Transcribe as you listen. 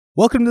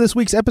Welcome to this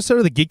week's episode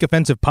of the Geek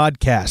Offensive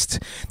Podcast.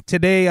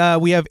 Today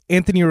we have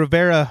Anthony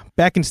Rivera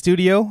back in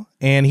studio,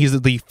 and he's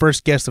the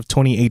first guest of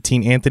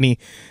 2018. Anthony,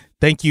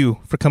 thank you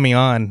for coming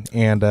on.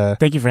 And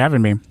thank you for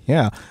having me.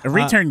 Yeah. A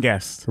return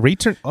guest.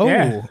 Return? Oh,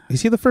 yeah.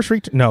 Is he the first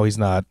return? No, he's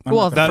not.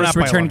 Well, the first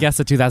return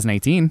guest of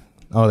 2018.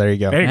 Oh, there you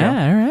go. There you go.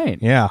 All right.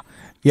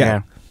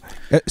 Yeah.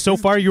 So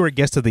far, you were a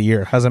guest of the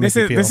year. How's that make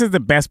you feel? This is the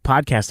best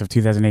podcast of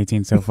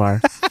 2018 so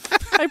far.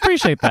 I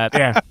appreciate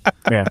that.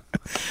 Yeah.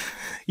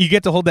 You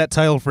get to hold that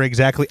title for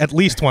exactly at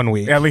least 1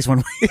 week. At least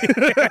 1 week.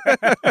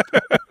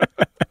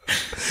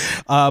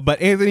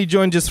 But Anthony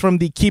joined us from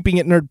the Keeping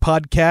It Nerd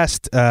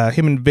podcast.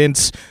 Him and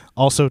Vince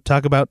also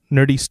talk about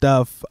nerdy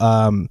stuff.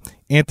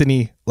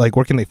 Anthony,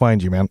 where can they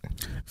find you, man?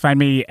 Find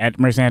me at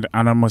Mersand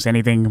on almost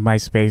anything.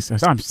 MySpace. Oh,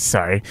 I'm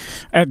sorry.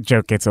 That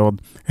joke gets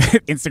old.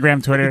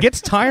 Instagram, Twitter. It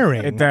gets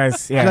tiring. It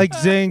does, yeah. Like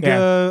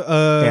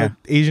Zynga,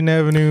 Asian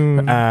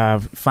Avenue.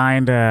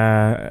 Find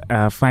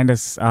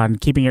us on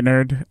Keeping It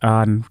Nerd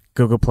on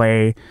Google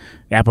Play,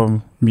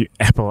 Apple.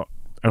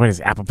 What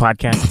is it? Apple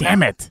Podcast?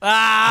 Damn it!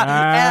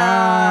 I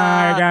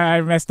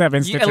messed up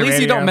in Stitcher At least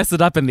Radio. you don't mess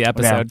it up in the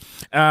episode.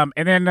 Yeah.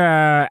 And then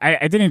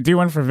I didn't do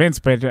one for Vince,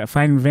 but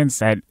find Vince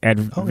at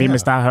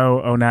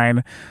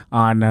Vimastajo09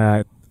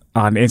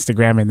 on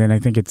Instagram, and then I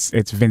think it's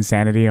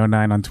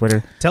Vinsanity09 on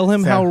Twitter. Tell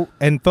him how,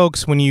 and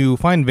folks, when you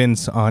find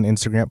Vince on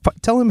Instagram,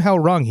 tell him how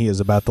wrong he is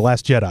about The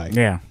Last Jedi.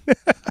 Yeah.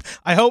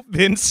 I hope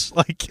Vince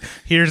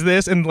hears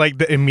this and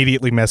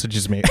immediately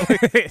messages me.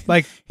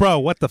 Bro,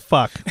 what the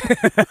fuck?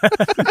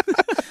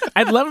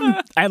 I'd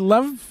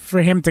love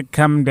for him to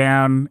come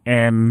down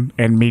and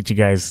meet you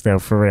guys, though,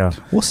 for real.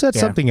 We'll set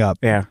something up.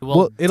 Yeah.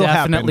 We'll it'll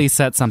definitely happen.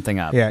 set something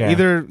up. Yeah,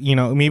 either,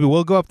 maybe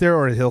we'll go up there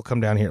or he'll come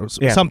down here.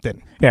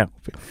 Something. Yeah.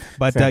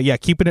 But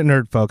Keeping It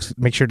Nerd, folks.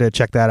 Make sure to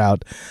check that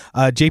out.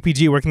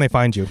 JPG, where can they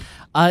find you?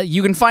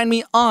 You can find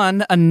me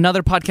on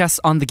another podcast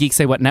on the Geek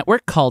Say What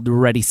Network called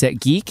Ready Set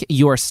Geek,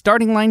 your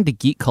starting line to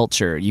geek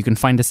culture. You can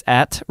find us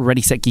at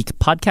Ready Set Geek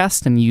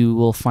Podcast, and you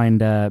will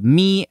find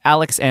me,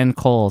 Alex, and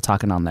Cole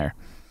talking on there.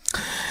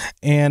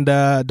 And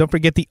don't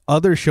forget the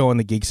other show on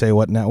the Geek Say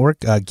What Network,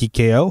 Geek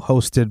KO,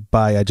 hosted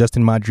by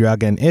Justin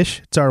Madriaga and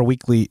Ish. It's our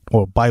weekly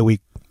or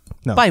bi-weekly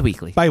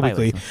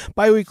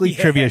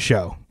trivia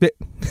show.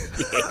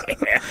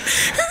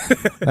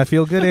 I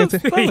feel good,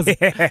 Anthony.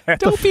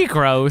 Don't be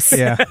gross.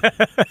 Yeah.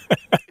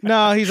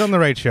 No, he's on the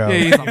right show. Yeah,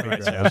 he's on the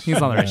right show. He's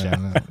on the right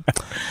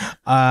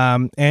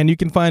show. And you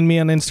can find me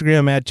on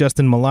Instagram at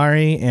Justin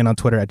Mallari and on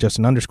Twitter at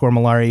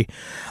Justin_Mallari.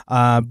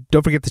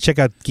 Don't forget to check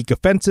out Geek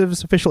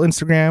Offensive's official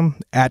Instagram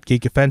at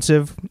Geek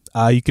Offensive.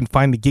 You can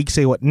find the Geek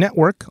Say What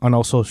Network on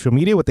all social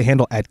media with the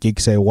handle at Geek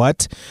Say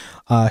What.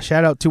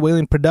 Shout out to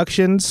Wayland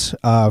Productions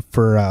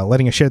for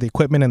letting us share the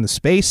equipment and the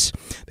space.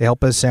 They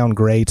help us sound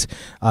great.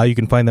 You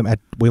can find them at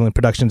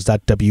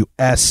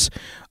waylandproductions.ws.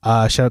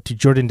 Shout out to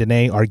Jordan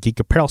Dene, our Geek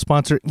Apparel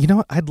sponsor. You know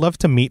what? I'd love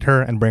to meet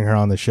her and bring her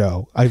on the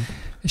show.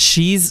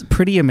 She's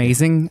pretty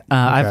amazing.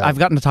 I've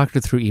gotten to talk to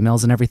her through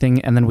emails and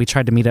everything, and then we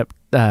tried to meet up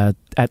at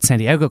San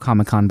Diego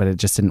Comic-Con, but it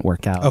just didn't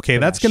work out. Okay,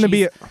 that's going to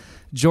be...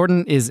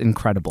 Jordan is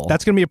incredible.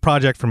 That's going to be a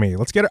project for me.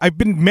 Let's get her. I've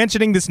been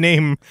mentioning this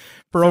name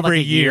for over a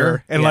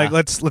year. And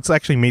let's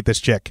actually meet this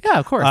chick. Yeah,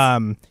 of course.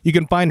 You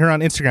can find her on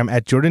Instagram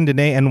at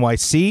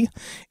JordanDene_NYC,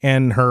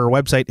 and her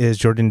website is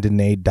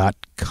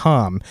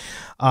jordandene.com.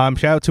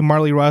 Shout out to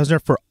Marley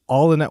Rosner for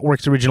all the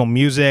network's original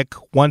music.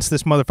 Once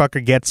this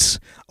motherfucker gets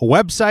a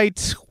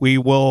website, we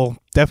will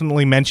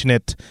definitely mention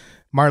it.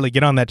 Marley,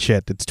 get on that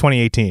shit. It's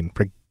 2018.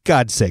 For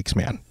God's sakes,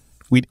 man.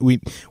 We're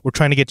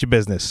trying to get you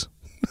business.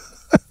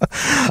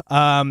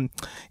 And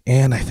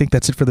I think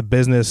that's it for the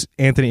business.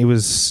 Anthony, it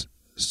was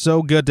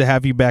so good to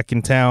have you back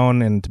in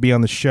town and to be on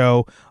the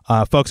show.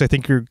 Folks, I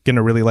think you're going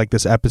to really like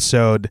this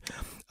episode.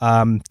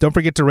 Don't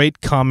forget to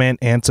rate, comment,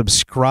 and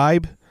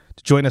subscribe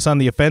to join us on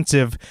The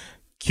Offensive.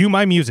 Cue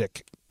my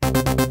music.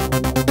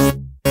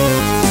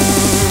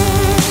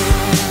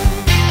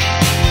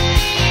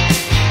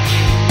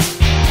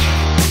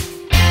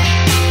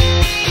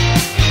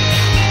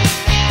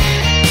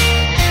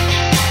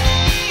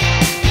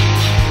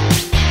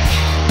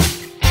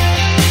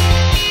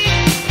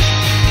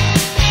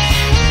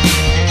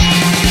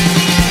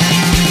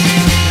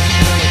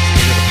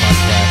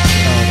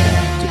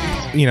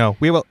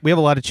 We have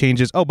a lot of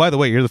changes. Oh, by the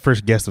way, you're the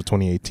first guest of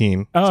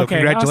 2018. Oh, so okay,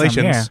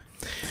 congratulations. awesome,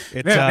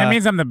 yeah. That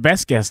means I'm the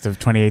best guest of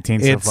 2018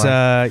 so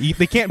far.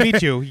 They can't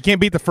beat you. You can't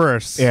beat the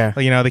first. Yeah.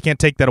 They can't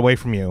take that away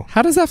from you.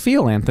 How does that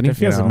feel, Anthony? It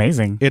feels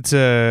amazing. It's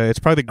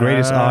probably the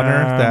greatest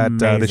honor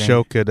that the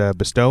show could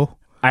bestow.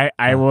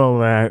 I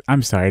will,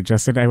 I'm sorry,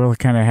 Justin, I will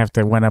kind of have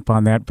to one up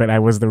on that, but I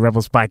was the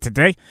Rebel Spy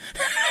today.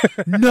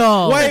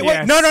 No. Wait,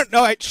 Yes.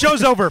 no,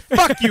 show's over.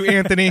 Fuck you,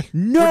 Anthony.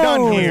 No. We're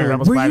done here.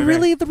 Were you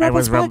really the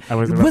Rebel Spy? I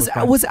was the Rebel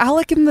Spy. Was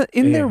Alec in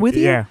there with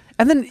you? Yeah.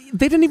 And then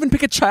they didn't even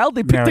pick a child,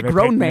 they picked a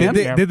grown man.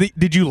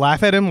 Did you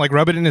laugh at him,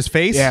 rub it in his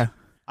face? Yeah.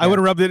 I would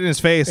have rubbed it in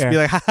his face and be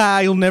like, ha,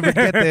 you'll never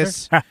get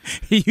this.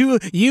 You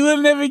will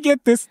never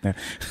get this. No.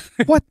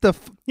 What the...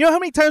 You know how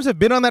many times I've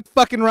been on that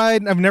fucking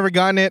ride and I've never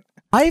gotten it?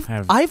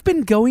 I've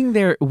been going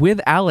there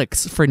with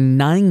Alex for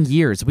 9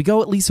 years. We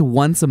go at least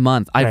once a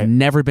month. I've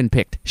never been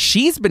picked.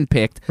 She's been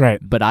picked,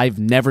 but I've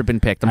never been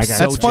picked. I'm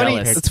so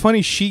jealous. It's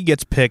funny she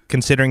gets picked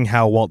considering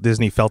how Walt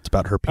Disney felt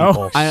about her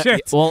people.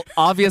 Shit. Well,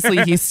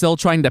 obviously he's still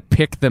trying to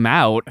pick them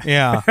out.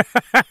 Yeah.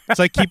 It's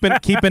like keep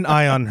an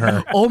eye on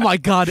her. Oh my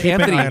God,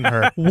 Anthony. An eye on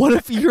her. What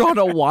if you're on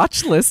a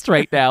watch list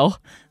right now?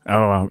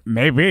 Oh,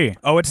 maybe.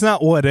 Oh, it's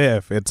not what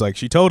if. It's like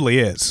she totally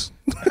is.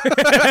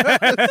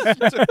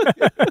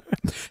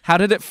 How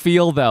did it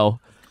feel though?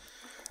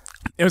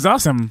 It was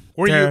awesome.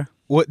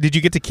 What did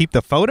you get to keep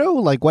the photo?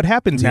 Like what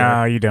happens here?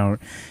 No, you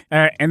don't.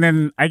 And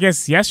then I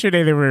guess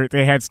yesterday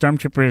they had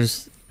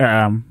stormtroopers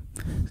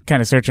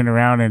kind of searching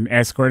around and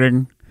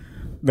escorting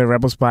the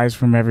rebel spies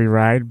from every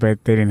ride,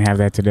 but they didn't have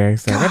that today,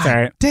 so that's all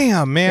right.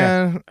 Damn,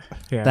 man.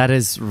 Yeah. That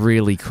is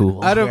really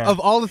cool. Out of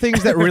all the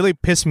things that really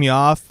piss me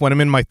off when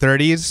I'm in my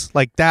 30s,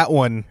 like that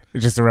one,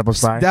 Just a rebel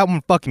spy. that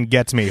one fucking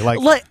gets me. Like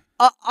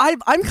I'm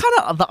kind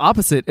of the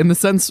opposite in the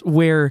sense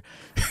where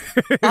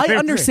I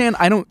understand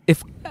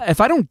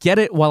if I don't get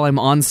it while I'm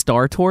on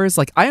Star Tours,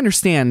 like I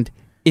understand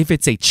if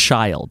it's a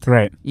child,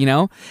 right? You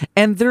know,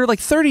 and there are like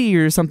 30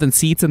 or something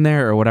seats in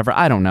there or whatever.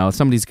 I don't know.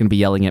 Somebody's gonna be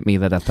yelling at me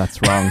that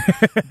that's wrong,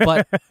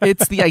 but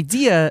it's the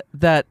idea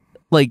that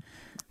like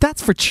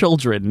that's for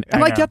children,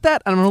 and I get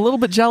that. And I'm a little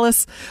bit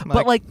jealous,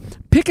 but like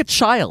pick a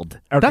child.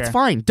 Okay. That's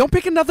fine. Don't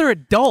pick another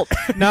adult.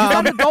 No,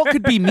 that adult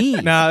could be me.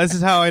 Nah, this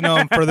is how I know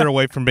I'm further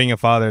away from being a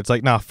father. It's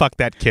like, nah, fuck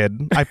that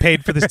kid. I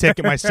paid for this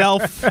ticket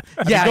myself.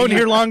 I've been going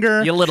here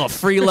longer. You little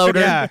freeloader.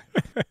 Yeah,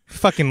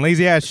 fucking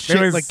lazy ass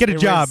shit. Like, get a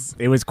job.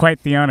 It was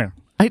quite the honor.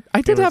 I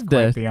did have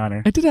the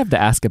honor. I did have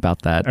to ask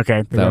about that.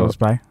 Okay, the rebel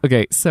spy.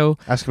 Okay, so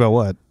ask about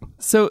what?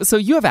 So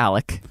you have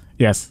Alec.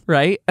 Yes.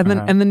 Right? And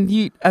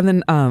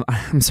then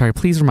I'm sorry,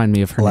 please remind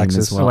me of her Alexis.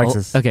 name as well.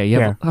 Alexis. Okay,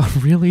 yeah. Oh,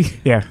 really?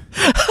 Yeah.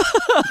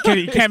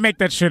 You can't make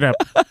that shit up.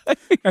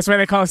 That's why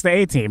they call us the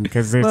A-team,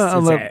 because it's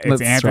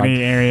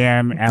Anthony,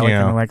 Ariane, Alec,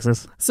 and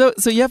Alexis. So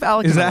you have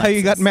Alec. Is that how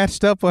you got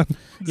matched up on?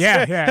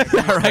 Yeah.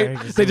 Right?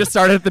 They just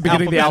started at the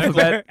beginning of the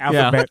alphabet.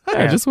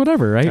 Yeah, just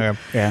whatever, right? Okay.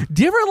 Yeah.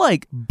 Do you ever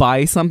like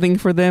buy something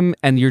for them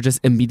and you're just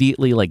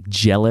immediately like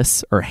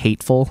jealous or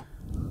hateful?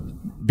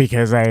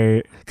 Because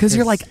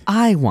you're like,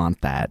 I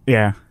want that.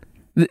 Yeah.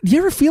 Do you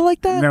ever feel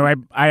like that? No,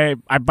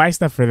 I buy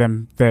stuff for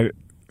them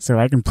so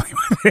I can play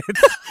with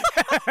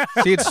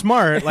it. See, it's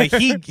smart. Like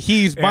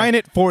he's buying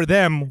it for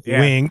them.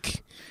 Yeah.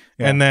 Wink.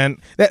 Yeah. And then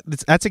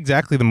that's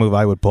exactly the move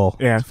I would pull.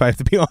 Yeah. If I have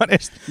to be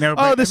honest. No,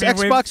 but, this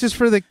Xbox is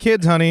for the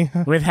kids, honey.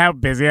 With how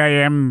busy I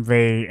am,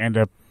 they end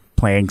up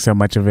playing so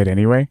much of it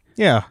anyway.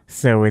 Yeah.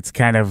 So it's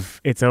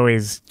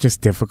always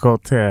just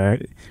difficult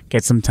to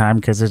get some time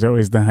because there's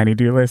always the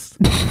honeydew list.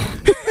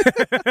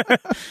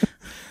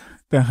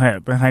 The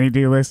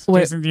honeydew list.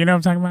 Wait, Jason, do you know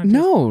what I'm talking about?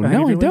 No,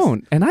 I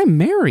don't. And I'm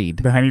married.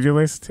 The honeydew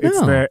list?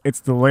 No. It's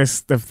the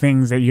list of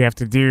things that you have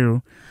to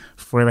do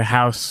for the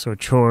house or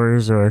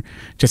chores or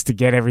just to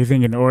get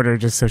everything in order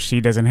just so she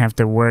doesn't have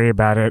to worry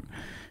about it.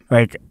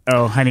 Like,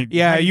 oh, honey,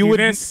 yeah, honey, you would.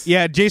 This?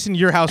 Yeah, Jason,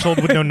 your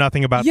household would know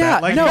nothing about Yeah,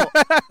 that. Like, no,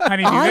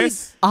 honey, do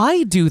this.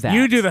 I do that.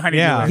 You do the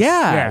honeydew list.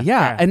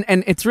 Yeah.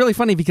 And it's really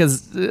funny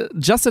because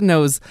Justin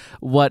knows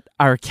what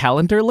our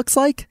calendar looks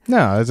like.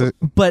 No,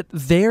 but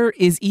there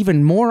is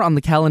even more on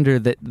the calendar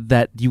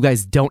that you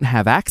guys don't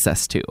have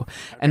access to.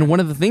 And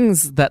one of the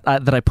things that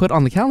I put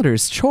on the calendar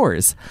is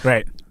chores.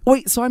 Right.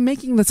 Wait, so I'm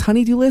making this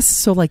honeydew list.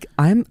 So like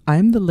I'm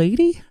the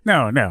lady?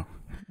 No.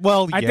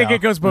 Well, I think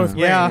it goes both ways.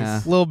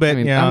 Yeah, a little bit. I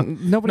mean, yeah.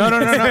 Nobody.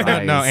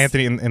 No.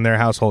 Anthony, in their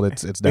household,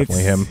 it's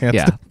definitely him.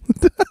 Yeah.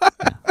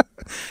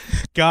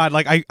 God,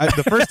 like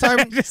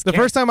the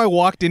first time I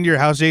walked into your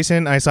house,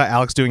 Jason, I saw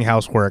Alex doing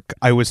housework.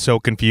 I was so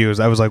confused.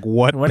 I was like,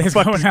 "What is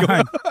going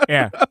on?"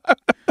 Yeah.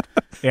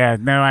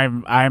 No,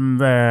 I'm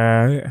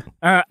the.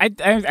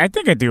 I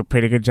think I do a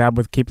pretty good job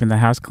with keeping the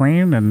house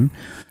clean and.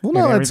 Well,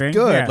 no, that's everything.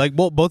 good. Yeah. Like,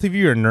 both of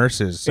you are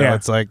nurses, so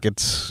it's like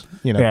it's.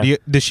 You know, Yeah.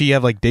 Does she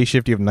have like day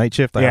shift? Do you have night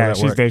shift? Like, how Yeah, does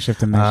that she's work? day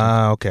shift and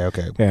night shift.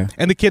 Okay. Yeah.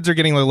 And the kids are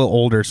getting a little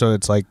older, so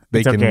it's like they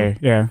It's can.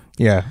 okay.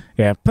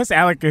 Yeah. Plus,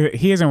 Alec,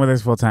 he isn't with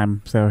us full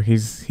time, so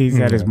he's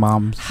at his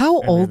mom's.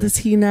 How old is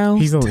he now?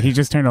 He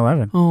just turned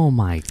 11. Oh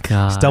my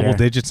God. It's double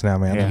digits now,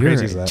 man. Yeah. How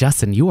crazy is that?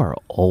 Justin, you are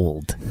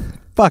old.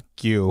 Fuck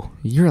you.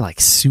 You're like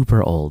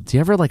super old. Do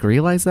you ever like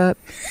realize that?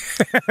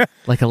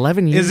 Like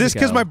 11 years Is this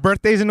because my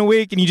birthday's in a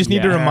week and you just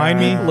need to remind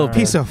me? Little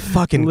Piece of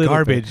fucking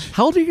garbage.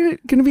 How old are you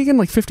going to be again?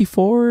 Like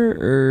 54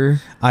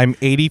 or? I'm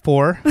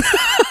 84.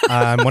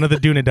 I'm one of the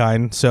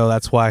Dunedain, so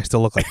that's why I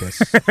still look like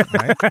this.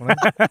 Right?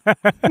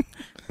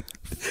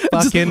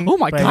 Fucking. Oh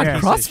my God, yeah.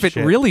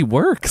 CrossFit really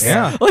works.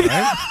 Yeah. Like,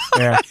 Right?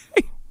 Yeah.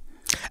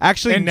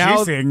 Actually, And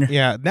now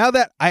juicing. now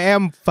that I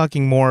am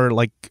fucking more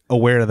like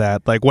aware of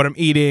that, like what I'm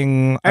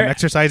eating, I'm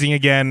exercising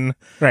again.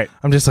 Right.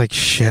 I'm just like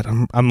shit.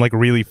 I'm like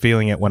really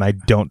feeling it when I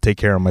don't take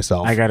care of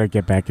myself. I got to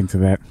get back into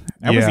that.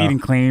 I was eating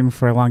clean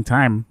for a long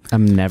time.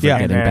 I'm never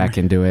getting Yeah. back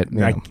into it.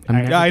 Yeah. I'm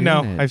never I doing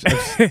know.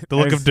 it. The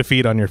look of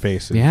defeat on your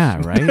face.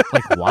 Yeah, right?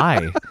 Like,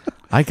 why?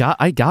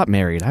 I got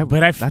married.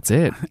 That's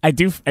it. I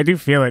do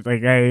feel it.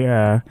 Like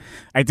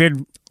I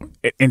did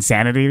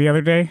Insanity the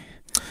other day.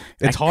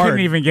 It's I hard.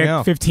 Couldn't even get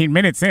Yeah. 15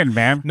 minutes in,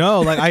 man.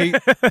 No,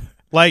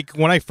 like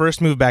when I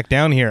first moved back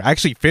down here, I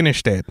actually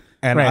finished it.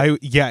 And Right.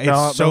 it's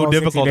The so whole 60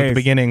 difficult at the days.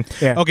 beginning.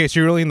 Yeah. Okay, so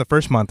you're really in the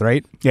first month,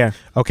 right? Yeah.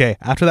 Okay,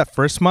 after that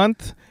first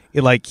month,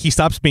 he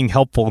stops being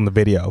helpful in the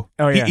video.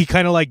 Oh, yeah. He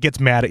kind of like gets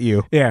mad at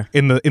you. Yeah.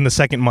 In the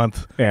second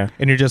month. Yeah.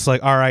 And you're just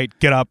like, all right,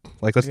 get up.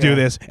 Like, let's do Yeah.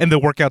 this. And the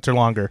workouts are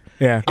longer.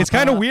 Yeah. It's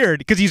kind of weird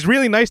because he's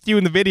really nice to you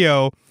in the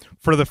video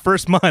for the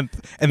first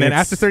month, and then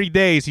after 30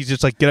 days, he's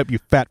just like, "Get up, you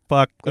fat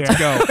fuck, let's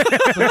go."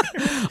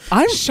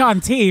 I'm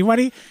Shanti. What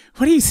do you?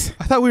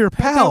 I thought we were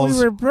pals.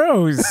 We were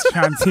bros,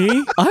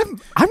 Shanti.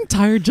 I'm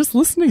tired just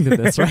listening to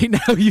this right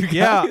now. You guys.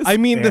 Yeah, I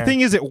mean, the Yeah.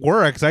 thing is, it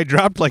works. I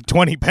dropped like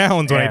 20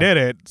 pounds when I Yeah. did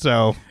it,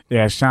 so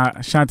Yeah,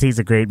 Shanti's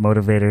a great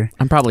motivator.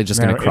 I'm probably just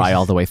gonna No, cry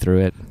all the way through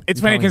it. It's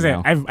funny because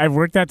I've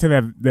worked out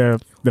to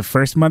the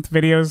first month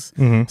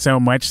videos so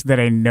much that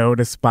I know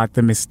to spot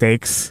the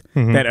mistakes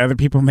that other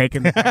people make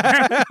in the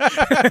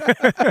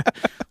background.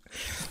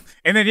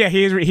 And then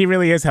he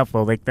really is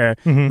helpful. Like the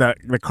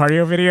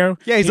cardio video.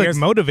 yeah, he's he like goes,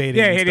 motivating.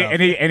 Yeah, and stuff.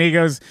 and he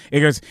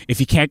goes, if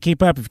you can't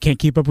keep up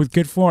with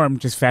good form,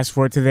 just fast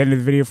forward to the end of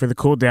the video for the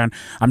cool down.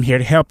 I'm here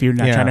to help you,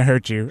 not Yeah. trying to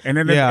hurt you. And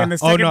then Yeah. in the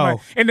Oh, second no.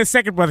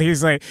 month,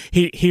 he's like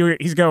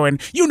he's going,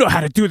 you know how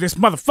to do this,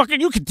 motherfucker.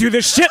 You can do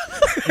this shit.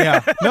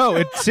 Yeah, no,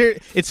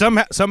 it's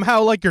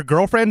somehow like your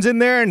girlfriend's in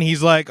there, and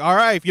he's like, "All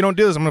right, if you don't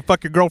do this, I'm gonna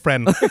fuck your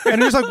girlfriend."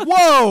 And he's like,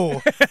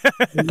 "Whoa,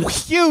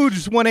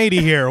 huge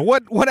 180 here.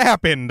 What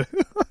happened?"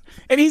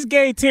 And he's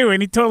gay too,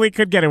 and he totally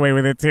could get away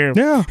with it too.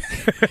 Yeah,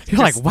 You're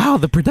like, wow,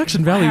 the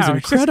production value is Wow,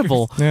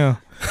 incredible. yeah.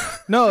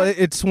 No,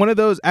 it's one of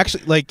those.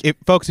 Actually, like,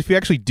 folks, if you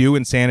actually do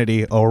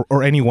Insanity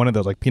or any one of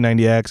those, like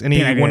P90X, any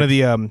P90X. one of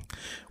the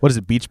what is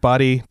it,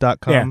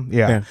 Beachbody.com?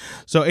 Yeah.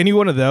 So any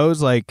one of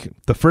those, like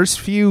the first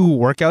few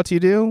workouts you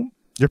do,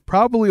 you're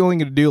probably only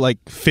going to do like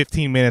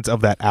 15 minutes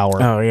of that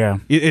hour. Oh yeah,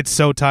 It's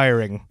so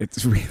tiring.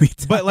 it's really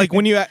tough. But like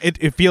when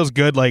it feels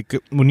good, like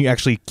when you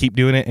actually keep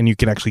doing it and you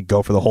can actually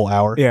go for the whole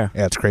hour. Yeah.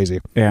 It's crazy.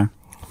 Yeah,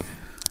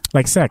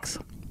 like sex.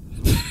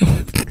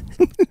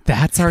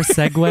 That's our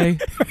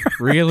segue.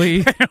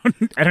 Really? I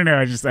don't know. I don't know where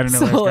I was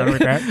going with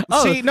that.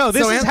 See, no,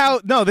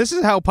 this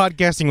is how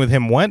podcasting with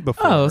him went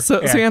before. Oh, so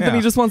Anthony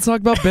Yeah. just wants to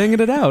talk about banging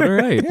it out. All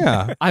right.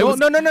 Yeah. I was-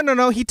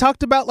 No. He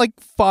talked about like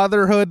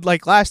fatherhood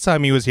like last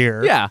time he was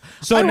here. Yeah.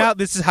 So now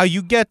this is how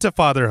you get to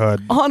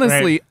fatherhood.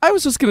 Honestly, Right. I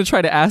was just going to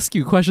try to ask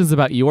you questions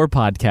about your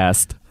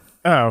podcast.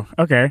 Oh,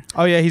 okay.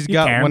 Oh yeah, he's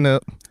got can. one.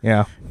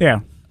 Yeah. Yeah.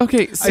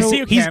 Okay, so I see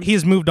you can.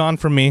 He's moved on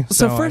from me.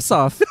 So first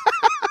off,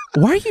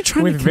 why are you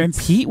trying to With Vince.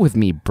 compete with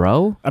me,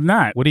 bro? I'm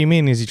not. what do you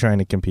mean? Is he trying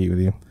to compete with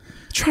you?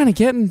 Trying to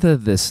get into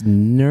this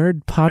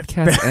nerd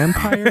podcast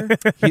empire?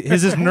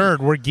 His is nerd.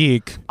 We're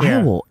geek. I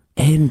will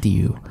end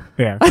you.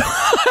 Yeah.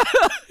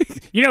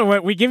 You know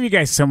what? We give you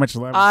guys so much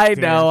love. I dude.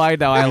 know. I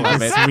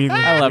love it.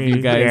 I love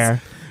you guys. Yeah.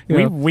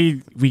 Yeah.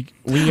 We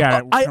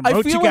I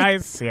promote feel you like-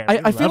 guys. Yeah,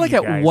 I feel like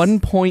at one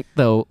point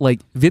though,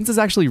 like Vince is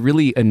actually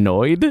really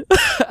annoyed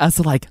as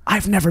to like,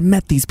 I've never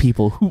met these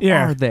people. Who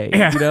Yeah. are they?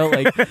 Yeah. You know,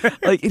 like,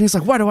 and he's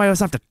like, why do I always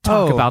have to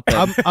talk about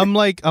them? I'm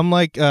like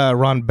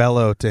Ron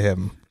Bello to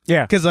him.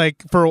 Yeah. Because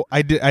like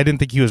I didn't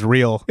think he was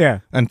real.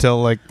 Yeah.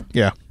 Until like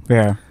yeah.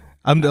 Yeah.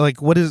 I'm like,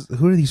 who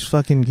are these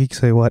fucking geeks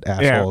say what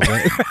assholes?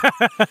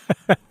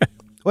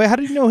 Wait, how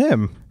did you know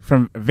him?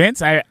 From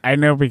Vince, I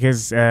know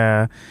because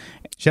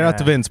Shout out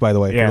to Vince, by the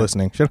way, yeah. for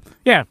listening.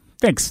 yeah.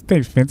 Thanks,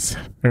 Vince.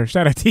 Or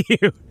shout out to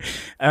you.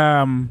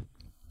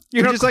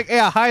 You're just like,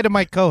 yeah, hi to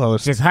my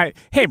co-host. Just hi.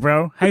 Hey,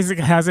 bro. How's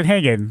it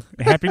hanging?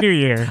 Happy New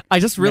Year. I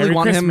just really Merry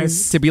want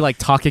Christmas. him to be like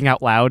talking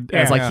out loud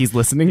as Yeah. like he's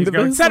listening He's to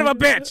going, this. son of a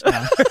bitch.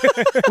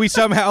 We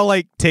somehow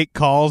like take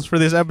calls for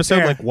this episode.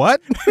 Yeah. Like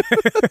what?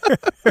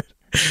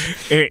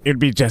 It'd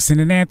be Justin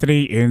and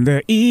Anthony in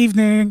the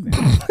evening.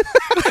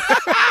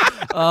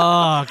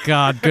 Oh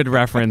God, good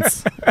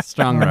reference.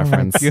 Strong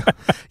reference.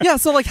 Yeah,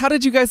 so like how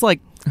did you guys like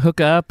hook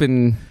up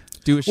and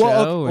do a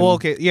show? Well,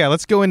 okay, yeah.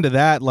 Let's go into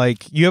that.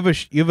 Like, you have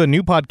a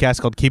new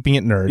podcast called Keeping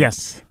It Nerd.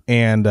 Yes.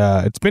 and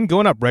it's been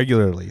going up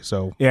regularly.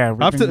 So Yeah,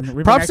 props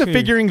to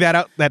figuring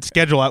that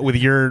schedule out with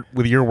your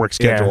work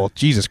schedule. Yeah.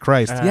 Jesus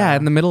Christ. Yeah,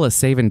 in the middle of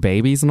saving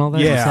babies and all that.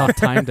 Yeah. You still have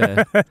time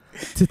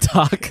to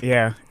talk.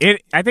 Yeah,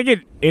 I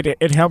think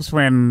it helps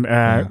when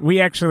we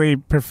actually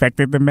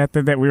perfected the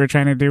method that we were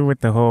trying to do with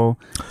the whole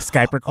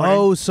Skype recording.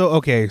 Oh,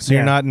 so Yeah.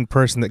 you're not in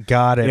person. That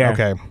got it. yeah.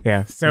 Okay.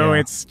 Yeah. So Yeah.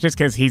 it's just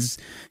because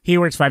he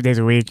works 5 days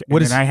a week, What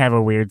and is- then I have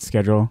a weird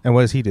schedule. And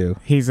what does he do?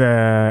 He's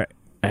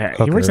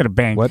he works at a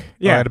bank. What?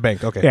 Yeah. Oh, at a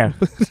bank. Okay. Yeah.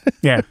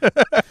 Yeah.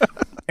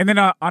 And then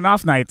on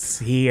off nights,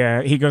 he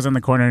goes on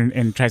the corner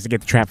and tries to get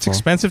the trap It's full.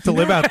 expensive to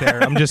live out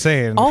there. I'm just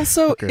saying.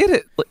 Also,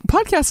 Okay.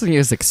 podcasting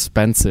is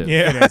expensive.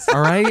 Yeah. It is.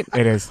 All right.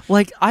 It is.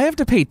 Like, I have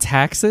to pay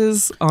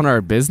taxes on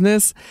our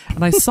business,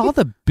 and I saw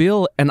the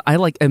bill, and I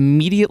like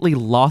immediately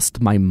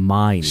lost my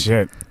mind.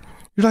 Shit.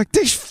 You're like,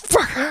 these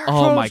fuckers.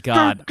 Oh my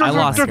God. I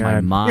lost my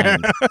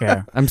mind.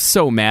 Yeah. I'm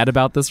so mad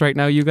about this right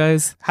now, you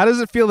guys. How does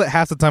it feel that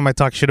half the time I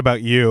talk shit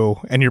about you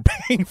and you're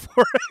paying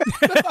for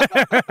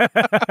it?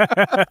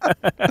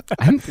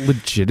 I'm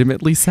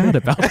legitimately sad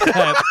about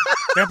that.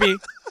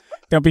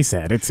 Don't be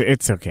sad.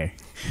 It's okay.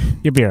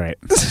 You'll be all right.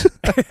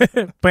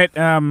 But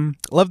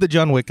Love the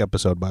John Wick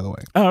episode, by the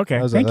way. oh,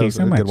 okay. Thank you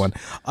so much. Good one.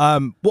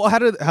 Well, how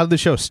did the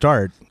show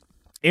start?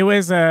 It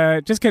was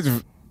just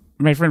because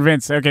my friend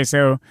Vince. Okay,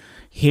 so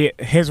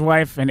his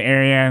wife and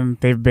Ariane,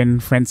 they've been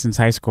friends since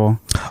high school.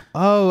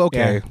 Oh,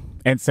 okay. Yeah.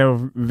 And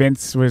so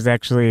Vince was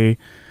actually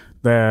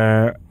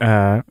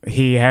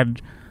he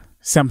had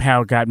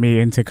somehow got me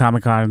into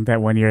Comic-Con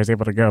that one year. I was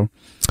able to go.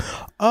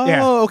 Oh,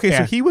 Yeah. okay. Yeah.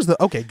 So he was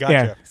gotcha.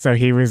 Yeah, so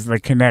he was the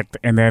connect,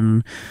 and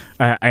then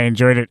I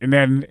enjoyed it. And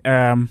then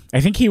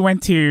I think he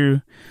went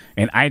to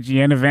an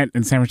IGN event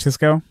in San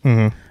Francisco,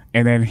 Mm-hmm.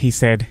 and then he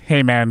said,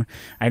 "Hey, man,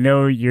 I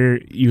know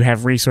you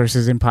have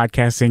resources in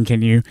podcasting.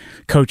 Can you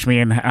coach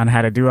me on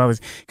how to do all this?"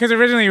 Because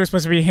originally it was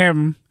supposed to be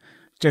him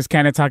just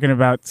kind of talking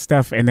about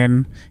stuff, and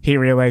then he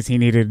realized he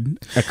needed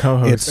a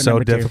co-host. It's so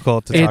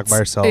difficult to talk by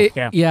yourself.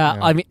 Yeah,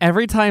 I mean,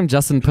 every time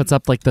Justin puts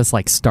up like this,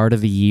 like start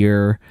of the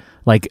year,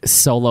 like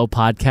solo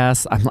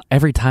podcast,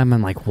 every time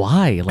I'm like,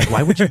 why? Like,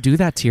 why would you do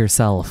that to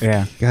yourself?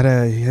 Yeah.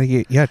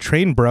 You gotta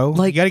train, bro.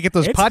 Like, you gotta get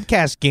those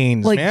podcast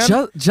gains, Like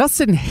man.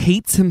 Justin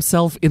hates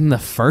himself in the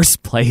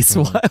first place.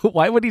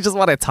 Why would he just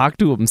want to talk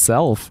to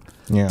himself?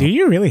 Yeah. Do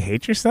you really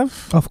hate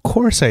yourself? Of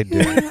course I do.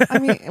 I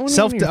mean,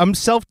 I'm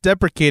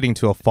self-deprecating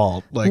to a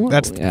fault. Like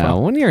that's the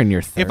problem. when you're in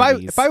your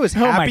 30s. If I was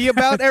happy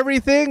about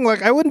everything,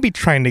 like I wouldn't be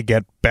trying to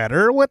get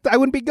better. I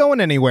wouldn't be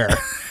going anywhere.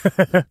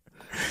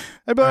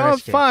 I'd be like, oh,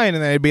 it's fine,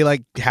 and then I'd be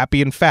like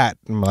happy and fat.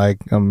 I'm like,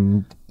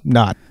 I'm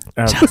not.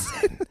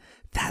 Justin,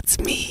 that's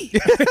me.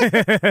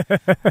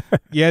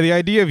 Yeah, the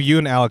idea of you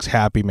and Alex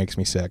happy makes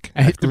me sick.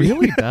 It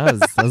really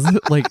does, doesn't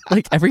it? Like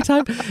every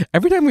time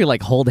we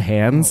like hold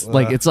hands,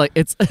 like it's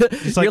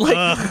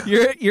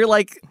you're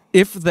like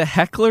if the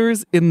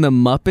hecklers in the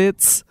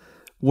Muppets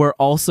were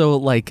also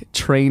like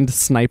trained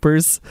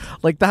snipers.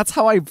 Like that's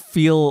how I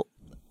feel.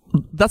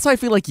 That's how I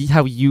feel like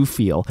how you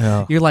feel.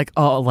 Yeah. You're like,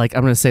 oh, like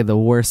I'm gonna say the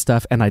worst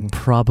stuff, and I'd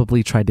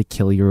probably try to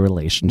kill your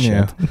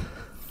relationship. Yeah.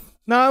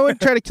 No, I wouldn't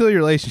try to kill your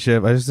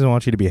relationship. I just don't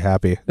want you to be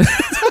happy.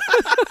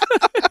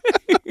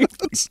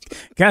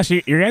 Gosh,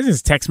 your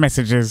guys' text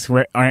messages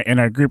in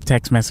our group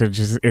text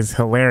messages is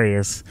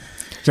hilarious.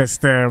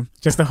 Just the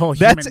whole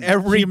human, That's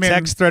every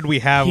text thread we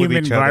have with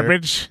human each other.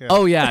 garbage. Yeah.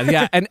 Oh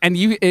yeah, and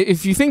you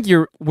if you think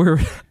we're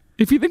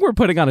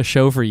putting on a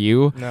show for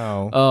you,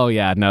 No. oh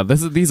yeah, no.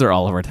 These are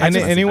all of our text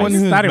messages. Anyone I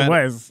who's thought met, it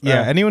was.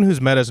 anyone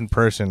who's met us in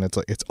person,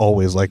 it's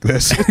always like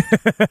this.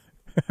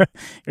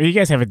 You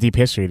guys have a deep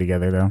history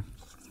together, though.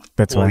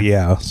 That's Well, why.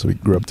 yeah. So we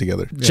grew up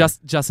together.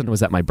 Justin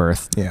was at my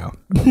birth. Yeah.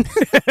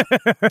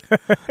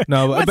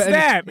 No, What's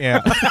that?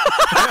 Yeah.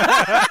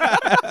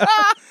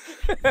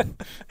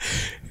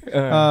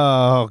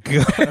 Oh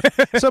god.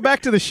 So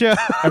back to the show.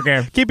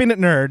 Okay. Keeping it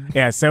nerd.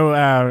 Yeah. So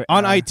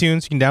On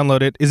iTunes, you can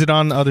download it. Is it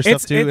on other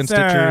stuff too, and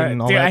Stitcher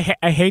and all dude, that?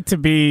 I hate to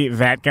be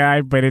that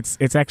guy, but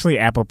it's actually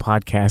Apple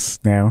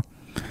Podcasts now.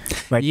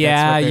 Like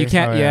Yeah, that's what you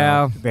can't. oh,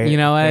 yeah. You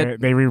know what?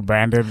 They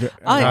rebranded.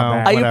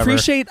 I whatever.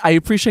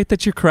 appreciate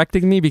that you're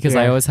correcting me because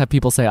I Yeah. always have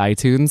people say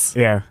iTunes,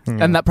 Yeah.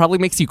 and that probably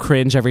makes you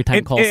cringe every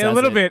time Cole says a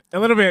little it. bit. A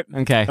little bit.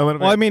 Okay. A little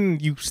bit. Well, I mean,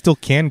 you still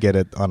can get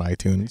it on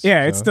iTunes.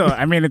 Yeah, it's so. still.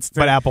 I mean, it's.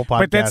 But Apple Podcasts.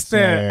 But that's the.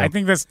 yeah. I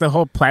think that's the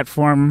whole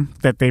platform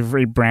that they've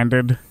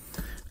rebranded.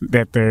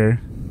 That they're.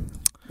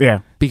 Yeah.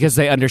 Because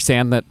they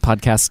understand that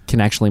podcasts can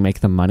actually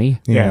make them money.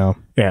 Yeah.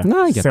 Yeah.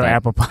 No, I get so that.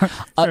 Apple.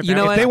 You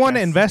know If what? they want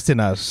to invest in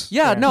us.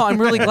 Yeah, no, I'm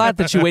really glad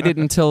that you waited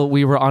until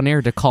we were on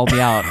air to call me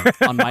out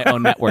on my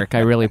own network. I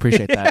really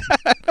appreciate that.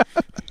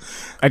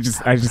 I'm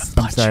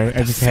sorry.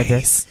 I just had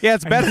to. Yeah,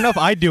 it's bad enough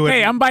I do it.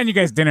 Hey, I'm buying you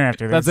guys dinner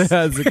after this.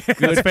 That's a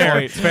good fair.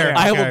 point. It's fair.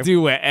 I Okay. will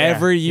do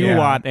whatever you Yeah.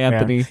 want,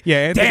 Anthony. Yeah,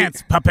 Anthony,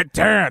 Dance, puppet,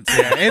 dance.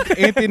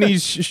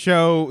 Anthony's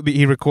show.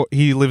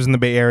 He lives in the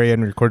Bay Area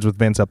and records with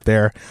Vince up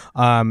there.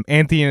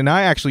 Anthony and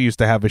I actually used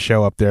to have a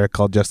show up there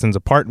called Justin's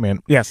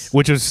Apartment. Yes.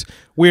 Which was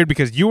weird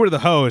because you were the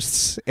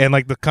hosts, and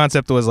like the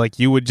concept was like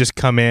you would just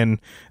come in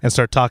and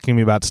start talking to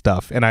me about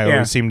stuff, and I Yeah.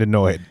 always seemed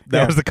annoyed. That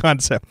Yeah. was the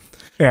concept.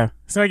 Yeah.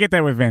 So I get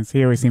that with Vince.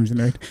 He always seems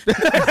annoyed.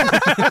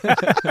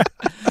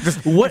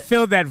 Just what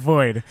filled that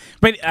void?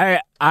 But I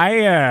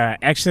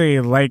actually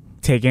like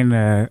taking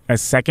a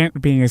second,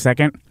 being a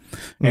second,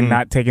 and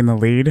not taking the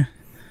lead.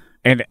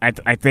 And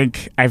I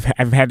think I've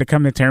had to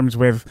come to terms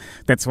with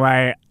that's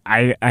why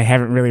I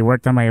haven't really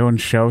worked on my own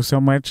show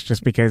so much,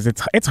 just because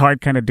it's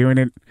hard kind of doing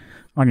it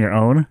on your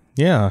own.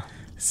 Yeah.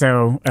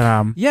 So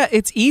Yeah,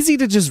 it's easy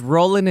to just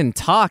roll in and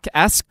talk.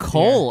 Ask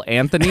Cole,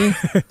 Anthony.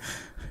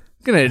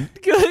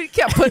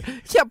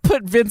 Can't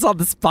put Vince on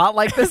the spot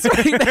like this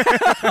right now.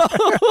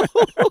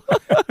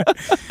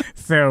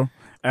 So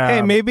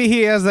Hey, maybe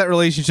he has that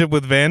relationship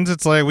with Vince.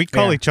 It's like we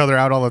call each other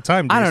out all the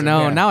time. I Jason. don't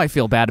know. Yeah. Now I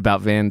feel bad about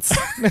Vince.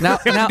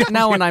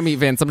 now when I meet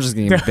Vince, I'm just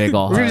gonna give him a big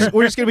ol' hug.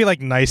 We're just gonna be like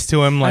nice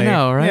to him. Like, I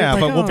know, right? Yeah,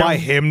 Like, but we'll buy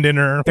him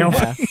dinner. Don't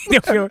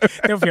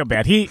feel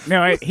bad. He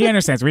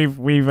understands. We've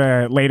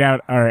laid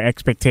out our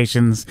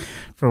expectations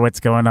for what's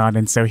going on,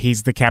 and so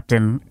he's the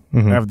captain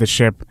of the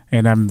ship,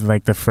 and I'm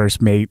like the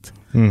first mate.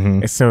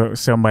 It's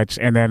so much,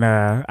 and then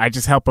I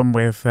just help him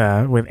with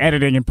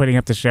editing and putting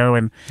up the show,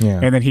 and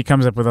then he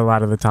comes up with a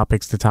lot of the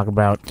topics to talk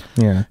about.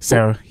 Yeah.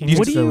 So he's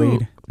the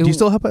lead. Do you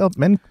still help out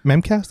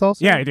Memcast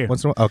also? Yeah, I do.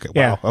 Once in a while? Okay.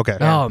 Yeah. Wow. Okay.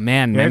 Oh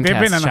man, Yeah, Memcast. they've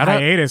been on a Shout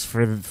out- hiatus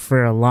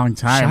for a long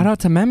time. Shout out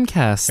to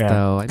Memcast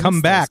though. I Come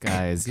miss back. those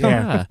guys.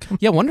 Yeah.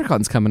 Yeah,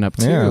 WonderCon's coming up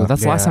too. Yeah.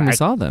 That's the last time we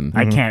saw them.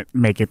 I can't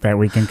make it that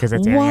weekend because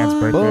it's Aaron's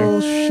birthday.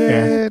 Bullshit.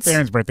 Yeah, it's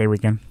Aaron's birthday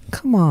weekend.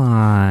 Come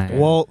on.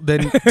 Well,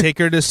 then take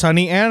her to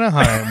sunny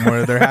Anaheim,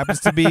 where there happens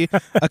to be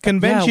a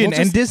convention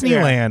and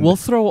Disneyland. We'll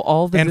throw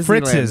all the And Disneyland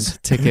Fritz's.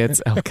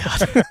 tickets. Oh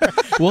God.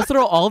 We'll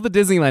throw all the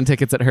Disneyland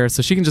tickets at her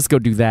so she can just go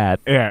do that.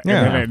 Yeah.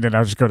 Yeah. And then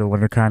I'll just go to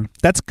WonderCon.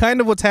 That's kind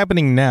of what's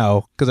happening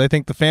now, because I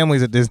think the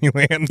family's at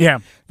Disneyland. Yeah.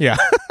 Yeah.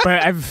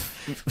 But I've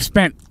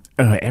spent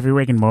every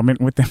waking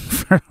moment with them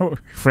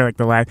for like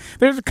the last.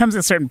 There comes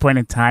a certain point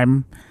in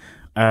time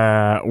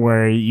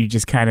where you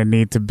just kind of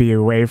need to be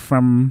away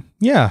from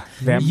Yeah.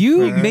 them.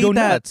 You for- made Go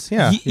that. nuts,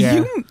 yeah.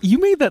 You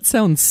made that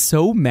sound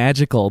so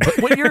magical.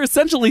 But what you're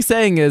essentially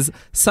saying is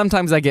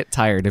sometimes I get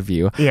tired of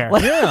you. Yeah.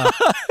 Like, Yeah.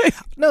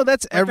 No,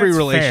 that's every that's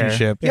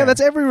relationship. fair. Yeah, Yeah.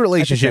 that's every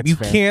relationship. that's You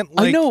fair. can't,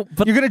 like, I know,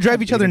 but you're going to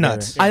drive each other together.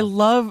 nuts. Yeah. I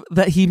love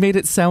that he made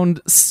it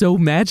sound so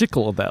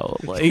magical though.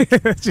 Like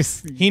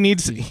just He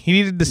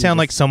needed to sound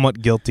like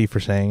somewhat guilty for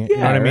saying it. You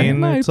know Yeah, what I mean? right.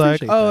 No, I It's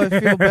like, appreciate oh, I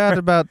feel bad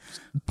about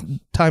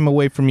time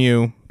away from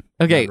you.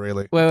 okay, Not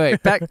really.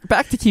 wait.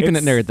 Back to keeping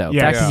it nerd though.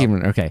 Yeah. Back to Yeah. keeping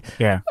it. Okay.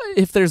 yeah.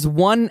 If there's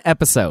one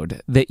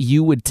episode that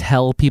you would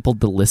tell people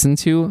to listen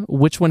to,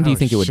 which one do you Oh,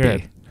 think it would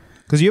shit. be?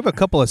 Because you have a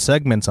couple of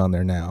segments on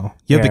there now.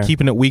 You have Yeah. the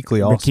Keeping It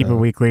Weekly also. We keep it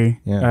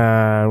weekly.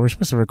 Yeah. We're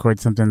supposed to record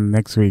something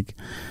next week.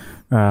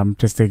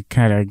 Just to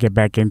kind of get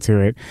back into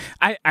it.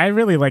 I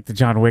really like the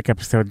John Wick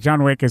episode.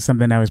 John Wick is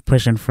something I was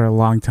pushing for a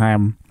long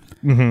time.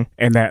 Mm-hmm.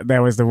 And that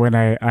was the one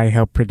I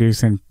helped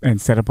produce and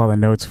set up all the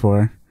notes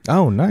for.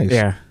 Oh, nice.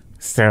 Yeah.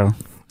 So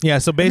Yeah,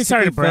 so basically,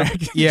 sorry to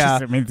brag. yeah.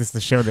 I mean, this is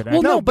the show that I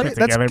Well, no, put but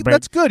together.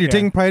 that's good. You're yeah.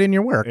 taking pride in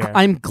your work. Yeah.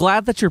 I'm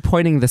glad that you're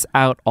pointing this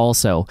out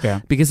also. Yeah.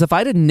 Because if I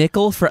had a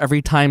nickel for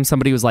every time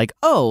somebody was like,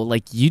 oh,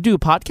 like you do a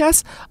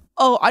podcast?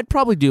 Oh, I'd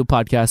probably do a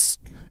podcast.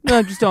 No,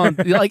 I just don't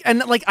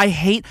I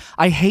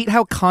hate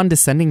how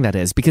condescending that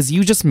is because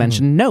you just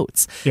mentioned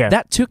notes. Yeah.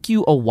 That took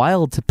you a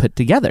while to put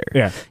together.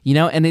 Yeah. You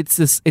know, and it's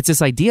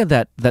this idea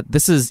that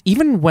this is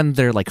even when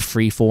they're like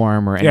free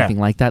form or anything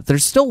like that,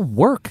 there's still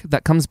work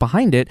that comes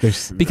behind it.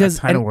 There's a because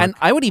ton of work. and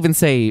I would even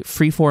say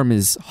free form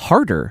is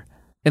harder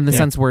in the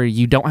sense where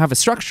you don't have a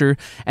structure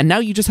and now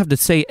you just have to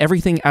say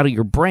everything out of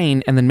your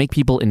brain and then make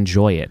people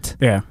enjoy it.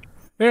 Yeah.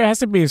 There has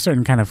to be a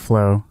certain kind of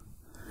flow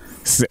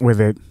with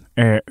it.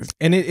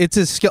 And it's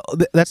a skill.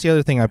 That's the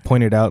other thing I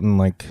pointed out in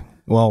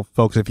well,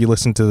 folks, if you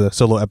listen to the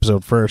solo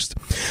episode first,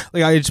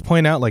 I just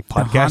point out Han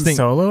podcasting.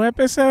 Solo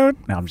episode?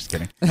 No, I'm just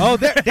kidding. Oh,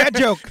 dad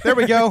joke. There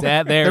we go.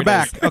 They're it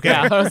back. is. Okay.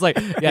 Yeah, I was like,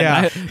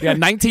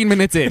 19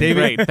 minutes in.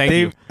 Great. Thank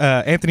you.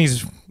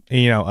 Anthony's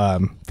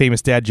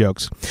famous dad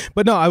jokes.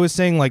 But no, I was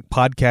saying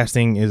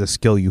podcasting is a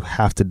skill you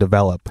have to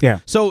develop. Yeah.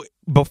 So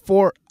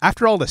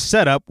after all the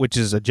setup, which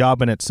is a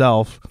job in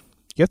itself,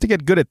 you have to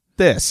get good at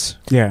this.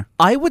 Yeah.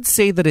 I would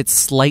say that it's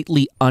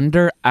slightly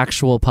under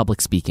actual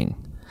public speaking.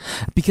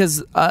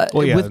 Because there's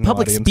with no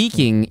public audience.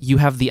 speaking, you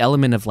have the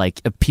element of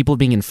of people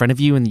being in front of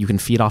you and you can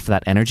feed off of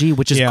that energy,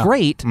 which is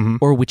great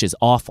or which is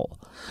awful.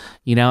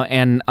 You know,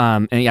 and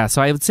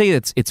so I would say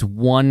it's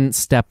one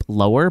step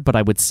lower, but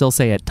I would still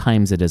say at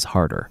times it is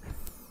harder.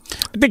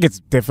 I think it's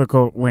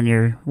difficult when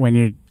you're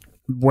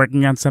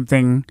working on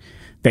something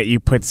that you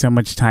put so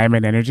much time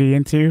and energy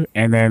into,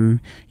 and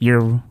then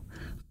you're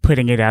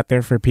putting it out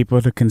there for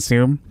people to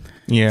consume.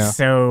 Yeah.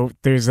 So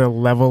there's a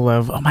level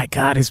of, oh my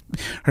God,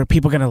 are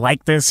people going to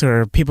like this,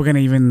 or are people going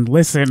to even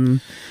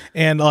listen?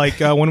 And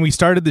when we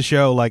started the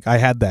show, I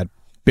had that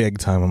big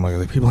time. I'm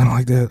like, people don't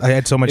like this. I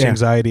had so much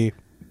anxiety.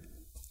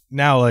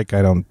 Now, I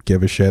don't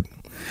give a shit.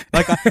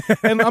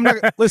 And I'm not.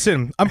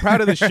 Listen, I'm proud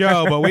of the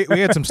show, but we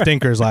had some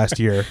stinkers last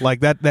year.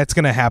 That's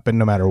gonna happen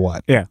no matter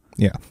what. Yeah.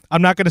 Yeah.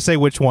 I'm not gonna say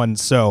which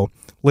ones. So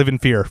live in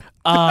fear.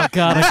 Oh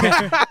God,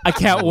 I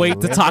can't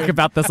wait to talk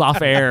about this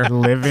off air.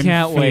 Live in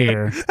Can't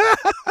fear.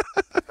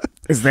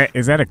 Is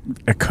that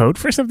a code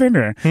for something,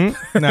 or?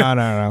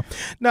 No.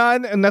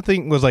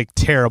 Nothing was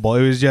terrible.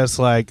 It was just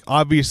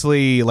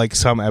obviously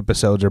some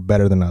episodes are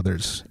better than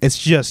others. It's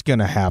just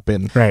gonna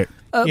happen. Right.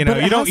 You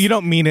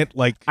don't mean it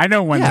I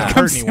know one Yeah. that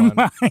comes Courtney to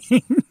one.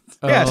 mind.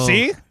 Yeah, Oh.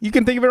 see? You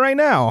can think of it right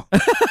now.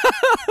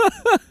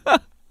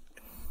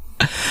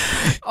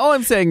 All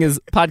I'm saying is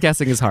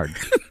podcasting is hard.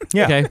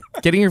 Yeah. Okay,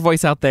 getting your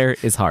voice out there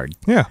is hard.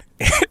 Yeah.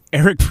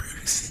 Eric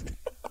Bruce.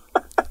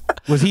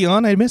 Was he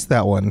on? I missed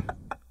that one.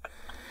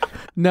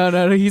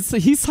 No.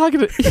 He's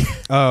talking to.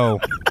 Oh.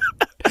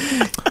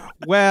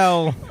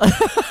 Well,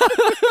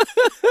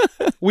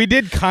 we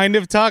did kind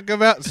of talk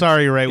about.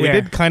 Sorry, Ray. We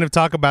did kind of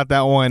talk about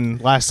that one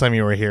last time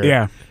you were here.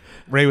 Yeah.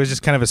 Ray was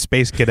just kind of a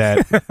space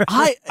cadet.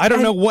 I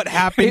don't know what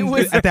happened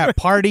at that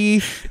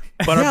party,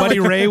 but our buddy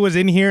Ray was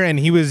in here and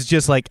he was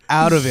just like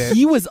out of it.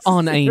 He was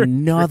on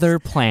another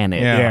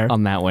planet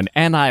on that one,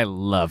 and I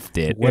loved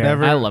it.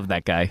 Whatever. I love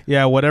that guy.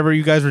 Yeah, whatever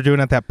you guys were doing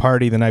at that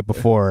party the night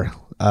before.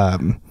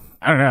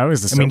 I don't know. It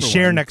was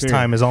share next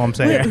time is all I'm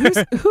saying. Wait,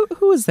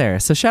 who was there?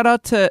 So shout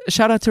out to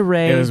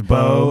Ray. It was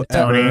Bo,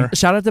 Tony.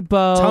 Shout out to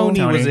Bo.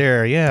 Tony was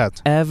there. Yeah.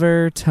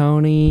 Ever,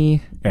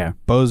 Tony. Yeah.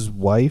 Bo's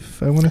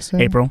wife, I want to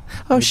say. April.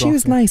 Oh, she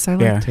was nice. I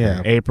liked her.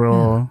 Yeah.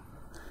 April.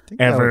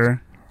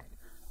 Ever.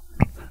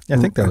 I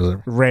think that was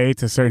Ray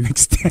to a certain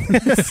extent.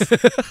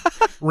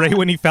 Ray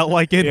when he felt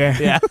like it.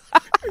 Yeah.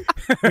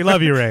 We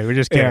love you, Ray. We're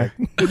just kidding.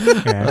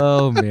 Yeah.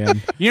 Oh,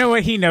 man. You know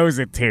what? He knows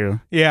it too.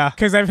 Yeah.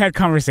 Because I've had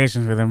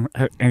conversations with him,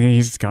 and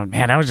he's just going,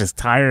 "Man, I was just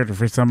tired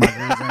for some odd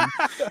reason.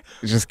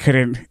 I just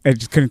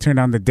couldn't turn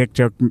on the dick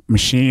joke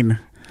machine."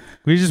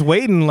 We were just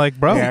waiting, like,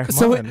 bro. Yeah.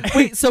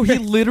 So he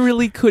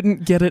literally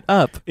couldn't get it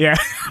up. Yeah.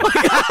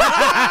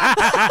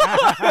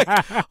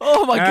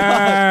 Oh my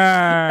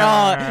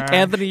god.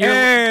 Anthony,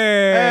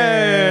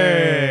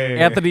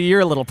 Anthony, you're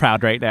a little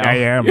proud right now. I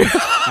am.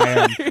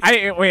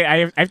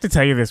 I have to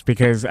tell you this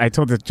because I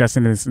told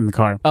Justin this in the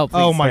car. Oh, please.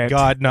 Oh my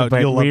god, no,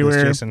 But you'll love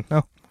this, Jason.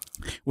 No.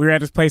 We were at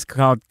this place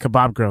called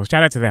Kebab Grill.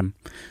 Shout out to them.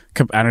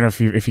 I don't know if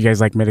you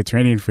guys like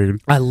Mediterranean food.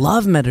 I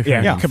love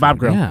Mediterranean. Yeah, Kebab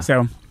Grill. Yeah.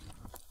 So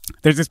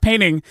there's this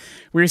painting.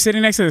 We were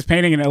sitting next to this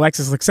painting, and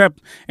Alexis looks up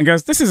and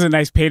goes, "This is a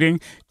nice painting.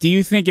 Do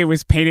you think it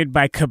was painted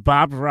by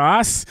Kebab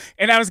Ross?"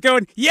 And I was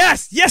going,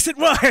 yes, it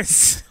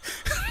was.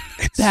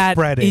 That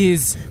spreading.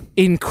 is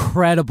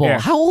incredible. Yeah.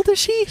 How old is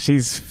she?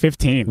 She's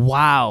 15.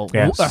 Wow.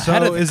 Yeah.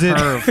 Ahead So of the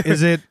curve.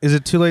 is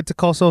it too late to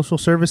call social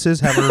services?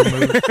 Have her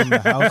removed from the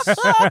house?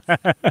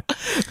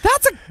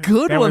 That's a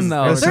good That one, was-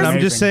 though. that was Listen, I'm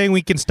amazing. just saying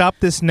we can stop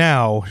this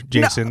now,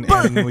 Jason.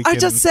 and we I can,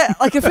 just said,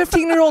 like, a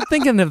 15-year-old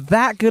thinking of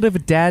that good of a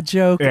dad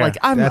joke. Yeah. Like,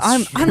 I'm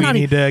we not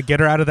need even. to get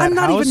her out of that I'm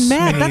not house. even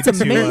mad. We That's need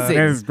to, amazing.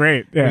 That was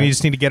great. Yeah. We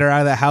just need to get her out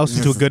of that house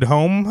into a good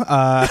home.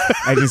 I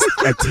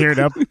teared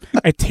up.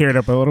 I teared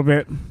up a little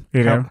bit.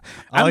 You know,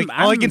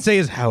 All I can say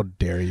is, how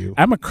dare you?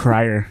 I'm a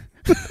crier.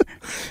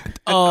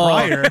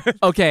 Crier.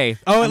 Okay.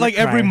 Oh, I'm like a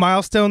every crier.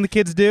 milestone the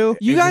kids do?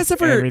 You guys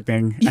ever?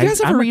 Everything. You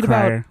guys ever I'm a read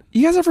crier. about?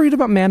 You guys ever read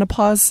about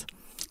menopause?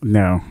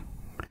 No.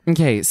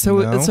 Okay, so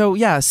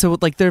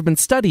like there have been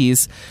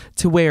studies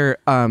to where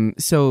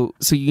so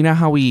you know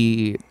how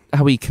we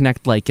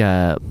connect like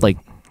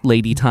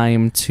lady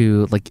time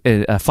to like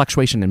a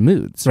fluctuation in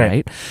moods,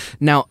 right?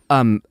 Now,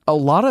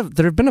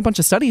 there have been a bunch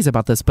of studies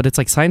about this, but it's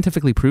like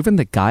scientifically proven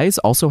that guys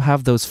also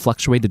have those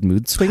fluctuated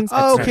mood swings.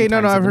 Oh, okay.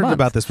 No, times of I've the heard month.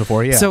 about this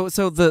before. Yeah. So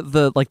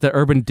the like the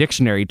Urban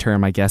Dictionary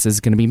term, I guess,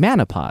 is going to be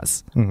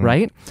menopause,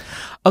 right?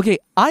 Okay,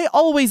 I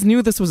always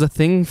knew this was a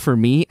thing for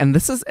me, and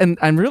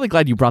I'm really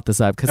glad you brought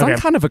this up because I'm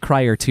kind of a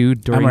crier too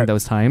during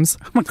those times.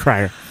 I'm a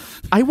crier.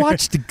 I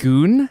watched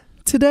Goon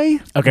today.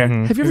 Okay.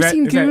 Have you ever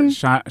seen Goon?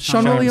 Sean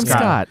William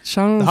Scott.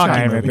 Sean William hockey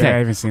Scott. movie. Okay. I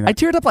haven't seen that. I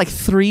teared up like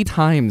 3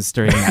 times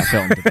during that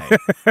film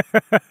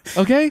today.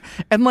 Okay?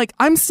 And like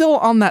I'm still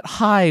on that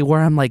high where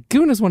I'm like,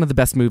 Goon is one of the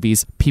best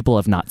movies people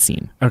have not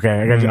seen.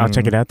 Okay, I'll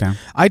check it out then.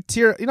 I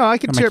tear, I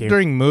can tear up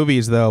during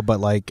movies though, but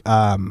like,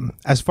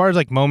 as far as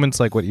like moments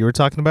like what you were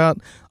talking about,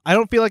 I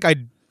don't feel like I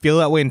feel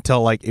that way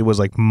until like it was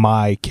like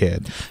my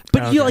kid.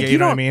 But you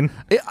know what I mean?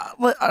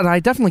 And I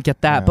definitely get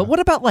that. Yeah. But what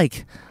about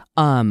like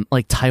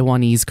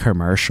Taiwanese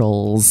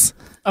commercials?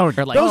 Oh, Or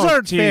like Those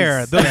aren't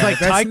fair. Those like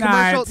that's Thai not-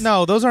 commercials.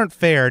 No, those aren't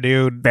fair,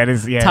 dude. that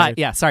is Thai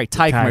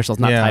commercials,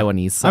 not Yeah.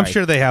 Taiwanese. Sorry. I'm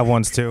sure they have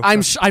ones too.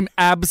 I'm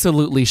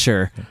absolutely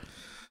sure.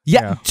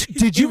 Yeah.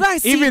 Did you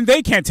guys see? Even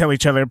they can't tell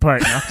each other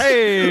apart. No.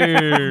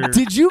 Hey,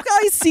 Did you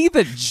guys see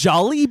the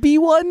Jollibee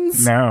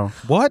ones? No.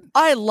 what?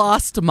 I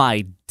lost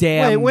my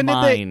damn Wait,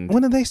 mind.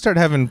 when did they start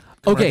having?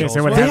 Okay, Okay,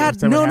 so what they happened? had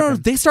So what no.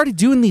 happened? They started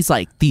doing these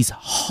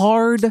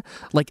hard,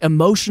 like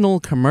emotional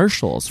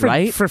commercials,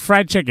 right? For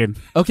fried chicken.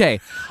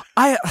 Okay,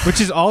 Which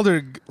is all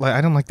their. Like,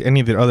 I don't like any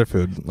of their other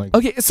food. Like,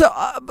 okay. So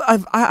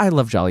I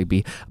love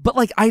Jollibee, but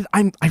like I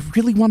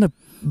really want to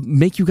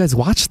make you guys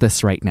watch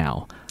this right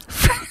now.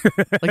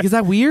 Like, is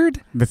that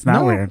weird? That's not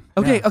No. weird.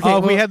 Okay, okay. oh,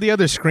 if we well, had the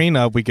other screen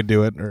up, we could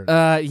do it. Or,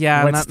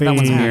 yeah, What's that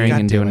one's the- mirroring God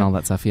and damn doing it. all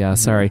that stuff. Yeah,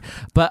 sorry,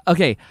 but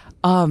okay.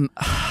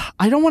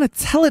 I don't want to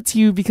tell it to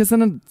you because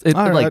then it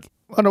all right, like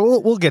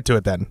we'll get to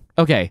it then.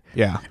 okay.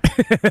 Yeah.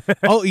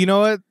 Oh, you know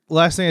what?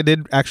 Last thing I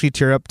did actually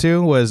tear up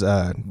to was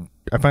I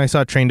finally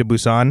saw Train to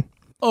Busan.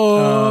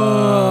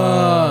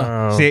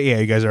 Oh. See, yeah,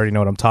 you guys already know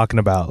what I'm talking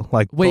about.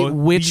 Like, Wait,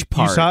 which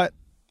part? You saw it?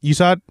 You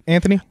saw it,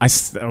 Anthony?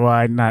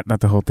 Not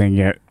the whole thing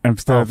yet. I'm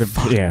still Oh, at the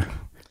fuck. yeah.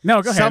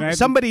 No, go ahead.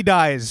 Somebody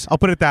dies. I'll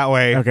put it that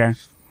way. Okay.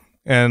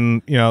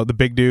 And the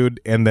big dude,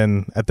 and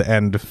then at the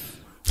end,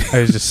 I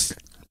was just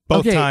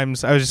both Okay.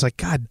 times I was just like,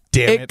 God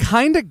damn It it!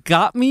 kind of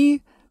got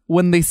me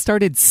when they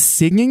started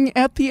singing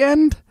at the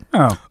end.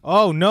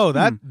 Oh no,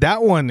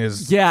 that one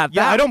is. Yeah,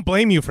 I don't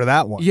blame you for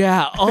that one.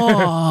 Yeah.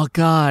 Oh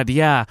God.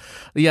 Yeah.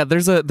 Yeah.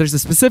 There's a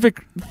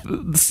specific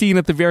scene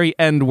at the very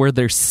end where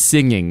they're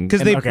singing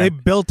because they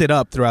built it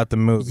up throughout the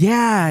movie.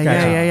 Yeah.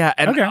 Gotcha. Yeah.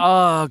 And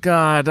oh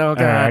God.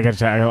 I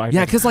gotta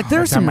yeah, because like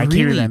there's some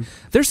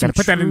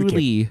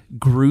truly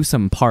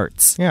gruesome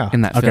parts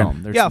in that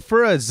film.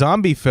 For a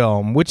zombie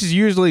film, which is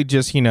usually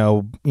just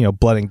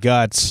blood and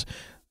guts,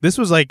 this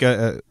was like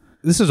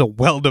this is a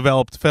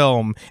well-developed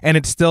film, and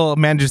it still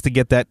manages to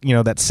get that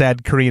that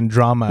sad Korean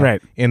drama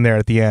in there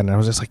at the end. And I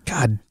was just like,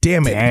 God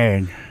damn it!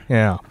 Dang.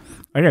 Yeah,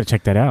 I gotta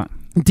check that out.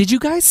 Did you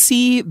guys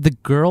see The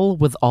Girl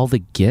with All the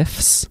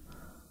Gifts?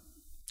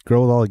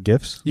 Girl with All the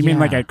Gifts? You mean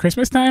like at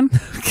Christmas time?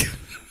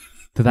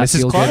 Did that Mrs.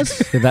 feel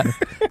Claus? good?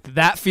 Did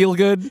that feel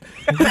good?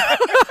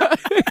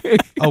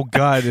 Oh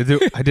God!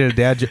 I did a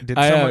dad joke.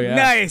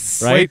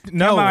 Nice, right? Wait,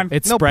 no, come on.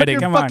 It's no, spreading.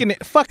 Put your fucking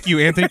fuck you,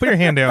 Anthony. Put your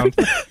hand down.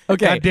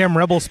 Okay. Goddamn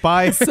rebel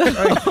spy. So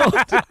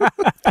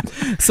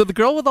The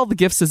Girl with All the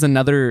Gifts is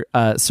another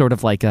sort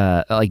of like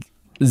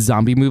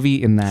zombie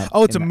movie in that.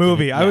 Oh, it's a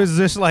movie. Yeah. I was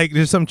just like,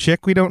 there's some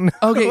chick we don't know.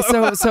 Okay,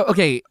 so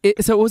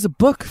it was a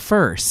book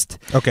first.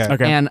 Okay.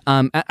 And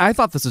I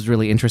thought this was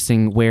really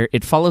interesting, where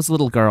it follows a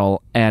little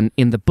girl, and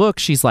in the book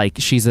she's a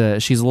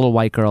little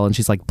white girl, and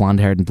she's like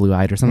blonde haired and blue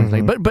eyed or something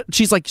like that. But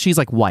she's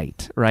like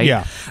white, right?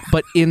 Yeah.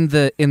 But in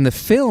the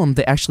film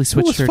they actually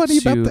switched her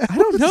funny to. about that? I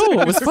don't know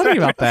what was funny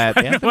about that.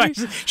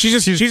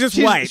 She's just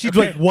white. She's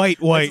like white.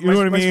 You know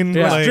what I mean?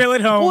 Let's Like, drill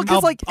it home. Well,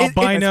 because like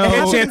albino.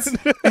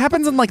 it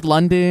happens in like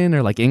London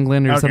or like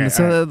England or something.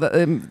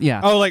 So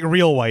yeah. Oh, like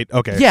real white.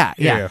 Okay.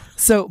 Yeah.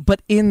 So,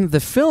 but in the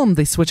film,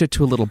 they switch it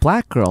to a little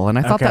black girl, and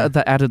I thought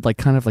that added like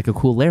kind of like a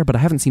cool layer. But I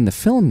haven't seen the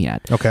film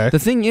yet. Okay. The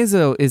thing is,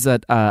 though, is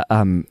that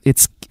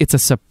it's a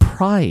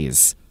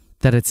surprise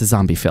that it's a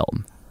zombie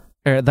film,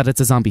 or that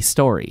it's a zombie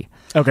story.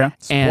 Okay.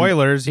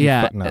 Spoilers.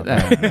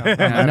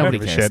 Nobody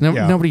cares.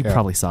 Nobody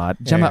probably saw it.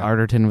 Gemma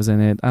Arterton was in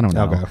it. I don't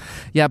know. Okay.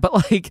 Yeah, but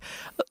like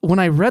when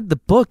I read the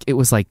book, it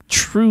was like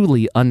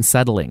truly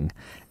unsettling.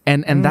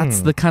 And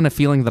that's the kind of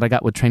feeling that I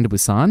got with Train to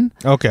Busan.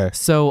 Okay.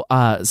 So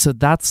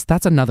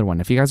that's another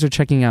one. If you guys are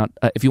checking out,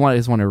 if you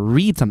just want to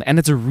read something, and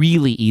it's a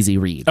really easy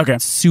read. Okay.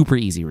 Super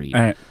easy read.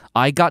 All right.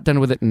 I got done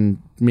with it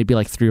in maybe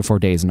like 3 or 4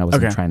 days, and I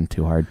wasn't trying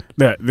too hard.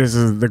 This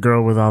is The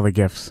Girl with All the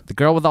Gifts. The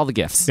Girl with All the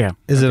Gifts. Yeah.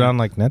 Is it on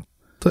like net?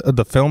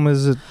 The film,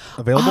 is it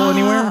available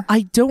anywhere?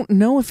 I don't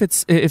know if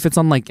it's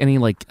on like any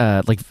like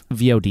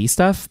VOD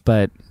stuff,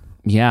 but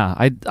yeah,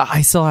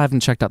 I still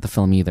haven't checked out the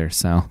film either.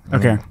 So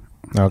okay.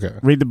 Okay.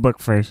 Read the book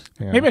first.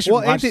 Yeah. Maybe I should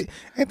watch... Anthony,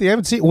 I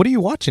haven't seen... What are you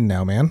watching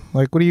now, man?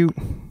 Like, what have you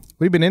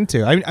been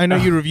into? I know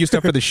you review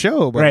stuff for the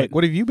show, but like,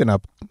 what have you been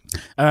up?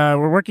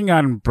 We're working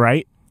on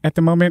Bright at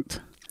the moment.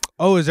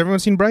 Oh, has everyone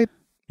seen Bright?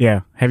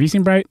 Yeah. Have you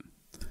seen Bright?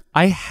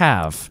 I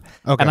have.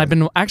 Okay. And I've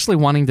been actually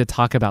wanting to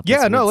talk about this.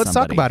 Yeah, no, with let's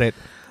somebody. talk about it.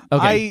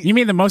 Okay. You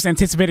mean the most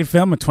anticipated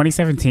film of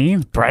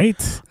 2017?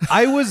 Bright?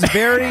 I was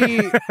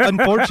very...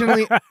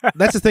 Unfortunately...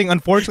 That's the thing.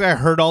 Unfortunately, I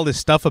heard all this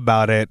stuff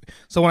about it.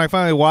 So when I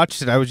finally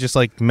watched it, I was just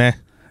like, meh.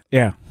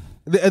 Yeah.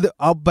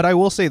 But I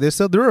will say this,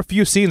 though. There were a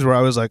few scenes where I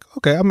was like,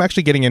 okay, I'm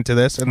actually getting into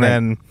this. And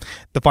then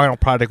the final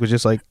product was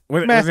just like,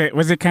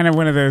 was it kind of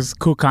one of those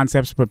cool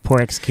concepts but poor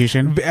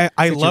execution?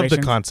 I love the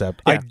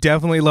concept. Yeah. I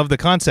definitely love the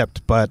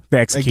concept, but the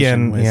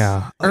execution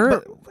again,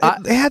 was...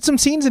 It had some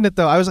scenes in it,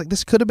 though. I was like,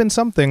 this could have been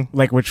something.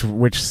 Like which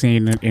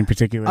scene in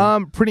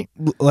particular? Pretty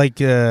like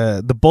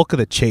the bulk of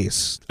the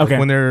chase. Okay.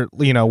 Like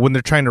when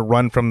they're trying to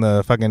run from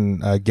the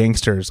fucking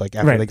gangsters, like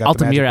after they got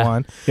Altamira. the magic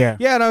wand. Yeah.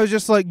 Yeah, and I was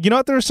just like, you know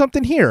what? There was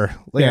something here.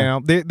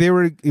 Like, they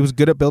were. It was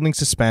good at building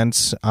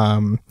suspense.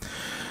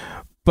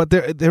 But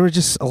there were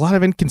just a lot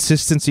of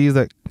inconsistencies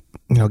that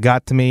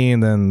got to me,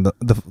 and then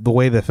the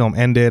way the film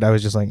ended, I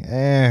was just like,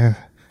 it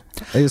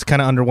was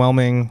kind of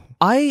underwhelming.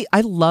 I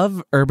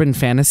love urban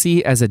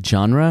fantasy as a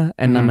genre,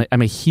 and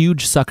I'm a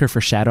huge sucker for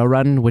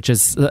Shadowrun, which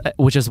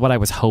is what I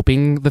was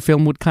hoping the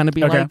film would kind of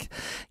be like,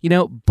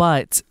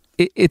 But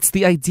it's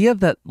the idea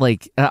that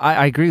like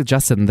I agree with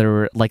Justin. There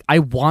were like I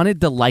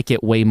wanted to like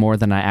it way more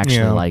than I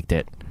actually liked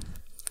it.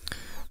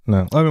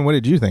 No, I mean, what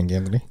did you think,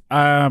 Anthony?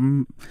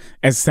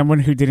 As someone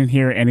who didn't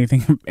hear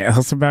anything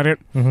else about it,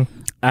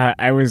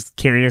 I was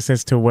curious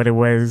as to what it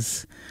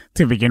was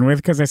to begin with,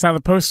 because I saw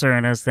the poster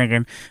and I was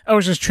thinking, oh,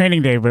 it's just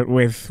Training Day, but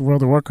with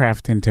World of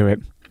Warcraft into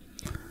it.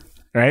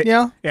 Right?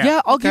 Yeah.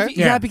 I'll give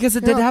you, because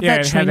it did have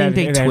that Training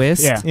Day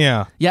twist.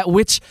 Yeah.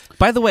 Which,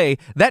 by the way,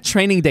 that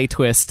Training Day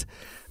twist,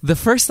 the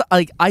first,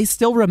 I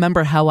still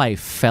remember how I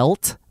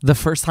felt the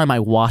first time I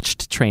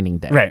watched Training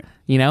Day. Right.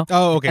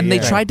 Oh, okay. And they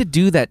tried to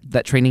do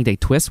that Training Day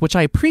twist, which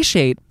I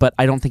appreciate, but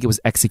I don't think it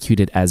was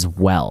executed as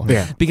well.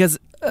 Yeah. Because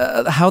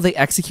how they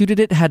executed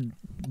it had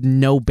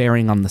no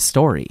bearing on the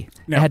story.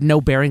 No. It had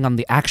no bearing on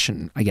the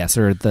action, I guess,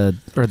 or the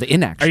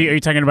inaction. Are you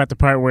talking about the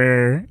part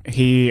where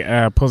he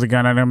pulls a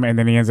gun on him and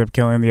then he ends up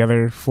killing the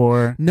other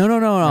 4? No.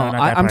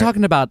 I'm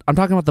talking about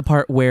the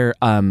part where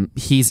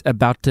he's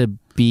about to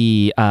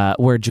be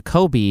where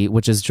Jacoby,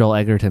 which is Joel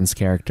Egerton's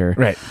character,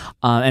 right?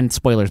 And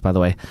spoilers, by the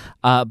way,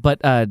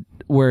 but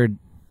where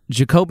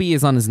Jacoby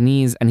is on his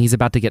knees and he's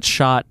about to get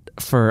shot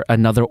for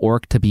another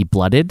orc to be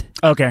blooded.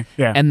 Okay,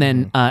 yeah. And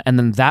then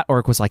that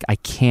orc was like, I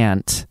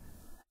can't.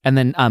 And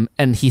then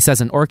and he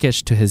says in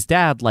Orcish to his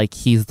dad, like,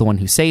 he's the one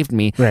who saved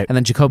me. Right. And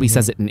then Jacoby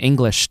says it in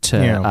English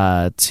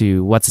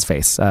to what's his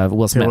face,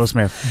 Will Smith. Will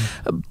Smith.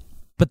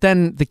 But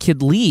then the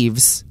kid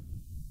leaves,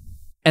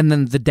 and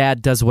then the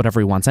dad does whatever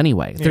he wants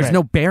anyway. There's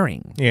no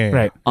bearing. Yeah,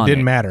 right. It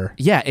didn't matter.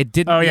 Yeah, it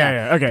didn't. Oh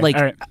yeah. Okay. Like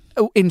all right.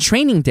 in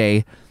Training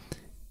Day,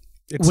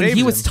 It when saves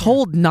he was him.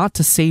 told not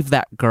to save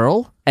that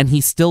girl, and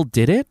he still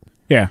did it.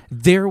 Yeah.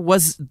 There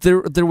was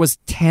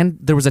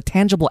a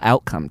tangible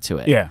outcome to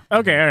it. Yeah.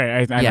 Okay. All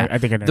right. I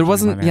think I know there what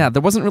wasn't. you're talking Yeah, about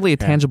there wasn't really a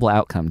tangible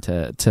outcome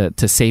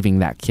to saving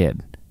that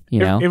kid. You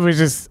know, It was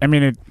just. I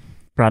mean, it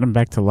brought him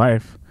back to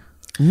life.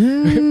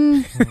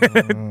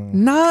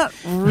 not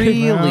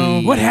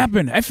really. What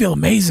happened? I feel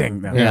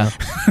amazing. No. Yeah.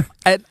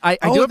 I do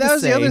that have to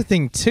was say, the other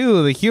thing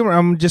too. The humor.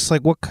 I'm just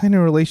like, what kind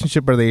of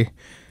relationship are they?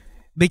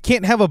 They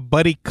can't have a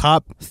buddy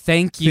cop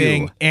Thank you.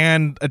 thing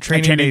and a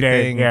training day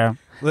thing. Yeah.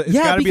 It's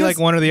Yeah, got to be because- like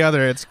one or the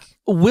other. It's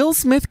Will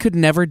Smith could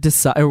never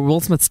decide, or Will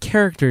Smith's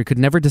character could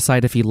never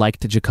decide if he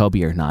liked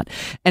Jacoby or not.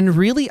 And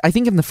really, I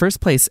think in the first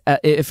place,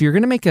 if you're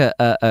going to make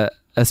a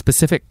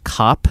specific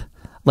cop,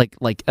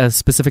 like a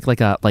specific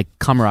like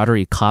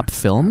camaraderie cop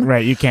film,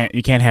 Right. You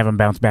can't have him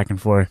bounce back and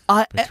forth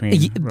between.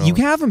 you roles.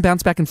 can have him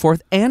bounce back and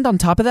forth, and on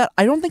top of that,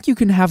 I don't think you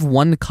can have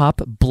one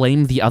cop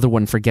blame the other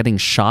one for getting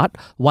shot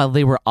while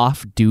they were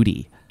off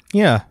duty.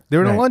 yeah. They're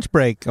on Right. a lunch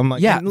break. I'm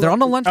like, Yeah, they're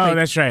on a lunch break. Oh,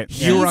 that's right.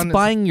 He's You were on his-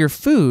 buying your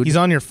food. He's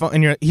on your phone,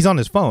 and he's on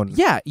his phone.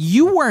 Yeah,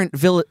 you weren't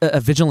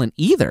vigilant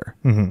either.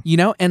 You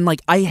know, and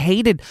like I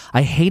hated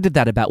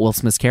that about Will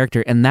Smith's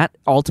character, and that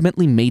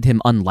ultimately made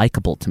him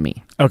unlikable to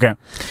me. Okay.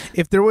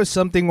 If there was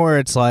something where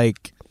it's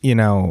like,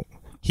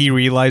 he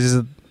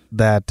realizes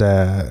that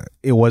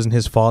it wasn't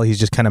his fault, he's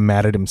just kind of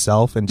mad at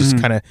himself and just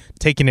kind of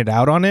taking it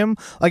out on him.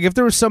 Like if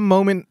there was some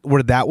moment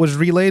where that was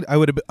relayed, I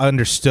would have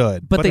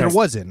understood. But there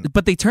wasn't.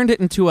 But they turned it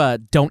into a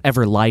 "don't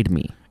ever lie to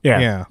me." Yeah.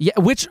 Yeah. Yeah,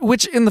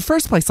 which in the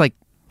first place, like,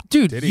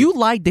 dude, Did he? you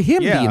lied to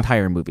him Yeah. the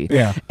entire movie.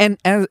 Yeah. And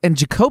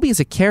Jacoby as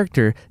a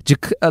character,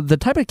 the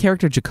type of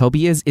character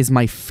Jacoby is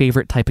my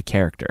favorite type of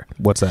character.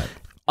 What's that?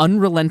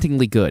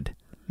 Unrelentingly good.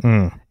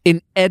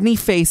 In any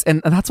face,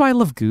 and that's why I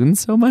love Goon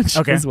so much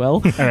as well.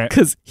 All right.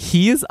 Because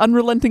he is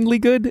unrelentingly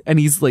good, and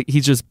he's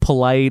just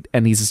polite,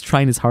 and he's just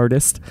trying his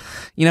hardest.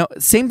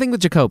 Same thing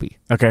with Jacoby.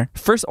 Okay.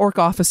 First orc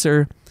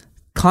officer,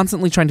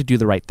 constantly trying to do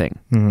the right thing.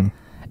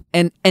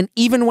 And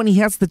even when he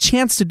has the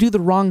chance to do the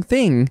wrong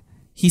thing,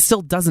 he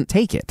still doesn't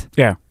take it.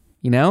 Yeah.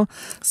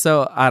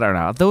 So I don't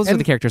know. Those are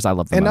the characters I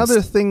love the most.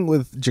 Another thing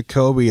with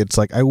Jacoby, it's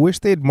like I wish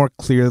they had more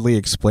clearly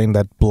explained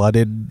that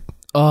blooded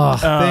Ugh.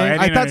 thing. I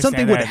didn't thought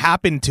something understand would that.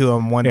 happen to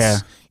him once. Yeah.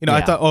 I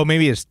Yeah. thought, oh,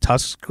 maybe his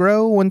tusks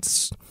grow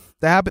once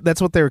that happened.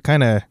 That's what they were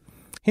kind of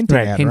hinting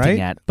Right, at, hinting right?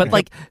 at. But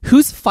like,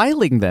 who's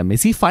filing them?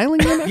 Is he filing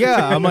them?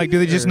 Yeah, I'm like, do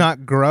they just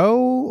not grow?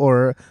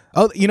 Or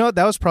what?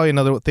 That was probably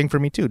another thing for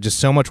me too. Just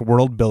so much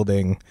world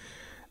building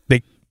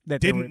they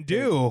That they didn't were-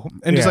 do,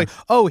 and just Yeah. like,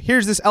 oh,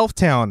 here's this elf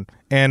town,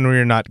 and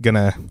we're not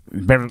gonna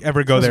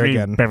ever go supposed there to be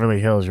again. Beverly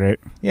Hills, right?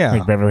 Yeah.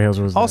 Like Beverly Hills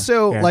was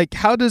Also, yeah. like,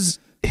 how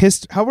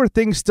are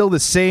things still the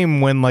same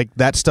when like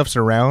that stuff's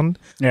around?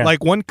 Yeah.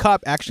 Like one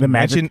cop actually The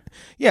magic?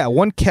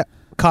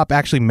 cop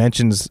actually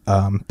mentions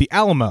the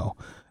Alamo.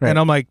 Right. And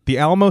I'm like, the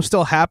Alamo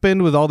still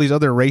happened with all these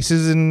other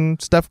races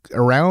and stuff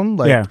around.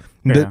 Like,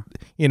 Yeah.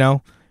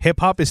 hip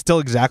hop is still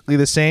exactly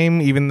the same,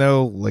 even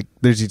though like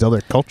there's these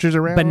other cultures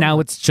around. But now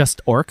it's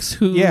just orcs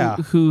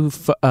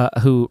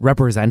who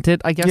represent it,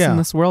 I guess, Yeah. in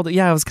this world.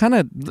 Yeah, it was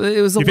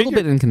a little figure-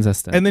 bit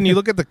inconsistent. and then you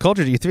look at the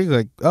cultures, you think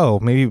like, oh,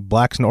 maybe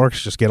blacks and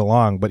orcs just get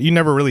along, but you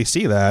never really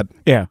see that.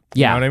 Yeah.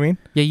 yeah, You know what I mean?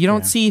 yeah, you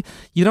don't see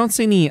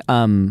any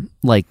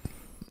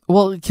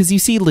because you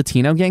see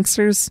Latino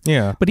gangsters.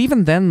 Yeah. But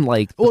even then,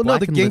 like, Well, no, black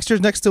the and gangsters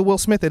next to Will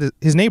Smith,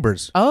 his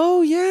neighbors.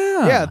 Oh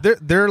yeah, Yeah,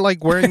 they're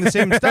like wearing the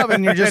same stuff,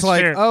 and you're just That's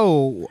like, true.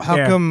 oh, how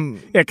Yeah. come?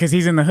 Yeah, because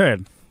he's in the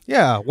hood.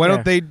 Yeah, why Yeah.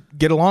 don't they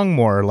get along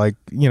more? Like,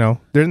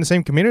 they're in the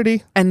same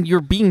community. and you're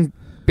being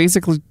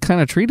basically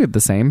kind of treated the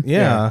same.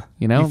 Yeah,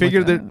 You know, you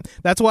figured like, that.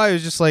 That's why I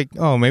was just like,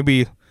 oh,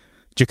 maybe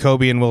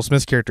Jacoby and Will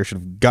Smith's character should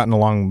have gotten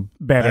along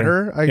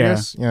better. I Yeah.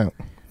 guess. Yeah,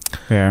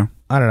 Yeah.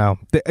 I don't know.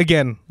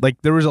 Again, like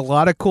there was a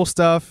lot of cool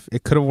stuff.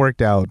 It could have worked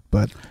out,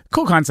 but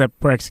Cool concept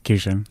for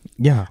execution.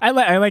 yeah, I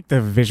like the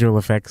visual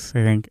effects,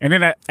 I think. And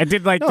then I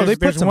did like, No, they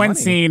put there's some one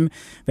money. scene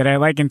that I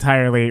like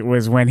entirely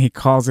was when he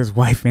calls his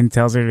wife and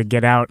tells her to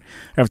get out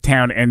of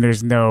town and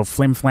there's no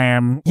flim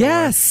flam. or-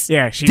 Yes.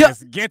 Yeah, she Duh.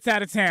 just gets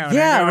out of town.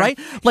 Yeah, And I'm right.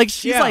 Like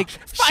she's Yeah. like,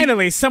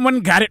 Finally,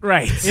 someone got it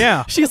right.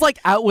 yeah. she's like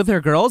out with her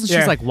girls, and she's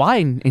Yeah. like, "Why?"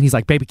 And he's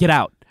like, "Baby, get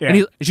out." Yeah.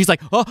 And she's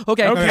like, "Oh,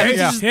 okay." Okay, And he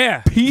yeah. just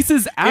Yeah.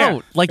 pieces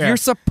out like Yeah. you're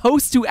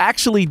supposed to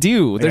actually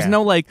do. There's Yeah.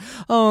 no like,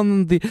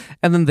 and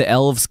then the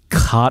elves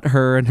caught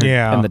her and her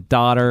Yeah. and the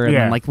daughter, and Yeah.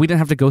 then like we didn't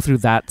have to go through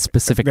that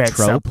specific That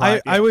trope.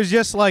 subplot. I was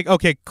just like,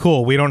 okay,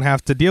 cool. We don't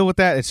have to deal with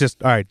that. It's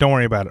just all right. Don't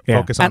worry about it. Yeah.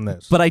 Focus on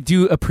this. But I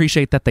do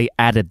appreciate that they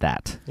added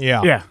that.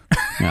 yeah, Yeah.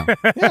 Yeah.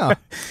 Yeah.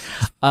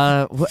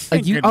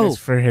 Thank goodness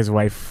for his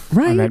wife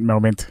Right? on that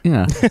moment.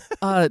 Yeah.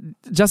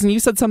 Justin, you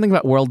said something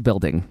about world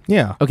building.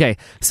 Yeah. Okay,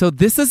 so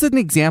this is an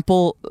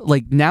example,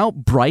 like now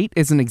Bright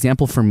is an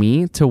example for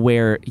me to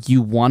where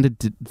you wanted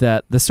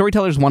to, the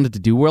storytellers wanted to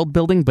do world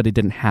building, but it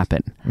didn't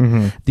happen.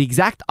 Mm-hmm. The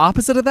exact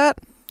opposite of that,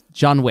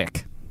 John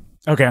Wick.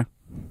 Okay.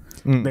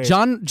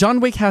 John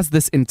Wick has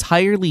this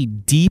entirely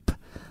deep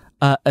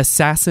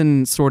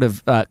assassin sort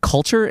of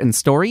culture and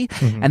story,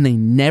 and they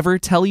never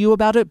tell you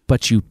about it,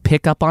 but you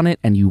pick up on it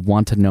and you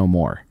want to know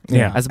more.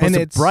 Yeah. As opposed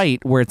to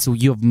Bright, where it's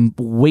you have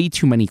way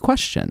too many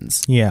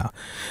questions. Yeah.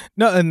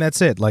 No, and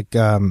that's it. Like,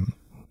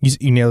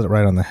 you nailed it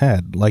right on the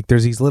head. Like,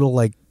 there's these little,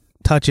 like,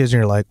 touches, and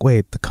you're like,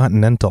 wait, the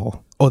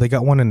Continental. Oh, they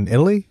got one in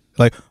Italy?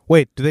 Like,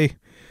 wait, does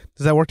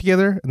that work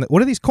together? And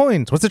what are these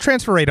coins? What's the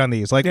transfer rate on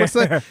these? Like, what's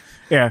the...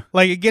 Yeah.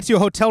 Like, it gets you a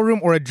hotel room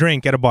or a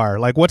drink at a bar.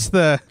 Like, what's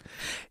the...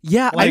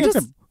 Yeah, Like, I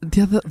just... The It's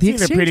either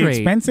exchange pretty rate.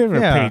 expensive or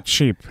Yeah. pretty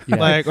cheap. Yeah.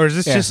 Like, or is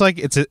this just like,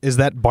 is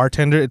that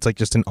bartender, it's like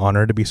just an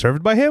honor to be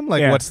served by him?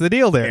 Like, Yeah. what's the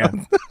deal there? Yeah.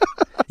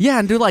 Yeah,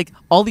 and they're like,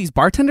 all these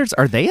bartenders,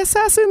 are they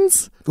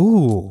assassins?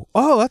 Ooh.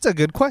 Oh, that's a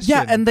good question.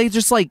 Yeah, and they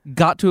just like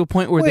got to a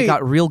point where they Wait.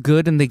 got real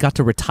good and they got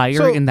to retire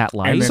So- in that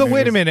life. So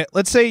wait a minute.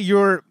 Let's say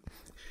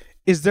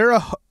is there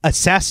a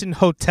assassin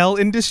hotel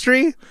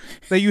industry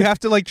that you have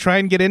to like try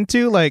and get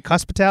into, like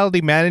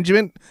hospitality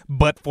management,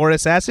 but for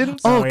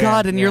assassins? Oh, Oh, yeah,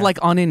 God, and you're yeah. like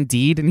on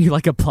Indeed and you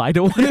like apply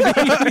to one of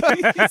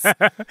these.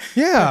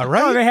 Yeah,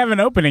 right. Oh, they have an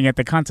opening at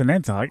the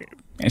Continental.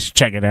 I should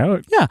check it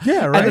out. Yeah.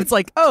 Yeah, right. And it's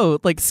like, oh,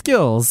 like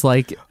skills,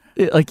 like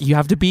you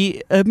have to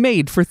be a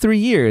maid for 3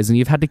 years and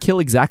you've had to kill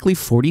exactly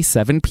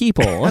 47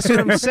 people. That's what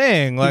I'm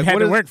saying. Like, You've had what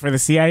to is- work for the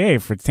CIA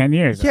for 10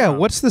 years. Yeah, Oh.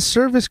 what's the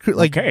service crew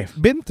like Okay.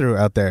 been through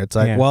out there? It's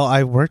like, Yeah. well,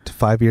 I worked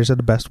 5 years at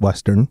a Best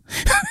Western.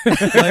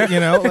 Like,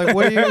 like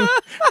what do you?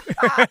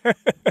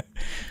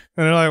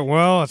 And they're like,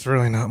 well, it's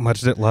really not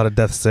much. A lot of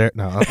deaths there.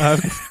 No,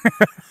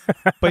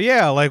 but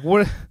yeah, like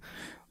what?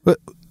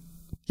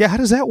 Yeah, how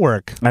does that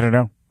work? I don't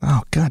know.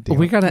 Oh God, damn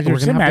we're it. gonna have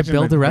to imagine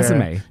build a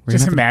resume. We're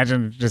Just gonna have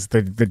imagine just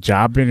the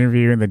job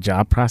interview and the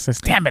job process.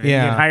 Damn it!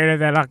 Yeah. You get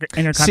hired at that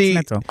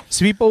Intercontinental.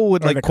 See, people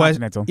would Or like the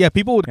question. Continental. Yeah,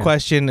 people would Yeah.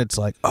 question. It's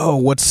like,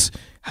 oh,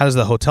 how does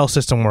the hotel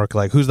system work?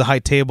 Like, who's the high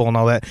table and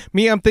all that?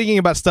 Me, I'm thinking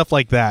about stuff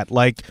like that.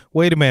 Like,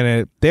 wait a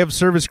minute, they have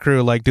service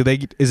crew. Like,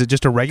 is it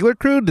just a regular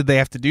crew? Did they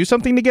have to do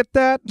something to get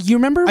that? You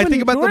remember when I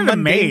think about who the are the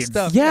mundane maids?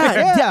 stuff.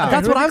 Yeah,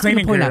 that's Who what are I the was going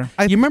to cleaning point crew?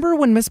 out. You remember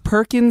when Miss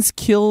Perkins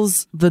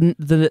kills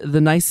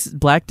the nice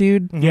black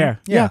dude? Yeah.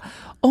 Yeah.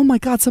 Oh my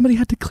God, somebody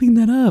had to clean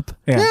that up.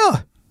 Yeah. Yeah. I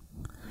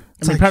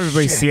mean, like,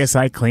 probably shit.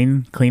 CSI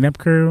cleanup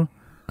crew.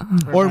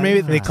 Or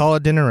maybe they call a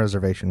dinner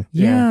reservation.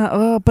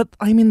 Yeah, but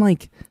I mean,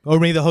 like, Or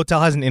maybe the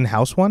hotel has an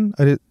in-house one.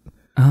 Maybe?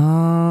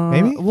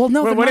 Well,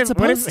 no, Well, they're what not if-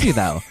 what if- supposed to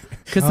though,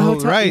 because the Oh,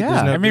 hotel. right, Yeah.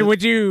 there's no- I mean,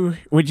 would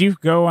you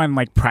go on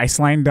like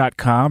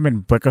Priceline.com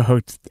and book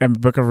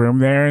a room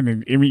there? And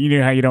then, I mean, you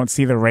know how you don't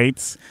see the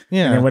rates.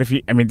 Yeah. And then what if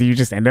you? I mean, do you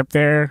just end up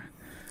there?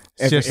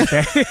 It's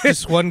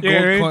just one gold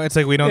Yeah, right? coin. It's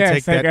like we don't Yeah, take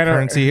it's like, that I don't-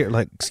 currency here.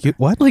 Like, excuse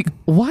what? Like,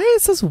 why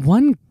is this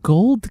one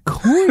gold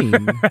coin?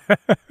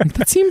 Like,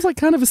 that seems like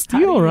kind of a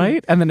steal,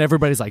 right? And then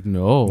everybody's like,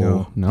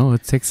 no,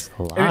 it takes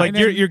a lot. And Like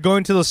then- you're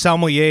going to the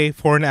sommelier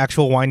for an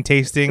actual wine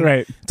tasting.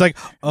 Right. It's like,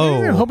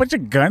 There's a whole oh, bunch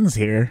of guns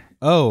here.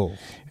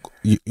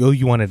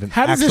 you wanted an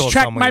How does actual this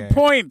track my sommelier.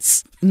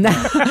 points?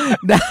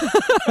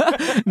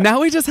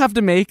 Now we just have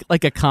to make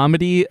like a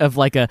comedy of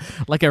like a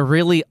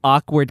really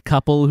awkward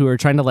couple who are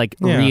trying to like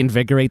Yeah.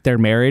 reinvigorate their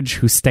marriage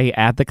who stay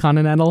at the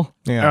Continental.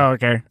 Yeah. Oh,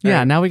 okay. Yeah,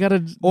 Right. now we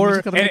gotta Or- we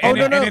just gotta And, make- and,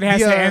 no, no, and it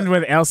has the, to end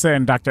with Elsa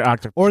and Dr.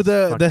 Octopus. Or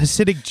the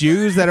Hasidic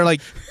Jews that are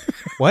like,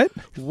 what?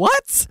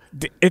 what?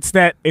 It's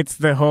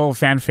the whole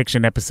fan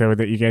fiction episode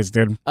that you guys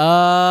did.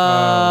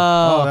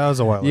 Oh, that was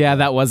a while ago. yeah,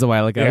 that was a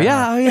while ago.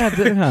 Yeah.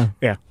 Yeah.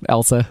 Yeah.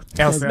 Elsa.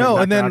 Elsa No,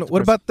 and Dr. then Octopus.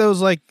 what about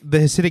those like the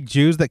Hasidic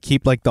Jews that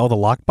keep like all the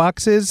lock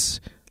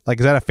boxes? Like,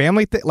 is that a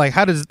family thing? Like,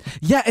 how does?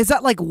 Yeah, is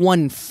that like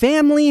one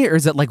family or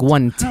is it like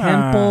one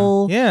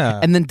temple? Yeah.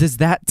 And then does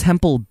that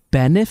temple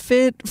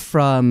benefit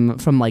from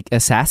like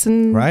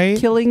assassin Right.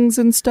 killings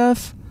and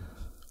stuff?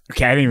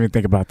 Okay, I didn't even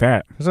think about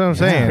that. That's what I'm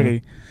saying.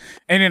 Pretty.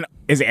 And then,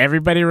 is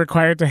everybody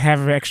required to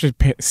have an extra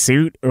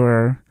suit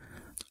or?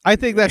 I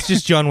think that's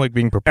just John Wick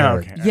being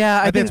prepared. Okay. Yeah,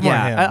 I think think it's more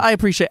yeah, him.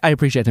 I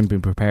appreciate him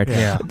being prepared.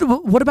 Yeah.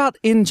 What about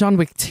in John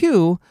Wick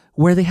 2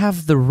 where they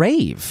have the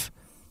rave?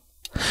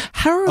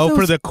 How are Oh, those,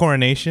 for the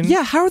coronation?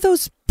 yeah? How are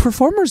those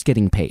performers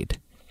getting paid?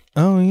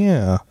 Oh,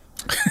 yeah.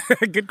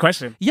 Good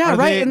question. Yeah, Are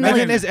right. they- and and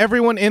like, then is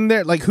everyone in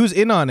there? Like, who's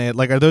in on it?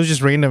 Like, are those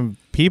just random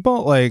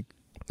people? Like,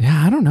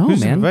 yeah, I don't know,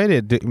 who's man.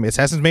 invited?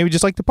 Assassins maybe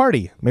just like to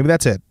party. Maybe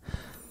that's it.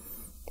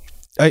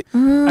 I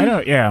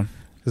don't. Yeah.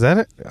 Is that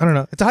it? I don't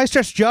know. It's a high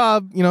stress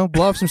job,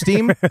 blow off some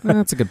steam.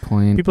 That's a good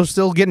point. People are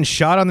still getting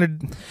shot on their,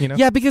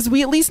 Yeah, because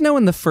we at least know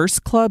in the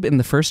first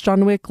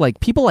John Wick, like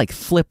people like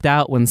flipped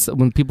out when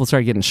people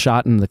started getting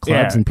shot in the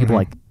clubs and people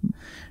like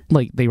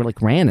they were like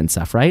ran and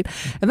stuff, right?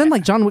 And then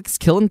like John Wick's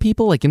killing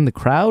people like in the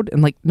crowd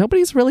and like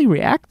nobody's really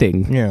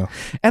reacting. Yeah.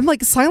 And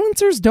like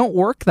silencers don't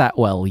work that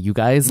well, you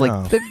guys.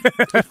 Like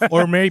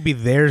or maybe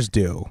theirs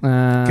do.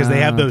 Because they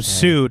have those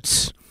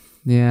suits.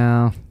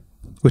 Yeah.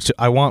 Which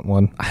I want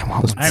one. I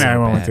want one. I know, I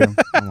want one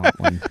too. I want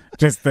one.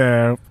 Just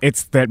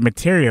it's that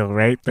material,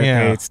 right? That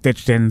they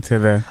stitched into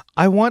the.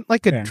 I want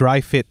like a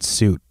dry fit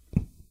suit.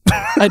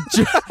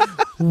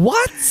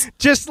 What?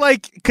 Just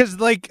like, because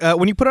like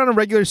when you put on a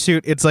regular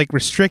suit, it's like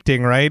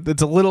restricting, right?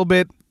 It's a little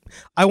bit.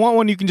 I want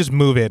one you can just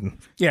move in,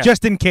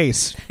 just in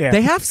case. Yeah.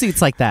 They have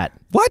suits like that.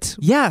 What?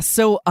 Yeah.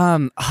 So,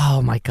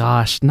 oh my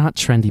gosh, not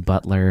Trendy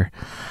Butler.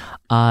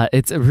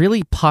 It's a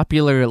really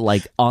popular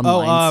like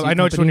online. I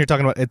know which one you're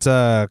talking about. It's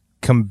a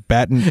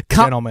combatant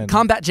gentleman.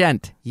 Combat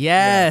gent.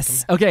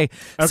 Yes. Okay.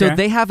 So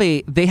they have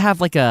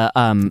like a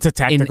It's a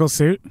tactical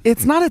suit.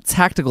 It's not a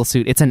tactical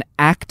suit. It's an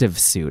active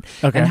suit.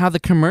 Okay. And how the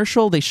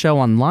commercial they show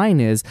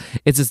online is,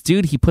 it's this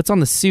dude, he puts on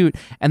the suit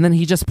and then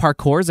he just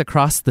parkours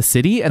across the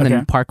city and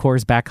then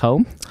parkours back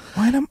home.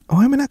 Why am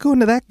I not going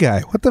to that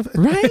guy? What the?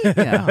 Right?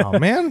 Yeah. Oh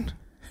man.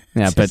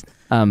 Yeah, but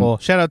well,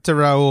 shout out to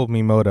Raul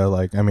Mimoda.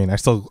 Like, I mean, I'm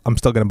still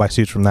gonna buy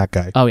suits from that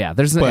guy. Oh yeah,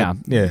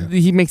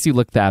 he makes you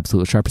look the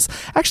absolute sharpest.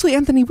 Actually,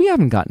 Anthony, we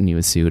haven't gotten you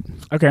a suit.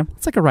 Okay,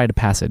 it's like a rite of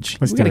passage.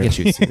 We gotta get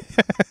you a suit.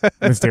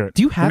 Let's do it.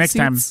 Do you have next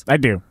suits? time? I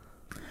do.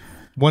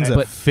 Ones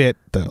that fit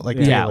though, like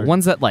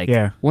ones that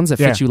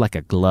fit you like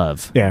a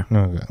glove. Yeah.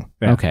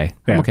 Okay.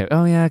 Yeah. Okay.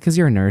 Oh yeah, because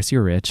you're a nurse.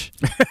 You're rich.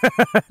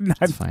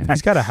 That's fine.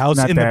 He's got a house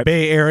in the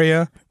Bay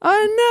Area.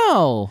 I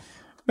know.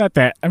 Not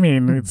that. I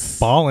mean, it's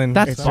balling.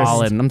 That's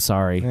balling. I'm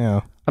sorry. Yeah.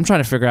 I'm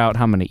trying to figure out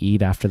how I'm going to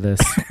eat after this,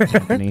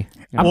 Anthony.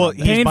 Well,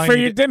 paying for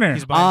your dinner.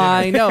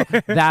 I know.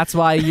 That's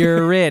why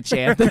you're rich,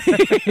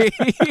 Anthony.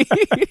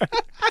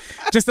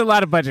 Just a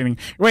lot of budgeting.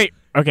 Wait.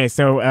 Okay.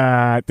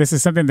 So this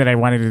is something that I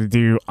wanted to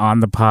do on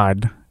the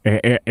pod.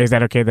 Is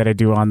that okay that I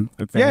do on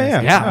the thing?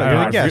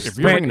 Yeah.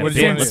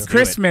 Since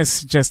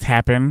Christmas just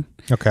happened,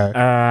 okay.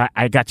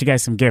 I got you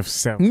guys some gifts.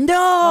 So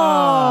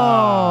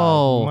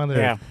no. Mother.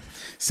 Yeah.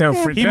 So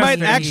for he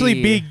might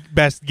actually be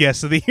best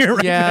guest of the year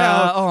right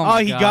now. Oh,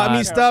 he got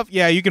me stuff.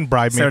 Yeah, you can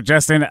bribe me. So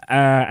Justin,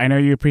 I know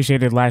you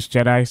appreciated Last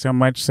Jedi so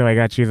much, so I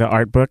got you the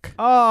art book.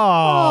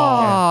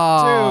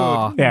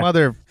 Oh, dude,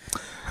 mother.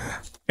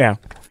 Yeah,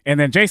 and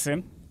then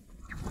Jason,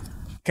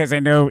 because I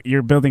know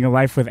you're building a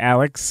life with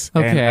Alex.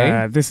 Okay,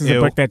 and, this is a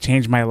book that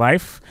changed my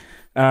life.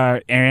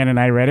 Aaron and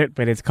I read it,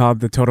 but it's called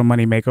The Total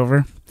Money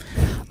Makeover.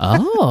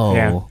 Oh,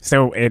 yeah.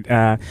 So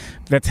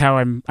that's how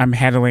I'm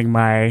handling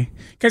my,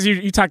 because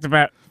you talked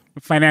about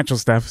financial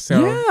stuff.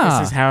 So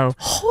this is how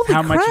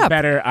much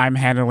better I'm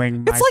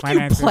handling my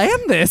finances. It's like you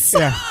planned this.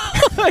 Yeah.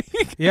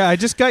 Yeah, I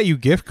just got you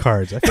gift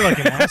cards. I feel like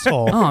an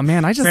asshole. Oh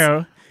man, I was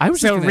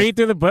just gonna read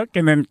through the book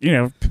and then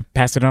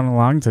pass it on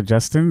along to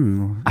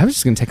Justin. I was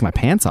just gonna take my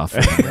pants off.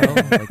 Like,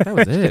 that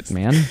was it,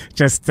 man.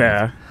 Just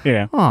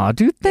Oh,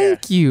 dude,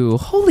 thank you.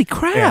 Holy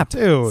crap,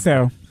 dude.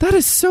 So that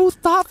is so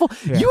thoughtful.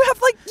 Yeah. You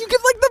give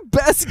the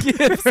best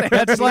gifts.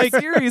 That's like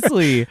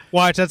seriously.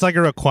 Watch, that's like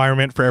a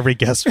requirement for every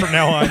guest from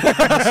now on.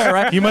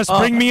 Right? You must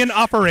bring me an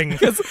offering.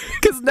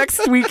 Because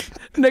next week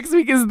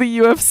is the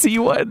UFC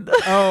one.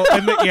 Oh,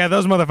 and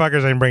those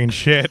motherfuckers ain't bringing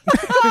shit.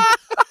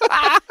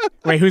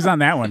 Wait, who's on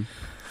that one?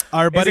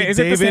 Our buddy is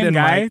David it the same and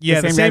guy? Mike.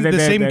 Yeah, the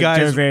same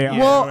guys.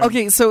 Well,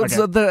 okay, so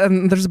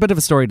there's a bit of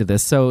a story to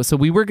this. So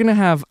we were gonna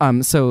have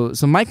so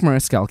Mike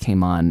Mariscal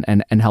came on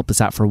and helped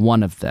us out for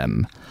one of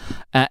them,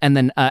 and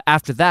then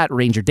after that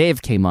Ranger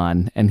Dave came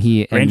on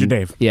Ranger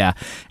Dave. Yeah,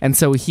 and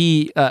so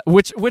he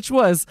which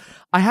was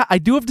I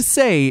do have to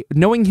say,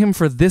 knowing him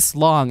for this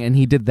long and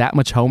he did that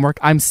much homework,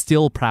 I'm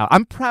still proud.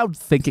 I'm proud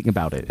thinking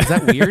about it. Is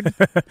that weird?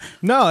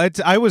 No,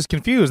 I was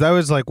confused. I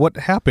was like, what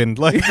happened?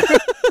 Like.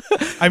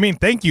 I mean,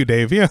 thank you,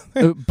 Dave. Yeah,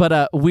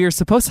 but we're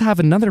supposed to have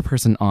another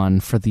person on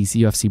for these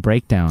UFC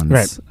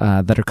breakdowns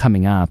that are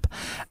coming up.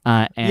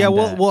 And,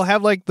 we'll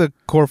have like the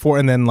core four,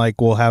 and then like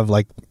we'll have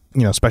like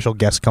special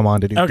guests come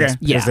on to do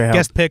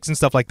guest picks and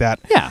stuff like that.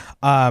 Yeah.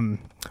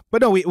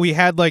 But no, we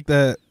had like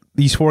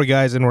these four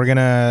guys, and we're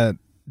gonna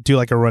do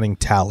like a running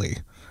tally.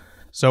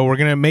 So we're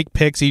gonna make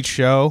picks each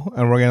show,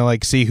 and we're gonna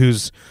like see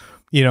who's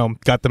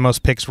got the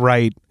most picks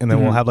right, and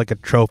then we'll have like a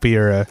trophy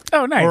or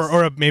a nice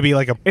or maybe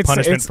like a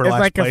punishment for last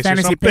like place a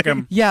fantasy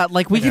pick'em. Yeah,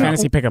 like we can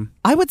fantasy pick'em.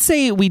 I would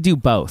say we do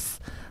both.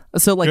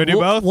 So like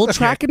we'll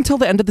track until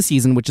the end of the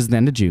season, which is the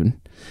end of June,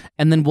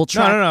 and then we'll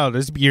track. No,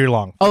 this is year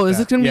long. Oh, is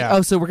it going to be? Yeah.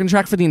 Oh, so we're going to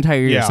track for the entire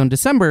year. Yeah. So in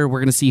December, we're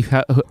going to see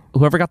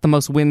whoever got the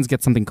most wins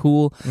gets something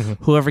cool.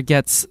 Mm-hmm. Whoever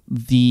gets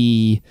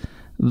the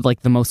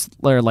most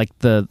or like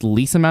the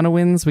least amount of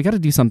wins, we got to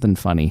do something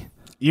funny.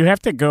 You have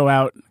to go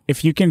out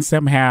if you can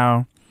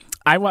somehow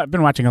I've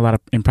been watching a lot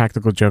of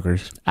Impractical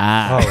Jokers.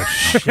 Oh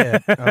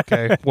shit.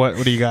 Okay. What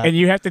do you got? And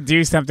you have to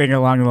do something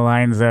along the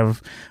lines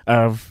of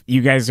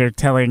you guys are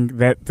telling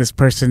that this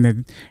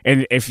person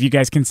and if you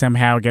guys can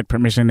somehow get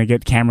permission to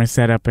get cameras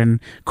set up and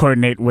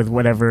coordinate with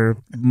whatever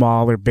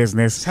mall or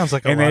business. Sounds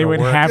like a and lot they of would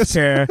work. have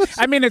to.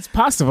 I mean, it's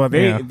possible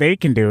they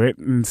can do it,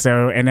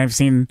 and I've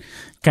seen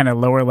kind of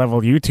lower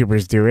level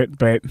YouTubers do it,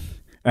 but.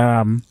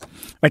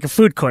 Like a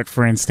food court,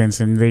 for instance,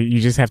 and you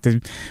just have to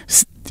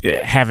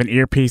have an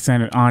earpiece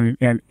on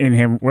in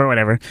him or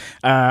whatever,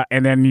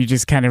 and then you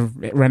just kind of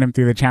run him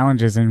through the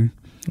challenges and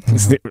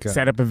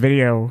set up a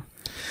video.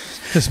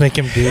 Just make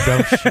him do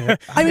dumb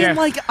shit. I mean,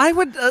 like I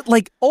would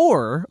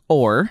or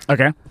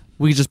Okay.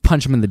 we could just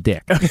punch him in the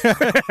dick.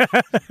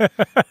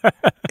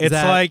 It's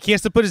like he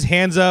has to put his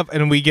hands up,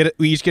 and we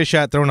each get a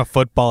shot throwing a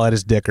football at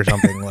his dick or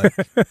something. Like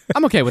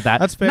I'm okay with that.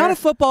 That's fair. Not a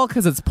football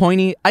because it's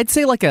pointy. I'd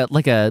say like an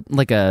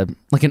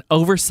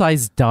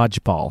oversized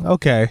dodgeball.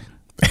 okay,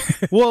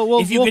 we'll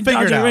If you we'll can figure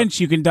dodge it a out. wrench,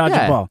 you can dodge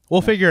Yeah. a ball.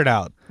 We'll figure it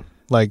out.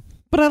 Like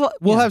But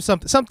we'll have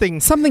something.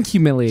 something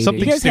humiliating.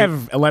 Something You guys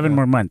have 11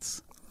 more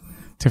months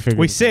to figure.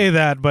 We this say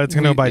that, but it's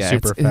gonna go by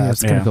super It's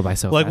fast. gonna Yeah. go by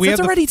so Like, fast. we It's have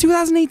the- already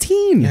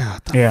 2018. Yeah,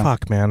 what the Yeah.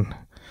 fuck, man.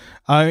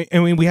 I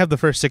mean, we have the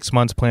first 6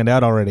 months planned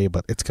out already,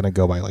 but it's gonna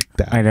go by like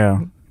that. I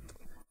know.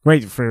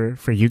 Wait for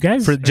you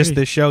guys For just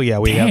this show, yeah,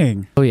 we have.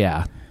 Dang. Oh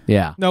yeah.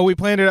 Yeah. No, we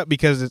planned it up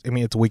because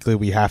it's weekly.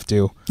 We have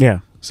to. Yeah.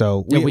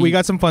 So Yeah, we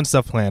got some fun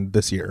stuff planned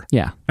this year.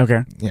 Yeah.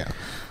 Okay. Yeah.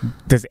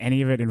 Does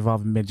any of it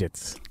involve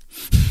midgets?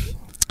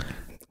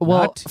 Well,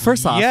 Not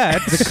first off,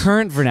 yet. the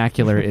current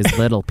vernacular is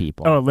little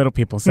people. Oh, little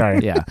people. Sorry.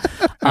 Yeah.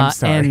 I'm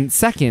sorry. And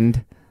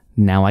second,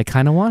 now I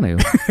kind of want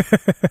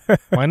to.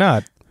 Why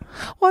not?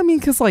 Well, I mean,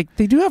 because like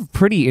they do have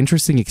pretty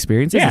interesting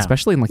experiences, Yeah.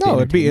 especially in like No, the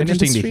it'd be entertainment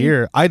interesting to industry.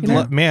 hear. I'd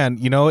Yeah. man,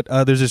 you know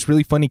what? There's this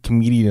really funny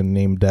comedian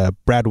named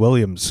Brad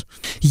Williams.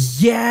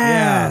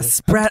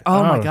 Yes, Brett.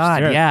 Oh my Oh,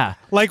 God, shit. yeah.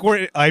 Like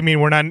we're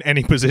not in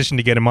any position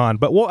to get him on,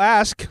 but we'll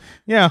ask.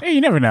 Yeah. Hey,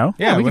 you never know.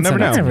 Yeah, we we'll can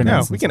never send know. out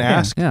No, some we can yeah.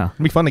 ask. Yeah.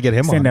 It'd be fun to get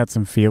him Send on. out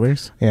some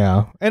feelers.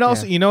 Yeah. And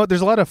also, Yeah. you know what?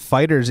 There's a lot of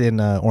fighters in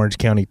Orange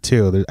County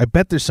too. I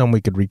bet there's some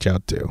we could reach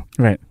out to.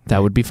 Right.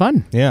 That would be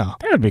fun. Yeah.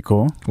 That would be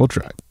cool. We'll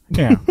try.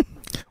 Yeah.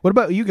 What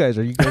about you guys?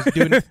 Are you guys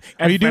doing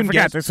I doing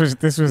forgot guests?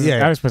 this was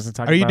Yeah. I was supposed to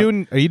talk Are you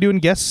about. doing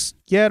guests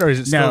yet, or is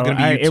it still No, going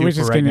to be YouTube it was for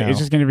just right gonna now? it's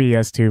just gonna be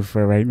us two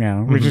for right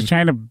now. We're just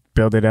trying to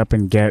build it up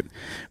and get.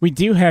 We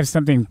do have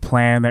something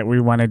planned that we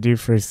want to do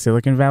for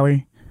Silicon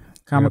Valley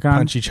Gonna Comic Con.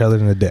 punch each other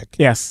in the dick.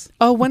 Yes.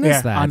 Oh, when is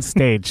Yeah, that? on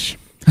stage?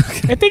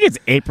 I think it's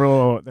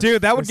April.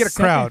 Dude, that would get a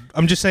crowd.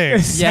 I'm just saying. yeah,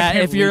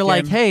 second if you're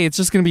like, weekend. hey, it's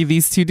just gonna be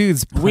these two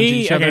dudes punching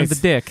each other in the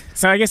dick.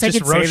 So I guess I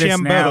Just could say this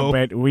now, Rochambeau.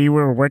 but we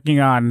were working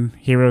on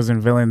Heroes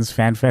and Villains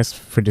Fan Fest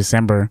for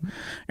December,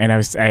 and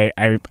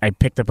I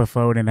picked up a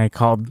phone and I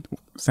called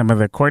some of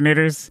the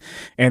coordinators,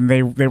 and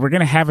they were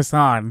gonna have us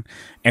on,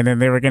 and then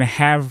they were gonna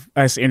have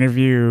us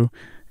interview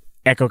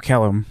Echo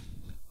Kellum,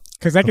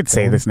 because I could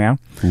say this now.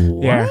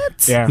 Yeah,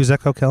 yeah. Who's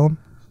Echo Kellum?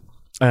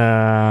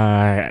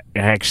 I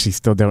actually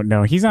still don't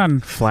know. He's on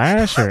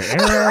Flash or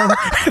Arrow.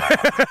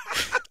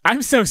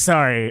 I'm so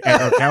sorry,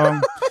 Echo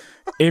Kellum.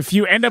 If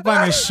you end up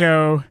on this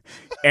show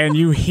and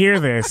you hear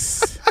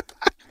this,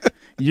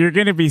 you're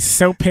going to be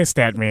so pissed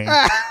at me.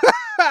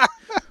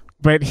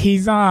 But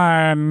he's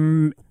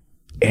on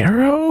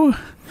Arrow?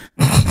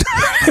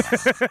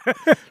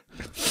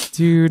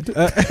 Dude.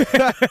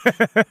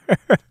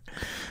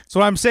 So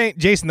what I'm saying,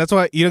 Jason, that's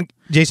why you don't.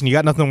 Jason, you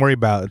got nothing to worry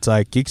about. It's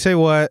like geek say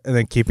what, and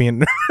then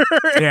keeping.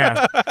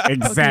 Yeah,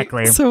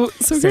 exactly. So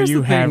here's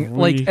you the thing. have-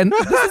 Like, we- and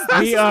this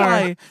is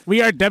why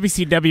we are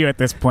WCW at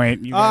this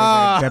point. You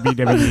guys are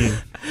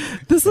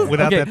WWE. this is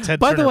Without okay. that Ted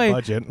By the Turner way,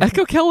 budget.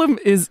 Echo Kellum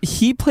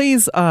he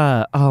plays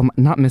not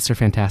Mr.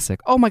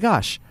 Fantastic. Oh my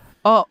gosh.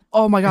 Oh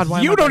my God! Why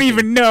am I You don't blanking?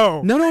 even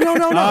know. No. No, Mr.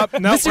 we're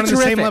on the same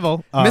Terrific.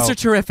 level. Oh. Mr.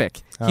 Terrific.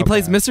 He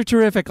plays Okay. Mr.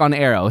 Terrific on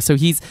Arrow. So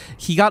he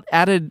got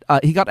added.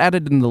 He got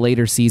added in the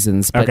later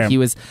seasons, but Okay. he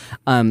was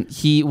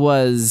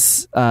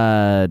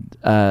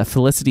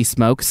Felicity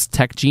Smoke's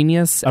tech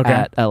genius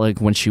Okay. at like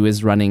when she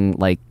was running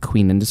like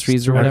Queen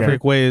Industries or whatever.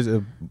 Terrific Way is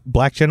a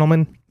black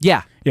gentleman.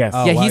 Yeah, Yes.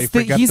 Oh, Yeah, wow, he's you the-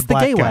 forgot he's the the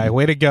black gay guy. one.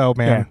 Way to go,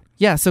 man.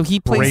 yeah. So he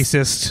plays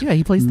Racist. Yeah,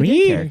 he plays the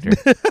Me? gay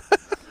character.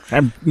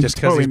 I'm Just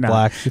because totally he's not.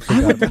 black. You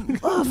I forgot.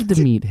 would love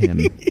to meet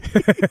him.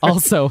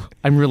 Also,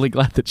 I'm really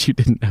glad that you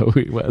didn't know who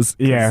he was.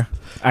 Yeah,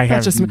 I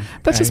That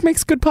have. just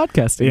makes good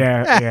podcasting.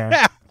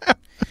 Yeah.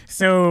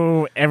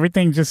 So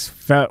everything just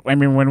felt. I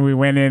mean, when we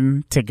went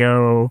in to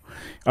go,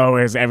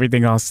 is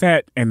everything all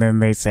set? And then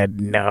they said,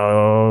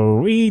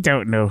 no, we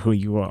don't know who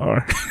you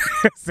are.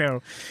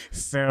 so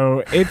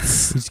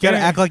it's You just got to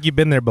act like you've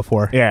been there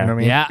before. Yeah. You know what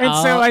I mean? Yeah. And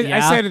so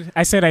yeah.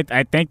 I said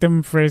I thanked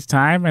him for his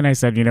time, and I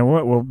said, you know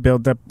what, we'll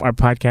build up our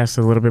podcast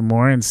a little bit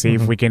more and see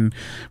if we can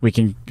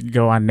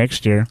go on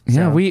next year.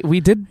 Yeah, So, we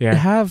did Yeah.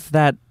 have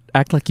that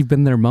act like you've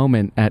been there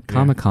moment at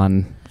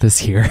Comic-Con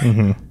this year.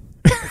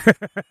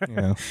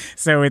 Yeah.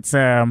 So it's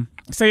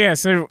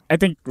so I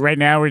think right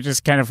now we're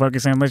just kind of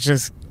focusing. Let's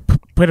just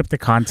put up the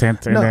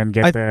content and No, then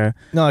get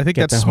No, I think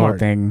the that's whole smart.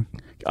 thing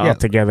all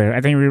together.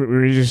 I think we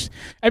were just.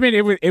 I mean,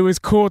 it was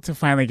cool to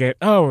finally get.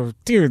 Oh,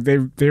 dude,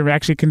 they were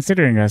actually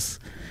considering us.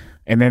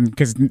 And then,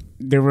 because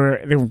there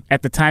were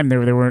at the time there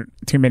weren't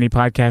too many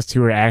podcasts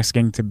who were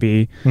asking to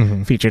be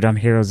featured on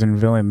Heroes and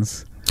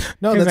Villains.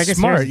 No, that's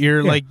smart.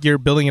 You're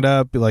building it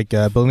up,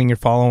 building your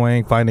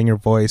following, finding your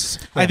voice.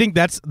 Yeah. I think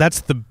that's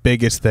the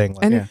biggest thing.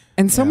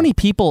 And so many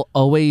people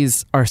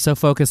always are so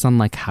focused on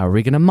like, how are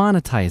we going to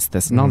monetize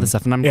this and all this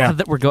stuff. And I'm glad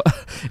that we're going.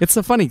 It's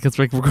so funny because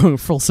like we're going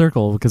full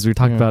circle because we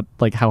talked about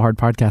like how hard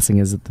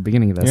podcasting is at the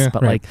beginning of this.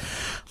 But like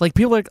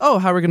people are like, oh,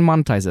 how are we going to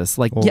monetize this?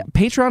 Like,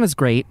 Patreon is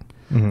great,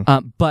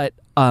 but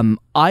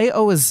I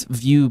always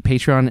view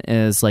Patreon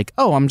as like,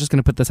 oh, I'm just going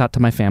to put this out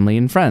to my family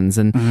and friends,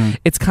 and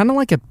it's kind of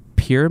like a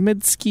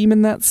pyramid scheme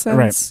in that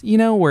sense, you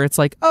know, where it's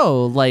like,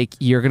 oh, like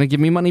you're gonna give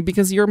me money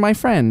because you're my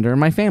friend or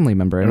my family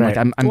member, and like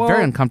I'm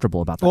very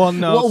uncomfortable about that. Well,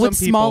 no, with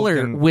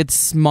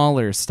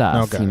smaller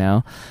stuff, you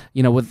know,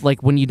 with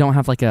like when you don't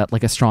have like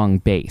a strong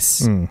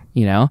base,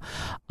 you know,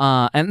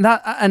 and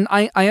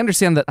I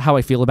understand that how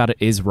I feel about it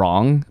is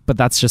wrong, but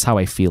that's just how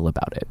I feel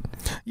about it.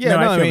 Yeah,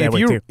 I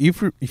mean,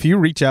 if you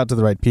reach out to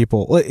the right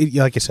people,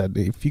 like I said,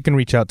 if you can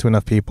reach out to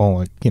enough people,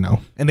 like, you know,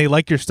 and they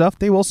like your stuff,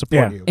 they will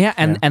support you. Yeah,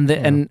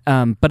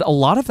 but a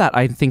lot of that,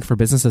 I think, for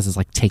businesses is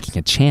like taking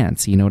a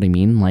chance. You know what I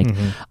mean? Like,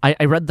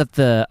 I read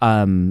that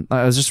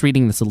I was just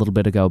reading this a little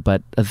bit ago,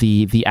 but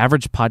the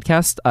average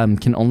podcast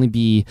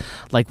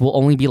will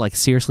only be like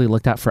seriously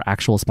looked at for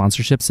actual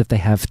sponsorships if they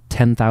have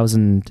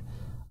 10,000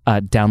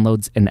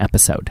 downloads an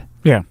episode.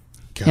 Yeah.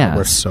 God,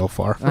 we're so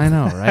far. I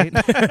know, right?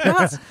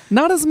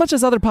 not as much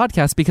as other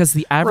podcasts, because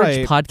the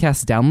average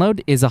podcast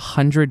download is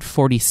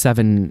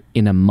 147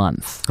 in a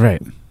month.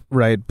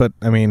 Right, but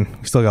I mean,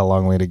 we still got a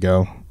long way to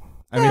go.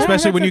 I mean,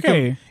 especially when you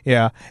can,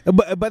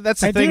 but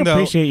that's the thing, though. I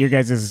appreciate your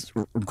guys'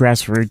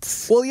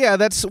 grassroots. Well, yeah,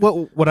 that's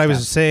what I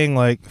was saying.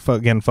 Like,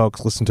 again,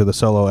 folks, listen to the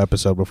solo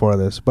episode before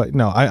this. But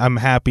no, I'm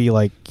happy.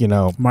 Like, you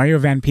know, Mario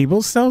Van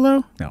Peebles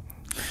solo. No,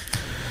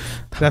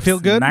 did that feel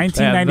good?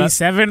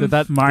 1997.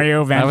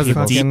 Mario Van Peebles. That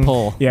was a deep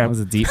pull. Yeah, that was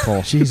a deep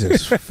pull.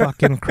 Jesus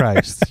fucking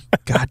Christ!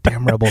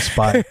 Goddamn rebel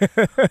spy.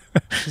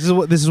 This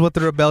is what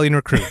the rebellion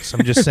recruits.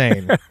 I'm just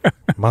saying,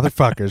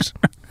 motherfuckers.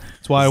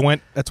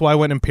 That's why I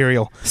went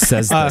Imperial.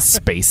 Says the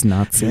space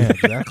Nazi. Yeah,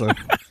 exactly.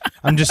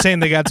 I'm just saying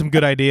they got some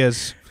good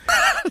ideas.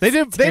 They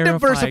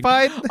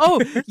diversified.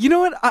 Oh, you know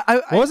what?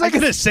 What was I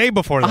going to say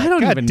before that? I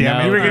don't even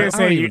know. You were going to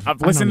say,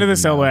 listen to the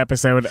solo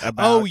episode about...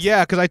 Oh,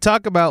 yeah, because I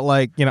talk about,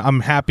 like, you know, I'm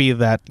happy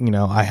that, you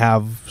know, I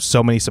have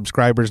so many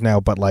subscribers now,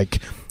 but, like,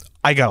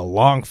 I got a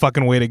long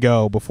fucking way to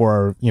go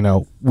before, you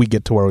know, we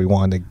get to where we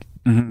want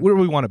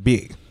to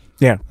be.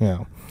 Yeah.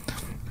 Yeah.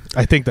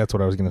 I think that's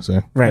what I was going to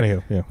say. Right.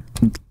 Anywho, yeah.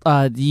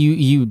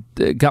 You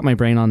got my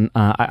brain on.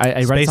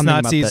 I read something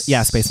Nazis. about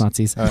the, space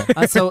Nazis.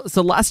 Right. So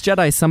Last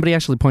Jedi, somebody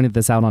actually pointed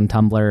this out on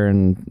Tumblr,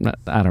 and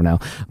I don't know,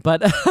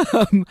 but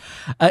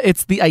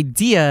it's the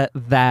idea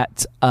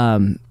that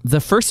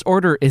the First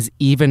Order is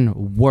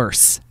even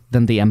worse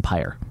than the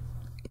Empire.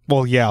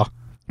 Well, yeah,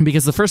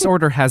 because the First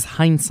Order has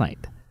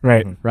hindsight.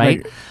 Right.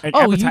 Like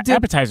you did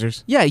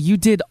appetizers. Yeah, you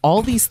did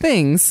all these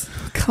things.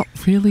 God,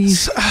 really?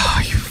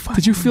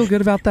 Did you feel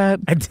good about that?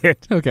 I did.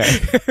 Okay.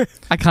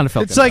 I kind of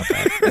felt it's like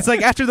it's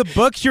like after the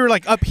books, you're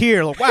like up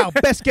here, like, wow,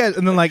 best guess,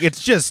 and then like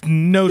it's just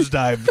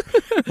nosedive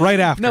right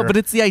after. No, but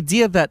it's the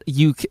idea that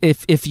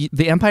if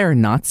the Empire are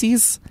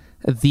Nazis,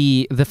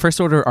 the First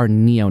Order are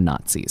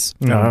neo-Nazis.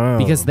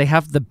 Because they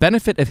have the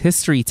benefit of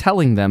history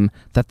telling them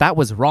that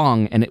was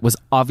wrong, and it was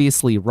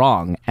obviously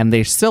wrong, and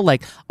they're still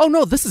like, oh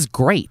no, this is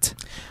great.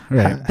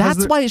 Right.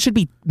 That's why it should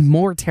be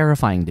more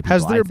terrifying to people.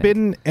 Has there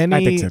been any?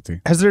 I think so too.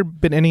 Has there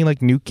been any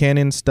like new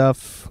canon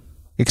stuff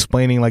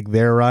explaining like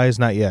their rise?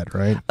 Not yet,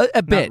 right?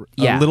 A bit,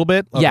 yeah. A little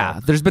bit? Okay. Yeah,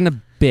 there's been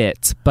a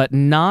bit, but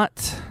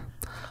not...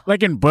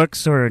 Like in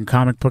books or in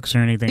comic books or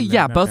anything?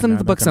 Yeah, both in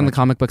the books and the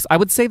comic books. I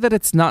would say that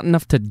it's not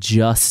enough to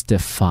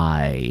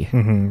justify...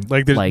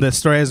 Like the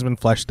story hasn't been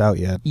fleshed out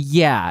yet.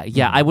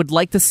 Yeah. I would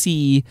like to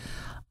see...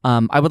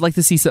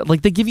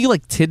 like they give you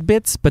like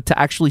tidbits, but to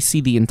actually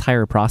see the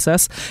entire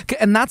process.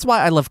 And that's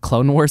why I love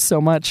Clone Wars so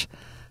much.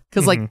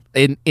 Because like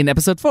in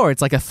episode 4,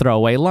 it's like a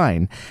throwaway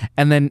line.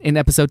 And then in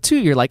episode 2,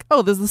 you're like,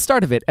 oh, this is the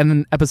start of it. And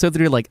then episode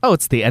 3, you're like, oh,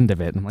 it's the end of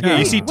it. And I'm like,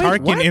 you see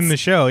Tarkin in the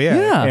show,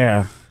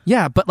 Yeah.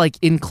 Yeah, but like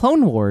in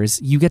Clone Wars,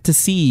 you get to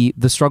see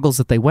the struggles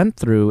that they went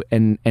through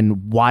and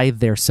why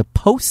they're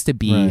supposed to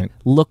be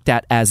looked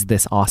at as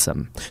this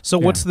awesome. So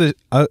what's the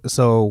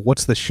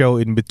show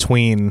in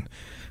between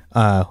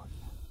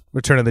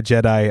Return of the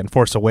Jedi and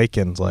Force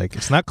Awakens? Like,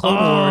 it's not Clone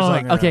Wars.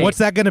 Like, okay. What's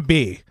that going to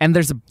be? And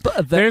there's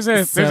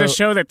a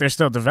show that they're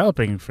still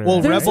developing for.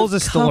 Well, Rebels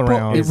is still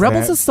around.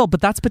 Rebels is still,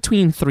 but that's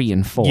between 3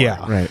 and 4.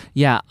 Yeah, right.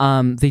 Yeah.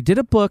 They did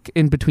a book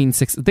in between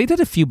 6. They did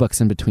a few books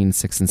in between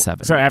 6 and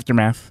 7. So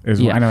Aftermath is.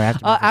 I know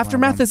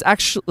Aftermath is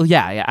actually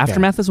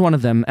Aftermath is one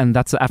of them, and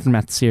that's the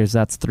Aftermath series.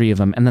 That's 3 of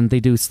them, and then they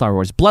do Star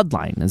Wars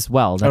Bloodline as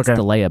well. That's the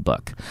Leia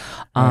book.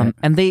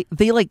 And they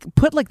like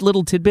put like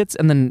little tidbits,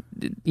 and then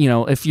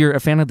if you're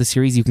a fan of the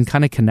series, you can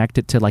kind of connect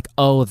it to like,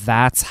 oh,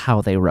 that's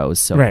how they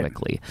rose so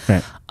quickly.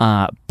 Right.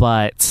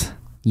 But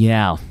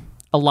Yeah.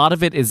 A lot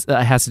of it is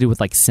has to do with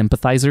like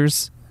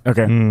sympathizers.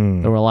 Okay.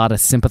 There were a lot of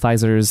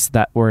sympathizers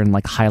that were in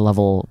like high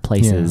level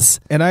places.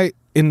 And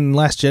in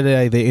Last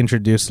Jedi, they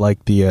introduced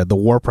like the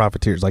war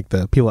profiteers, like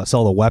the people that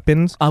sell the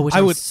weapons. Which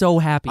I was so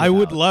happy. I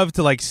would love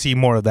to like see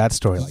more of that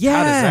story. Like,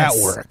 how does that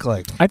work?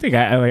 Like, I think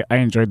I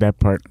enjoyed that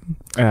part.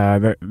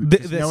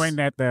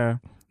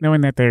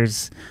 Knowing that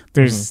there's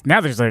now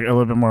there's like a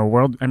little bit more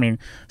world. I mean,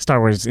 Star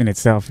Wars in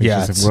itself is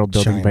just a world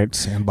building, but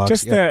sandbox,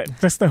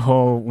 just the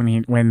whole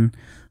when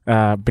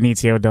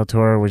Benicio del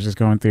Toro was just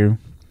going through.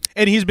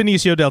 And he's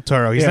Benicio del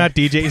Toro. He's not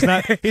DJ. He's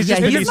not. He's just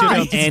he's Benicio not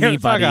del Toro.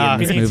 anybody in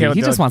this movie.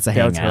 He just wants to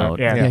hang out.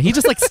 Yeah. He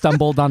just like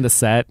stumbled on the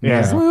set.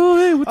 Yeah. Like, oh,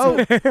 hey, what's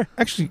up?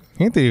 Actually,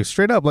 Anthony,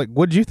 straight up, like,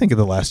 what did you think of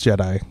The Last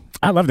Jedi?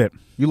 I loved it.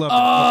 You loved it.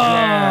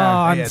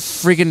 I'm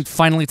Yes. friggin'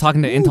 finally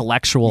talking to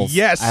intellectuals.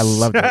 Yes, I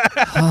loved it.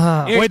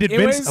 What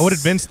did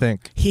Vince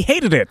think? He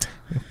hated it.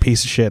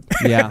 Piece of shit.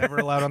 Yeah. Never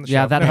allowed on the show.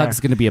 Yeah, that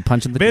hug's gonna be a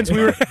punch in the Vince,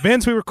 dick.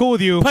 Vince, we were cool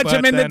with you. Punch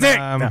him in the dick.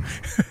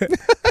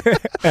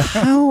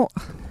 How?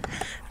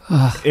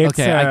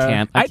 Okay, I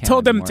can't. I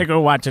told them anymore. to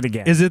go watch it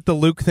again. Is it the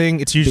Luke thing?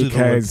 It's usually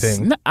because the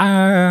Luke thing.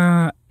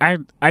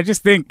 I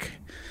just think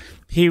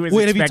he was.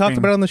 Wait, have you talked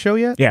about it on the show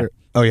yet? Yeah.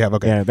 Oh, you have?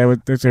 Okay. Yeah,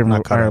 those are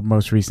not caught our up.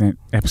 most recent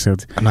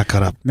episodes. I'm not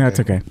caught up. No, it's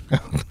okay.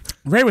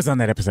 Ray was on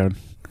that episode.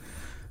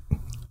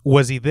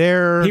 Was he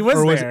there? He was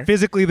or was there. it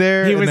physically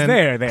there? He and was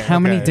then- there. How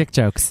many Okay. dick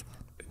jokes?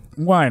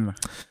 One.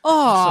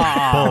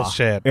 Oh,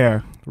 Bullshit.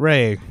 Yeah.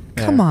 Ray.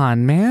 come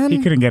on, man. He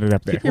couldn't get it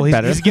up there. Well,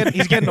 better. he's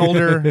getting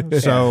older,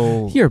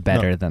 so You're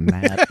better than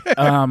that.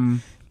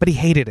 But he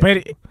hated it.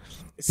 But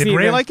Did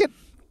Ray like it?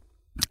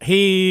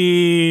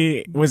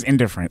 He was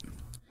indifferent.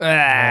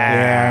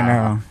 Yeah,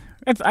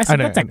 I know.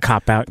 That's a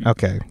cop out.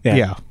 Okay. Yeah.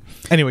 Yeah.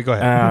 Anyway, go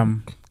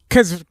ahead.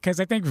 Because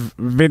I think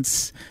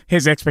Vince,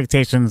 his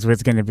expectations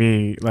was going to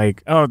be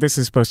like, oh, this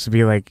is supposed to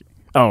be like,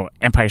 oh,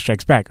 Empire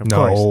Strikes Back, of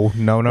course.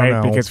 No.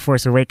 Right? Because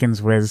Force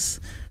Awakens was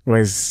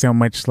so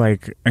much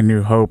like A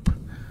New Hope.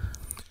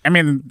 I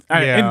mean,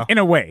 in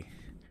a way,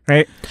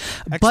 right?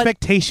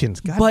 Expectations.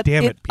 God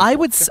damn it. I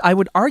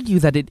would argue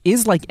that it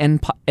is like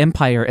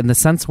Empire in the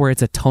sense where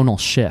it's a tonal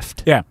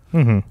shift. Yeah.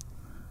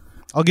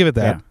 I'll give it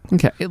that. Yeah.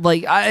 Okay,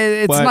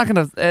 it's But- not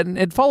gonna. And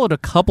it followed a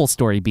couple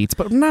story beats,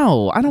 but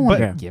no, I don't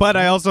want to. But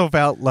I also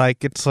felt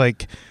like it's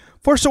like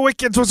Force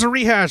Awakens was a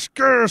rehash.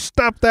 Grr,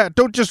 stop that.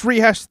 Don't just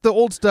rehash the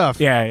old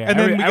stuff. Yeah. And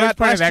then I was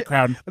part of that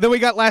crowd. Then we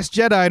got Last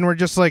Jedi, and we're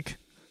just like,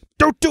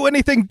 don't do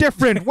anything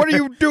different. What are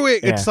you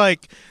doing? Yeah. It's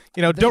like,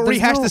 don't there's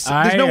rehash no- this.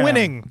 There's no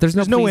winning. There's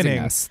no pleasing winning.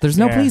 us. There's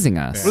no Yeah. pleasing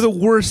us. We're the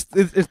worst.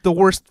 It's the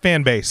worst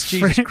fan base.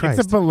 Jesus Christ.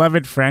 It's a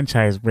beloved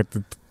franchise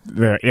with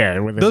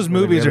Those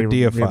movies are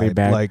deified. Really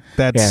bad. Like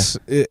that's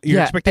your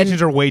expectations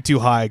are way too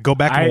high. Go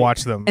back and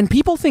watch them. And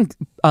people think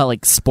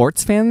like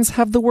sports fans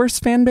have the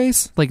worst fan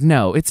base. Like,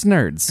 no, it's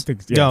nerds.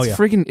 Oh, It's yeah.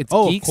 friggin' it's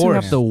Oh, of geeks who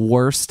course. have the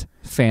worst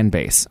fan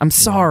base. I'm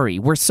sorry,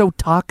 we're so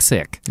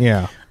toxic.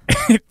 Yeah.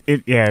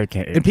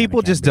 Okay. And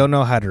people just don't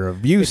know how to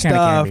review It kinda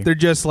stuff. can be. They're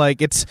just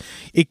like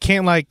it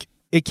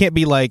can't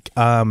be like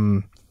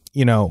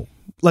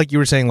like you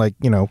were saying, like,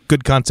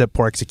 good concept,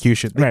 poor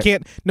execution. They Right.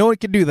 can't. No one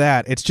can do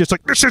that. It's just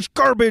like, this is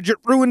garbage. It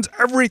ruins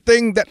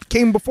everything that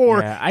came before.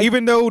 Yeah,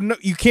 even though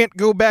you can't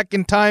go back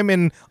in time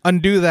and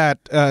undo that.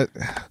 I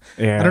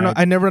don't know.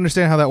 I never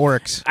understand how that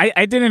works.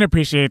 I didn't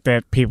appreciate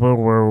that people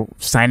were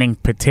signing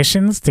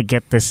petitions to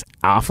get this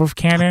off of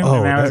canon, Oh,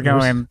 and I was that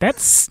was- going,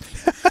 "That's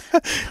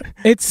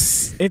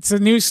it's a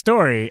new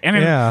story." And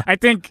then Yeah. I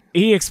think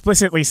he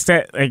explicitly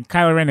said, like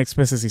Kylo Ren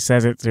explicitly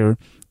says it through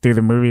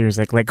the movie. He was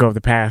like, "Let go of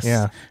the past."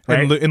 Yeah.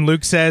 right? And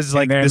Luke says,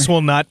 like, then- this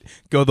will not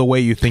go the way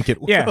you think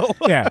it will.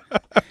 yeah.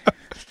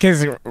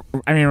 Because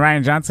I mean,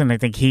 Ryan Johnson, I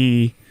think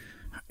he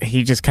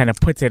just kind of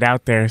puts it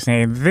out there,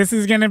 saying, "This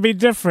is going to be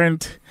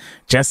different."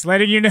 Just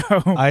letting you know.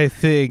 I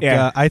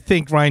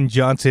think Ryan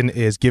Johnson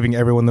is giving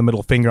everyone the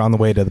middle finger on the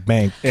way to the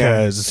bank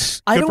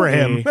because good for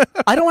him.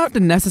 I don't have to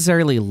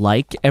necessarily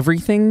like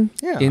everything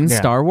in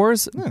Star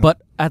Wars,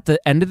 but at the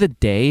end of the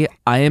day,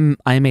 I am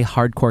a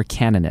hardcore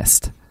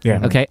canonist.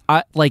 Yeah. Okay.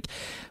 I like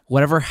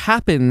whatever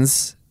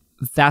happens.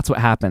 That's what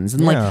happens.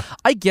 And like,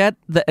 I get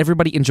that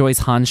everybody enjoys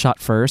Han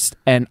shot first,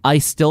 and I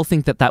still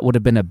think that would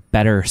have been a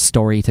better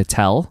story to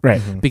tell.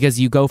 Right. Because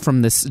you go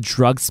from this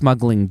drug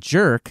smuggling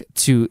jerk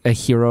to a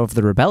hero of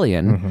the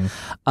rebellion.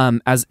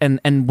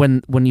 And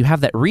when you have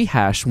that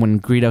rehash,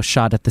 when Greedo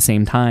shot at the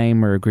same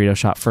time, or Greedo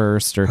shot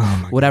first, or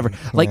whatever,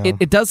 like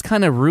it does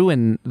kind of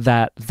ruin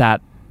that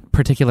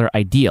particular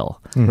ideal.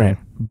 Right.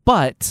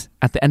 But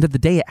at the end of the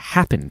day, it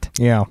happened.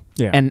 Yeah.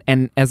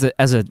 And as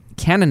a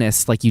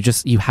canonist, like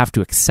you have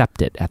to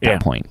accept it at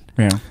that point.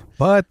 Yeah.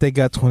 But they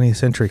got 20th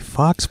Century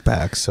Fox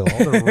back, so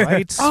all the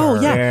rights Oh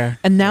are... Yeah.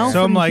 And now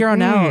So from I'm like, here on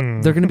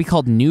out, they're going to be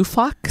called New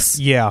Fox.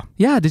 Yeah.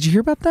 Yeah, did you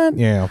hear about that?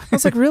 Yeah. I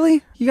was like,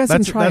 really? You guys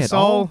didn't try that's it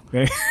all?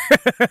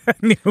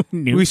 New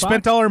We Fox?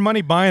 spent all our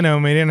money buying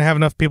them. We didn't have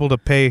enough people to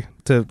pay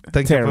to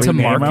think To of To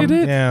rename market them?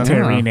 it? Yeah. To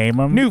Yeah. rename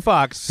them. New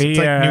Fox. It's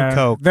like New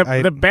Coke.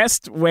 The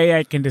best way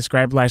I can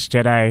describe Last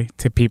Jedi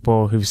to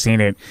people who've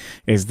seen it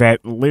is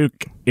that Luke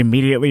Luke,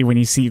 immediately when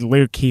you see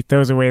Luke, he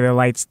throws away the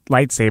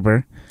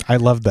lightsaber. I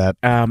love that.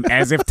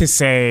 As if to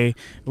say,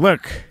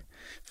 look,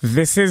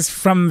 this is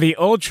from the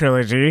old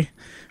trilogy.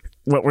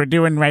 What we're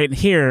doing right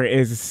here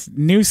is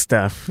new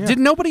stuff. Did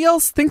nobody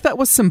else think that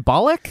was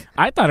symbolic?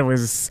 I thought it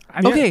was...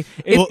 Okay.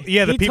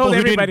 The people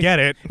who didn't get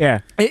it. Yeah.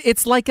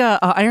 It's like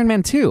Iron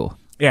Man 2.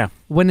 Yeah.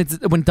 When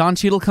Don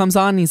Cheadle comes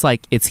on, he's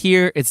like, "It's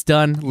here, it's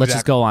done. Let's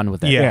just go on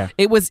with it." Yeah.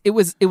 It was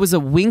a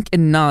wink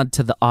and nod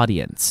to the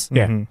audience.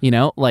 Yeah. You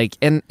know, like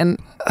and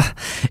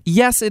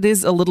yes, it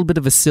is a little bit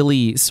of a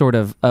silly sort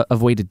of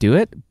way to do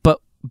it, but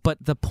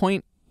the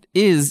point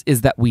is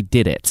that we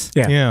did it.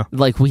 Yeah. Yeah.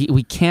 Like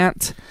we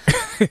can't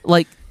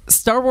like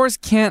Star Wars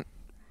can't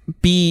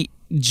be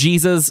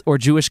Jesus or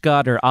Jewish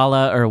God or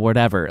Allah or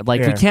whatever.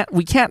 Like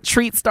we can't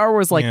treat Star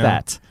Wars like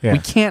that. Yeah. We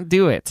can't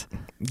do it.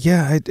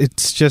 Yeah,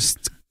 it's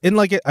just... And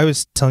like I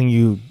was telling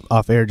you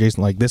off air,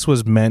 Jason, like this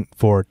was meant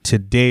for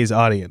today's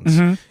audience.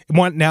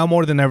 Now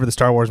more than ever, the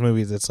Star Wars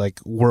movies, it's like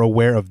we're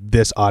aware of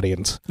this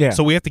audience. Yeah.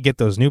 So we have to get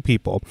those new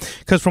people.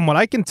 Because from what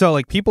I can tell,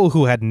 like people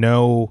who had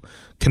no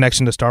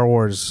connection to Star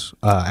Wars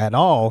at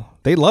all,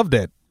 they loved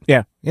it.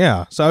 Yeah.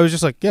 Yeah. So I was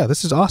just like, yeah,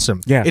 this is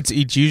awesome. Yeah. It's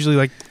usually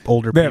like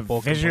older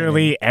people.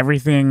 Visually,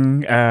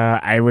 everything,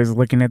 I was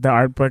looking at the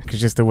art book,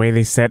 just the way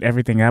they set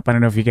everything up. I don't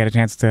know if you get a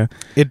chance to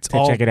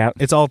check it out.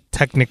 It's all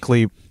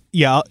technically...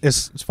 Yeah,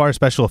 as far as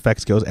special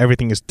effects goes,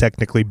 everything is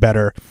technically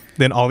better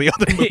than all the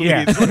other movies.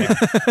 Yeah.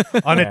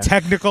 Like, on a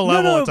technical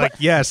level, it's like,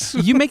 yes.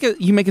 You make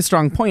a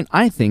strong point,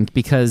 I think,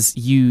 because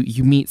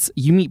you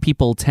meet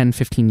people 10,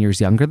 15 years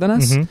younger than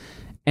us,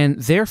 and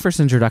their first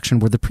introduction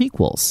were the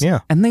prequels. Yeah.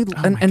 And they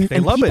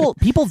they love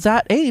people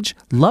that age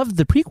loved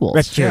the prequels.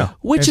 That's true.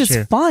 Which That's is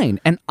true.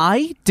 fine. And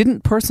I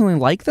didn't personally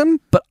like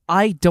them, but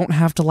I don't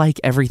have to like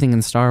everything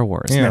in Star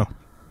Wars. Yeah.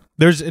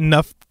 There's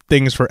enough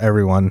things for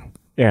everyone.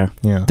 Yeah.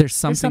 Yeah. There's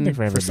something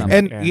for everybody.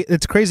 something. And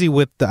it's crazy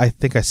with I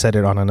think I said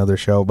it on another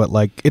show, but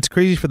like it's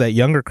crazy for that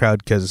younger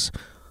crowd because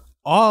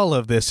all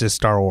of this is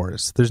Star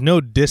Wars. There's no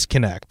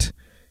disconnect.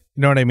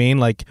 You know what I mean?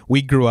 Like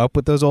we grew up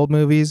with those old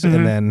movies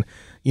and then,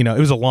 you know, it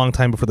was a long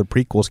time before the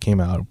prequels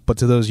came out. But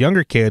to those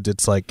younger kids,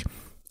 it's like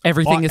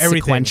everything is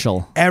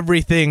sequential.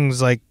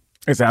 Everything's like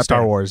It's out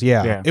Star there. Wars.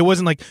 Yeah. Yeah. It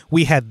wasn't like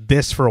we had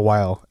this for a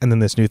while and then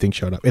this new thing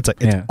showed up. It's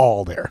like it's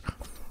all there.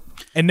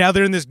 And now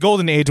they're in this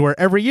golden age where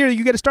every year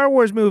you get a Star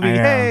Wars movie. I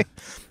know. Hey.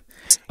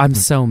 I'm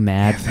so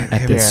mad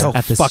at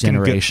this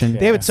generation. Good.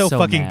 They have it so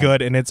fucking mad.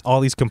 good, and it's all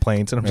these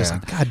complaints, and I'm just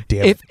like, God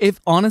damn it.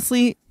 If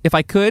honestly, if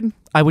I could,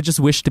 I would just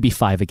wish to be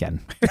 5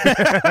 again.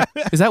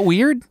 Is that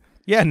weird?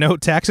 Yeah, no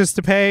taxes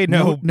to pay,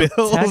 no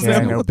bills. taxes,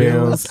 Yeah, no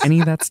bills. any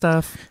of that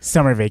stuff.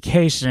 Summer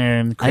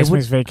vacation,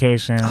 Christmas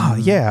vacation. Oh,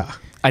 yeah.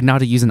 I know how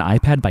to use an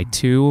iPad by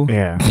 2.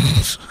 Yeah.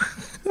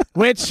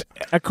 Which,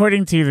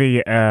 according to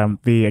the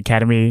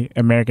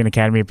American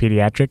Academy of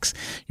Pediatrics,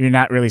 you're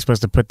not really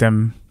supposed to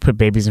put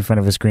babies in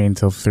front of a screen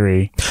until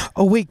 3.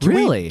 Oh, wait. Can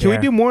Really? we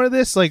do more of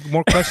this? Like,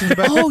 more questions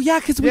about Oh yeah,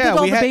 because we did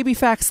all the baby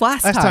facts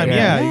last time.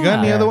 Yeah. You got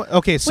any other one?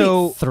 Okay,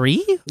 so... Wait,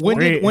 3?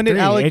 When did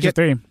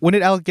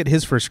Alec get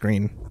his first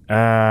screen?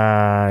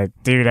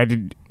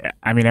 Dude,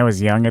 I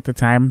was young at the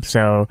time,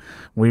 so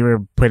we were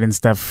putting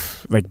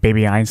stuff like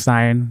Baby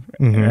Einstein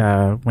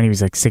when he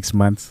was like 6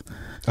 months.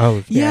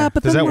 Oh, Yeah,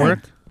 but does then that work?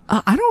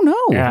 I don't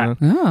know. Yeah.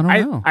 No, I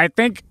don't know. I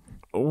think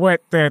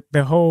what the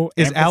whole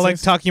Is Alec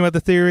talking about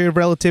the theory of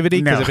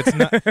relativity? No. Because if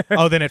it's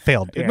not, then it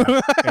failed.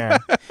 Yeah.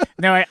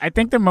 No, I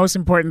think the most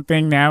important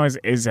thing now is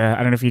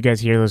I don't know if you guys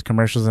hear those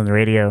commercials on the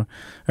radio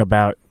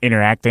about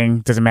interacting.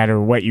 Doesn't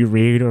matter what you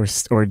read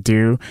or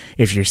do.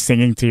 If you're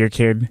singing to your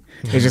kid,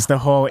 it's just the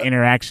whole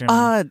interaction.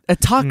 A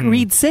talk,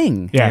 read,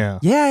 sing. Yeah.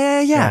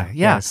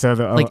 Yeah. So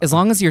Like as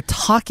long as you're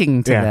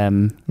talking to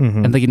them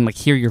and they can like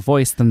hear your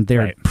voice, then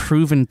they're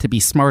proven to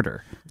be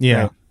smarter.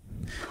 Yeah. Right.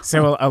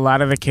 So a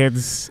lot of the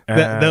kids,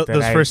 those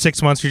first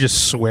 6 months, you're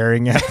just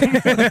swearing at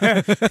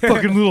them.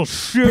 Fucking little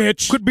shit.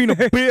 Bitch. Quit being a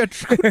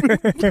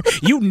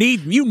bitch. you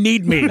need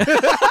me.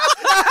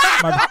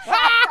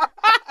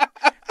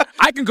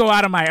 I can go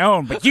out on my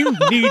own, but you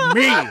need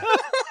me.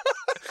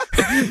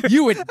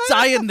 You would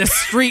die in the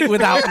street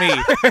without me.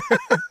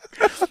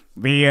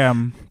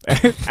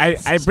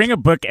 I bring a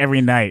book every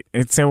night.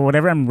 And so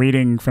whatever I'm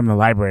reading from the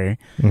library,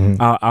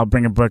 I'll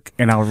bring a book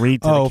and I'll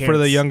read to the kids. For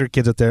the younger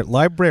kids out there,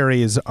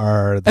 libraries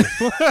are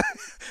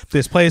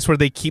this place where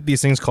they keep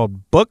these things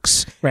called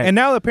books. Right. And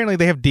now apparently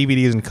they have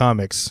DVDs and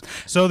comics.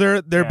 So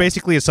they're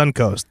basically a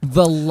Suncoast.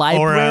 The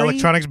library or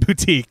electronics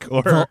boutique.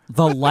 Or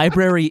the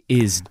library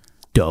is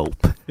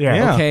dope.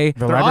 Yeah. Okay.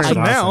 The They're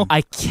awesome now.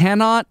 I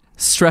cannot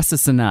stress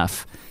this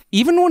enough.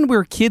 Even when we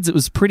were kids, it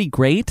was pretty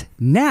great.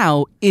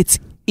 Now it's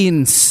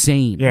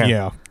insane.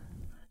 Yeah.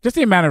 Just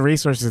the amount of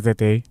resources that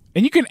they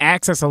And you can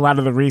access a lot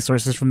of the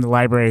resources from the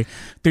library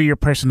through your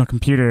personal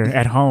computer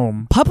at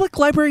home. Public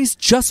libraries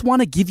just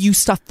want to give you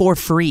stuff for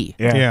free.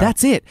 Yeah.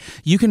 That's it.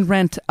 You can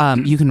rent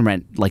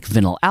like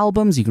vinyl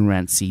albums, you can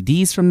rent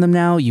CDs from them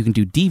now, you can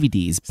do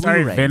DVDs,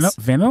 Sorry, Blu-rays.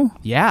 vinyl?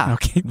 Yeah.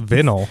 Okay.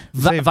 Vinyl.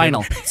 Say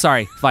Vinyl.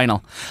 Sorry,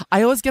 vinyl.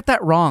 I always get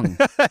that wrong.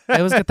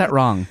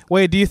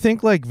 Wait, do you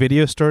think like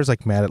video stores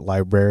like mad at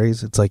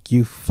libraries? It's like,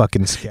 you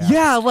fucking scab.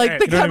 Yeah, like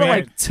they You know what kind of I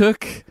mean? like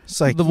took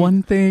It's like the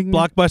one thing.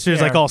 Blockbuster's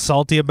Yeah. like all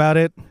salty about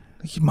it.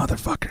 You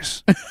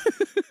motherfuckers.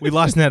 We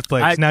lost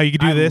Netflix. Now you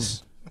can do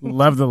this.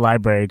 Love the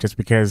library just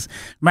because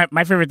my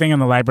favorite thing on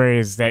the library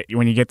is that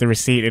when you get the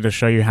receipt, it'll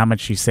show you how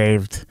much you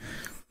saved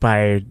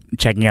by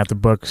checking out the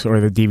books or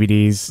the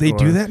DVDs. They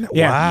do that?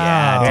 Yeah.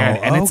 Wow. Yeah,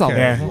 and it's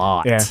Okay. a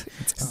lot. Yeah.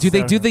 Do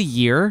they do the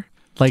year?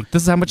 Like,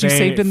 this is how much you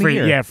saved in the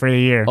year? Yeah, for a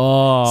year.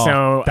 Oh.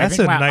 So That's I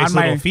think a nice on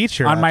my, little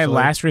feature, On my actually.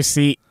 last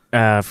receipt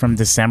from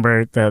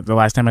December, the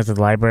last time I was at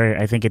the library,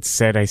 I think it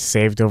said I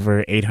saved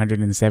over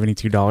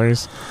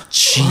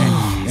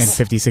 $872 and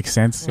 56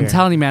 cents. I'm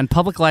telling you, man,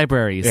 public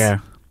libraries. Yeah.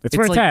 It's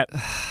where it's like-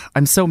 at.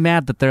 I'm so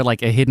mad that they're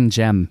like a hidden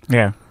gem.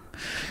 Yeah.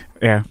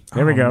 Yeah.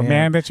 There we Oh, go,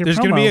 man. That's your There's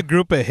promo. gonna be a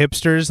group of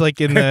hipsters like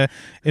in the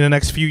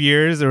next few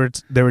years.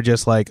 They were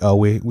just like, oh,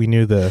 we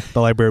knew the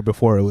library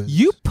before it was.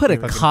 You put a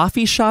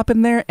coffee shop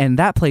in there, and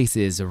that place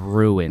is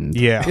ruined.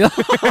 Yeah.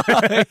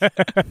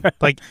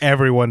 Like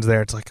everyone's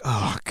there. It's like,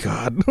 oh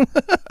god.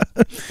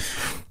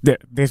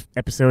 This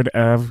episode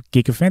of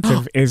Geek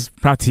Offensive is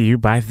brought to you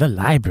by the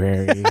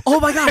library. Oh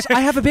my gosh, I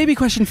have a baby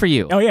question for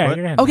you. Oh yeah. What?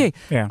 Go ahead. Okay.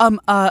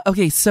 Yeah.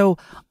 Okay. So,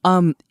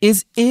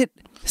 is it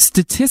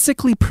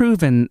statistically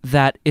proven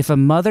that if a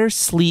mother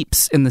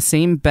sleeps in the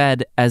same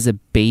bed as a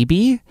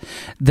baby,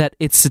 that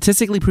it's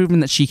statistically proven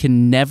that she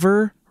can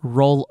never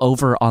roll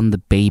over on the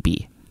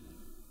baby?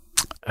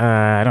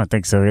 I don't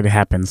think so. It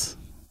happens.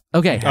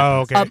 Okay.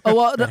 Oh, okay.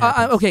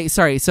 Okay.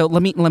 Sorry. So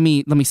let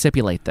me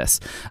stipulate this.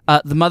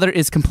 The mother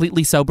is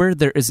completely sober.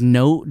 There is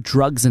no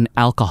drugs and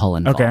alcohol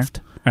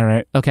involved. All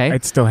right. Okay.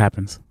 It still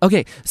happens.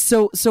 Okay,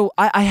 so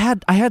I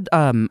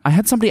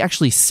had somebody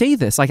actually say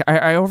this. Like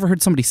I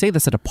overheard somebody say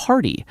this at a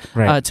party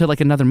Right. to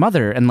like another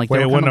mother, and like Wait,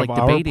 they were one kind of of like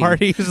our debating.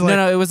 parties? No, Like-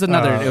 no, it was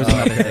another. It was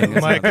another thing.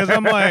 Because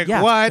I'm like,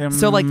 Yeah. what?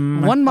 So like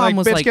one mom Like,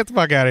 was bitch, like, get the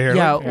fuck out of here.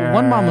 yeah, Like,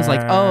 one mom was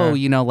like, oh,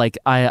 you know, like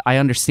I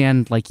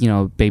understand, like, you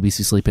know, babies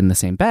who sleep in the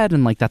same bed,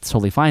 and like that's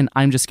totally fine.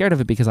 I'm just scared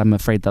of it because I'm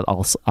afraid that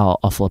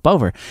I'll flip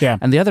over. Yeah.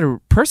 And the other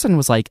person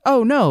was like,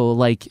 oh no,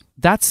 like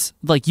that's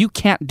like you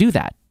can't do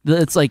that.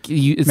 It's like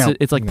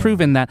it's like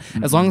proven that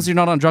as long as you're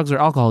not on drugs or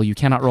alcohol, you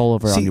cannot roll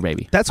over on your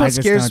baby. That's I what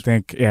just scares. don't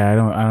think. Yeah, I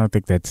don't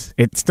think that's.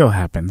 It still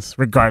happens,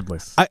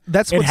 regardless.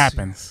 That's it what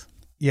happens.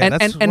 Yeah,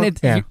 that's and what- it.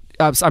 yeah.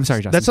 I'm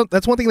sorry, Justin.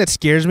 that's one thing that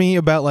scares me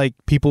about like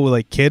people with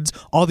like kids.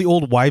 All the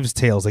old wives'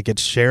 tales that get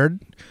shared,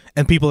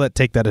 and people that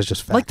take that as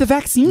just fact. like the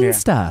vaccine Yeah.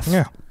 stuff.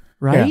 Yeah.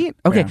 Right? Yeah.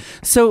 Okay. Yeah.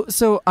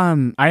 So I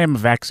am a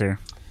vaxxer.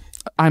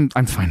 I'm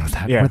fine with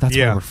that. Yeah. That's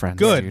Yeah. why we're friends.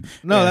 Good. Dude.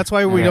 No, Yeah. that's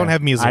why we Yeah. don't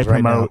have measles I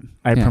right now. promote.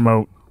 I Yeah.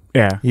 promote.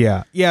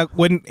 Yeah. Yeah.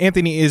 When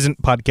Anthony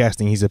isn't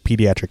podcasting, he's a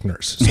pediatric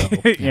nurse.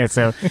 So Yeah.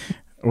 So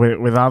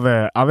with all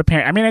the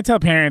parents, I mean, I tell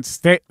parents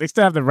they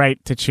still have the right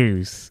to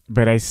choose,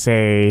 but I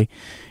say,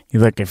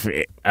 look, if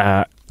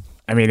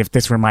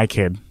this were my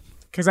kid,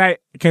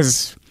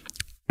 because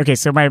okay,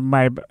 so my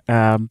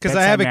because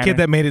I have a kid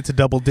that made it to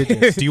double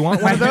digits. Do you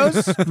want one of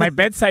those? My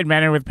bedside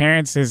manner with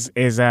parents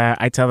is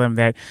I tell them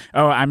that,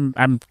 oh, I'm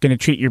gonna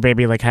treat your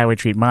baby like how I would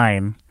treat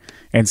mine,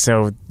 and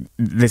so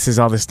this is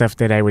all the stuff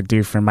that I would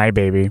do for my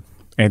baby.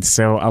 And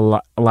so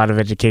a lot of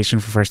education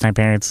for first time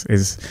parents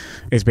is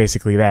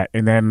basically that.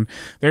 And then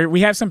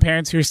we have some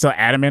parents who are still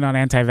adamant on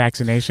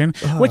anti-vaccination,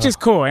 which is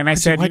cool. And I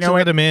said, Why'd you know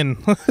let what? him in?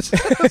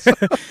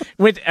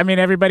 Which, I mean,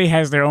 everybody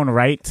has their own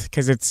right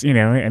because it's, you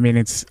know, I mean,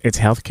 it's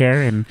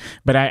healthcare.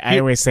 But I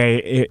always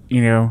say,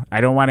 you know,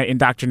 I don't want to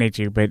indoctrinate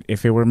you, but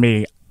if it were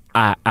me,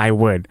 I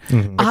would.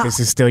 But this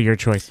is still your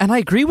choice. And I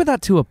agree with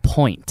that to a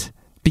point.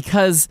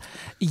 Because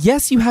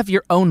yes, you have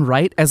your own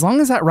right as long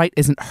as that right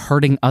isn't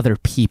hurting other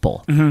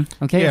people.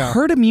 Okay, Yeah.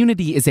 herd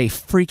immunity is a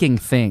freaking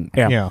thing.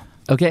 Yeah. Yeah.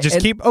 Okay,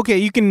 Just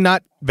you can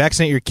not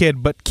vaccinate your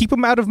kid, but keep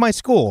him out of my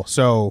school.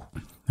 So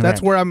that's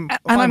Right. where I'm. and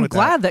fine I'm with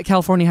glad that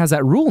California has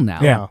that rule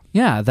now. Yeah.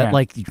 yeah, that Yeah.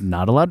 like you're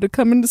not allowed to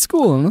come into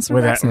school unless we're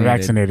Without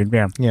vaccinated.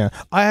 Yeah. that. Yeah,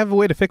 I have a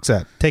way to fix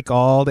that. Take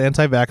all the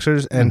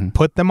anti-vaxxers and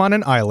put them on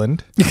an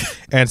island,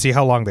 and see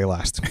how long they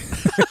last.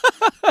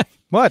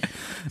 What?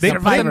 They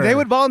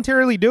would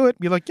voluntarily do it.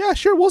 Be like, yeah,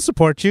 sure, we'll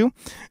support you,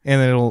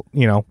 and then it'll,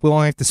 you know, we'll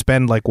only have to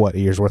spend like what, a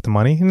year's worth of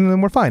money, and then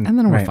we're fine. And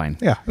then we're Right. fine.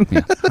 Yeah.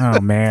 Oh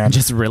man.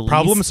 Just release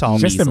Problem solved.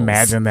 Just measles.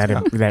 imagine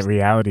that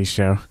reality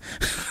show.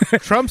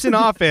 Trump's in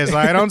office.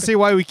 I don't see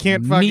why we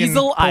can't fucking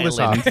Measle pull this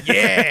Island. off.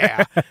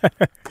 Yeah.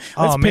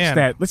 Let's pitch man.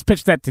 that. Let's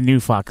pitch that to New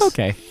Fox.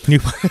 Okay. New-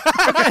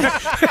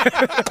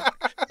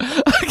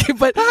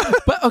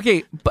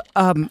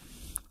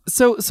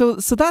 So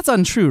that's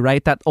untrue,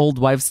 right? That old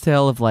wives'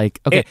 tale of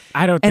like, okay,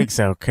 I don't think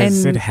so,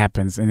 because it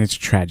happens and it's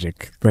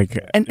tragic. Like,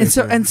 and it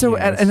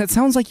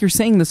sounds like you're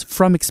saying this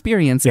from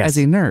experience as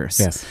a nurse.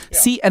 Yes.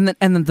 See, and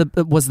then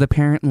was the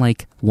parent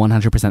like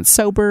 100%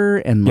 sober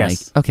and like,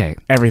 okay,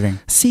 everything.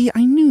 See,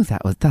 I knew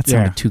that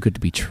sounded too good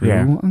to be true.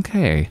 Yeah.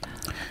 Okay.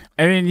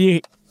 I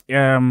mean,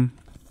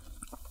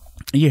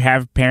 you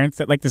have parents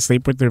that like to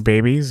sleep with their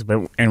babies,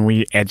 and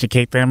we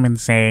educate them in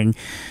saying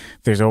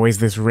there's always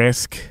this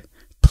risk.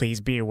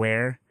 Please be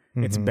aware.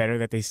 It's better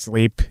that they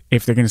sleep,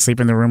 if they're going to sleep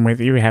in the room with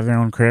you, have their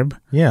own crib.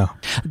 Yeah.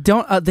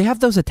 Don't they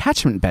have those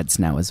attachment beds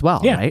now as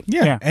well, right?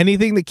 Yeah.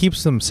 Anything that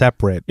keeps them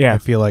separate, I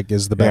feel like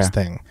is the best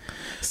thing.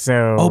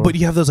 So, but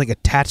you have those like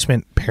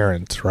attachment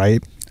parents,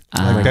 right?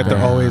 Like that they're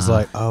always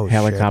like,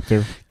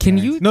 helicopter. Shit. Can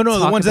you No,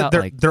 the ones that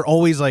they're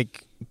always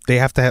like, they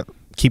have to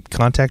keep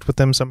contact with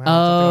them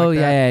somehow. Oh, like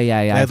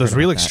yeah. Those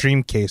real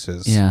extreme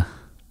cases. Yeah.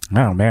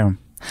 Oh, man.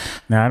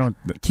 No, I don't.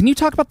 Can you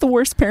talk about the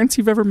worst parents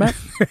you've ever met?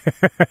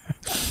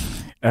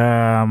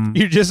 No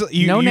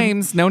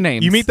names.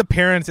 You meet the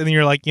parents and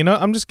you're like,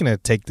 I'm just gonna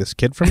take this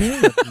kid from you,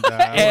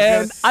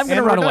 and I'm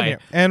gonna run away,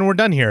 and we're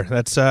done here.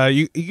 That's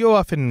you go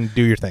off and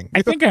do your thing.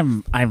 I think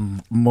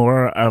I'm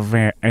more of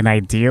an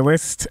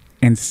idealist,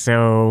 and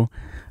so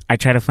I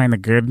try to find the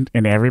good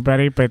in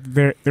everybody. But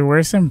there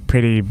were some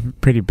pretty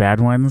bad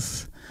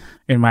ones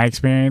in my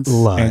experience,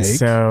 and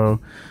so.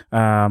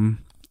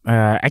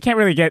 I can't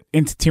really get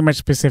into too much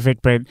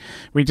specific, but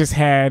we just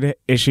had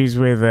issues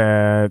with,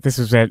 this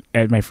was at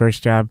my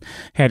first job,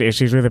 had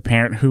issues with a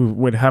parent who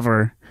would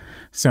hover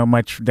so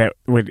much that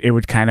it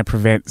would kind of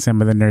prevent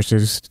some of the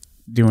nurses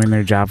doing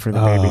their job for the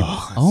baby.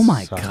 Oh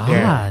my God.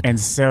 Yeah. And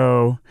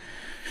so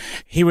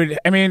he would,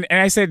 and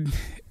I said,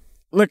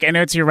 look, I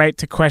know it's your right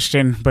to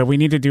question, but we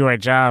need to do our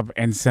job.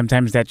 And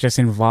sometimes that just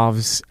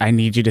involves, I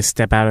need you to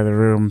step out of the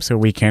room so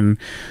we can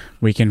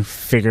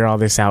figure all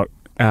this out.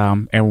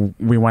 And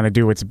we want to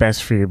do what's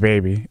best for your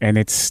baby. And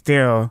it's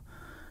still,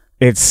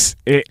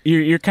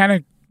 you're kind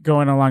of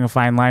going along a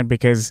fine line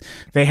because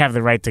they have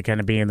the right to kind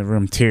of be in the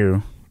room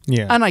too.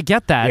 Yeah. And I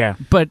get that. Yeah.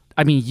 But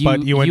I mean, you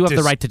have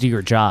the right to do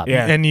your job.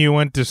 Yeah. And you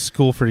went to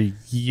school for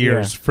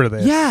years for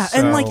this. Yeah.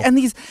 So.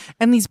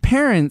 And these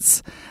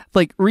parents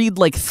like read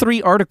like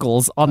 3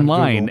 articles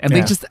online and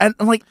they just, and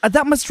like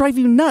that must drive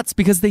you nuts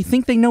because they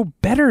think they know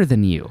better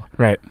than you.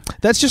 Right.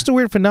 That's just a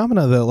weird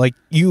phenomenon though. Like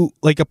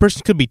a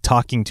person could be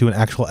talking to an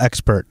actual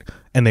expert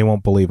and they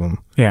won't believe him.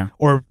 Yeah.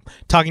 Or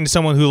talking to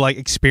someone who like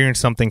experienced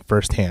something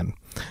firsthand.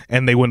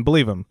 And they wouldn't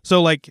believe him.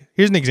 So, like,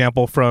 here's an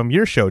example from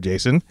your show,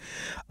 Jason.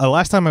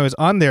 Last time I was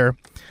on there,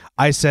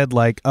 I said,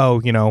 like,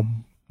 Marvel.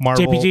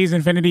 JPG's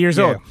Infinity Years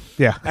Old.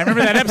 Yeah. I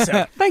remember that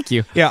episode. Thank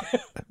you. Yeah.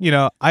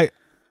 I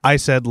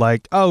said,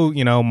 like,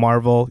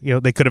 Marvel,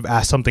 they could have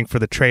asked something for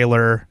the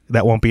trailer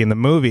that won't be in the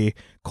movie.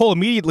 Cole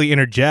immediately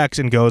interjects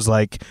and goes,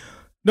 like,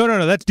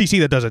 no, that's DC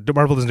that does it.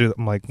 Marvel doesn't do that.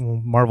 I'm like, well,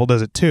 Marvel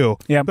does it too.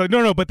 Yeah. Like,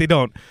 no, but they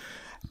don't.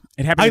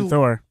 It happened in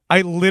Thor.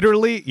 I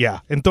literally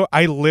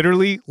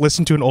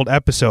listened to an old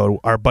episode,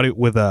 our buddy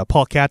with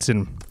Paul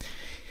Katzen.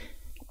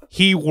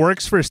 He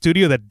works for a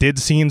studio that did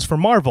scenes for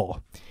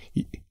Marvel.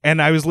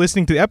 And I was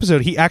listening to the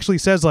episode. He actually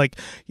says, like,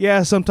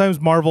 yeah,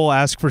 sometimes Marvel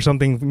asks for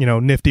something,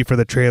 nifty for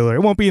the trailer.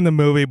 It won't be in the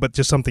movie, but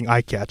just something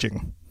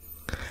eye-catching.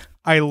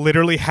 I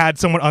literally had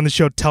someone on the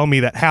show tell me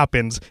that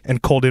happens,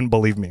 and Cole didn't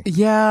believe me.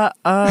 Yeah,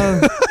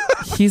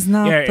 he's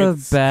not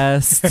the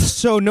best.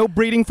 So no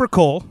breeding for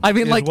Cole. I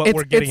mean, like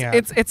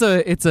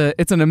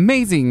it's an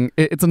amazing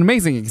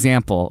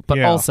example,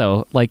 but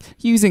also like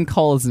using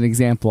Cole as an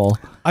example.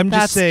 I'm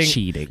just saying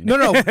cheating.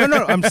 No.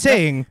 I'm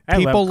saying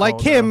people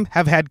like him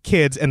have had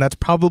kids, and that's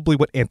probably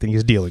what Anthony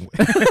is dealing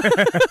with.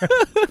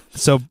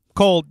 So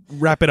Cole,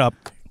 wrap it up.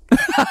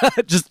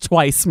 Just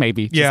twice,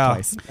 maybe. Just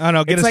twice. I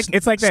don't know. It's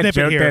like that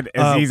joke here. That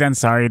Aziz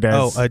Ansari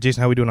does.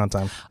 Jason, how are we doing on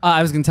time?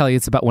 I was going to tell you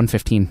it's about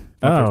 1:15.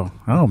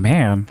 Oh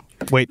man.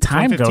 Wait,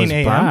 time goes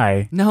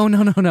by.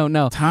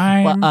 No.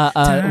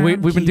 Time.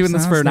 We've been doing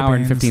this for an hour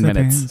and 15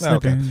 minutes.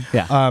 Okay.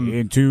 Yeah.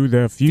 Into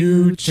the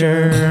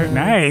future.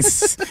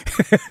 Nice.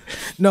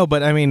 No,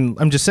 but I mean,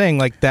 I'm just saying,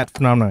 like, that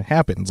phenomenon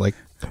happens. Like,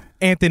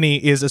 Anthony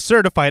is a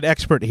certified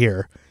expert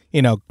here.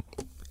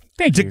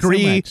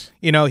 Degree,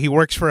 so he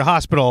works for a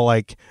hospital,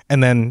 like,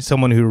 and then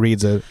someone who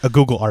reads a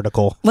Google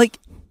article. Like,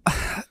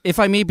 if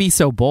I may be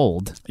so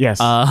bold. Yes.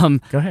 Go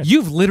ahead.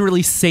 You've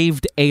literally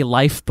saved a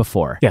life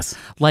before. Yes.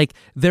 Like,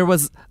 there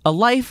was a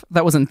life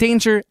that was in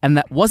danger and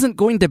that wasn't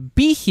going to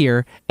be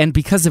here, and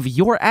because of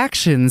your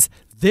actions,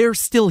 they're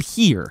still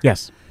here.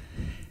 Yes.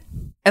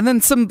 And then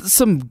some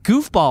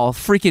goofball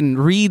freaking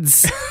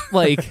reads,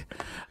 like...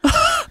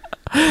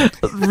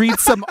 read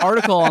some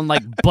article on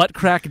like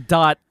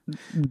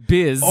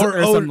buttcrack.biz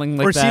or something like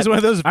that. Or sees one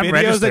of those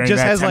videos that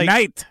just has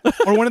tonight.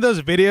 Or one of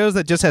those videos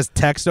that just has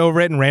text over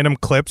it and random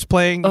clips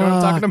playing. You know what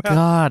I'm talking about?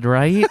 God,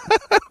 right?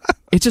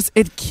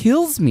 It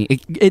kills me.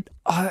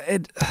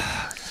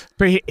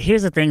 But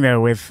here's the thing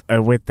though with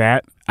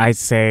that, I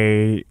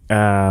say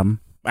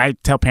I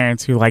tell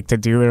parents who like to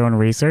do their own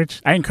research.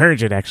 I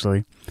encourage it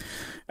actually.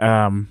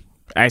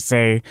 I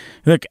say,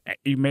 look,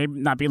 you may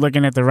not be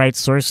looking at the right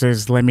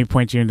sources. Let me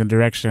point you in the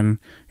direction,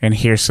 and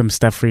here's some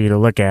stuff for you to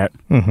look at,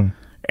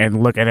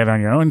 and look at it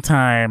on your own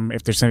time.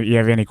 If you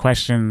have any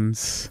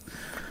questions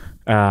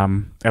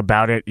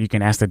about it, you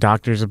can ask the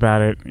doctors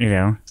about it.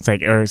 It's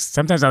like, or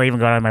sometimes I'll even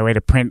go out of my way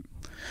to print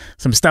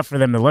some stuff for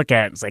them to look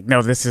at. It's like,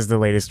 no, this is the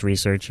latest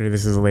research, or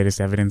this is the latest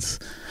evidence.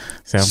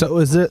 So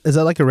is that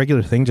like a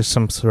regular thing? Just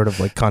some sort of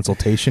like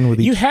consultation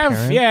with each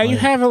parent? You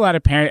have a lot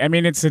of parents. I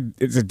mean, it's a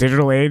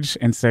digital age,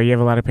 and so you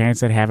have a lot of parents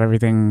that have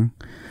everything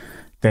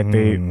that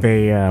they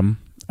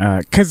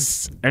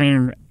because I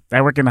mean,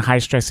 I work in a high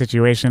stress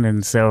situation,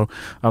 and so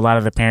a lot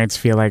of the parents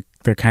feel like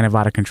they're kind of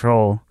out of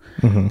control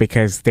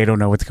because they don't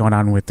know what's going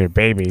on with their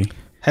baby.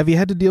 Have you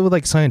had to deal with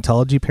like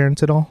Scientology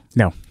parents at all?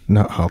 No.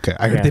 Okay.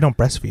 I heard they don't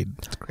breastfeed.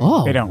 That's great.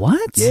 Oh, they don't.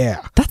 What?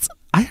 Yeah.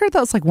 I heard that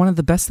was like one of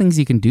the best things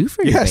you can do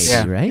for your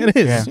baby, right? It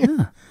is.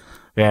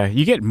 Yeah.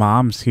 You get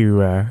moms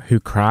who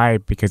cry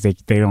because they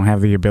don't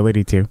have the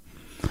ability to.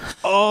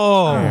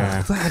 Oh,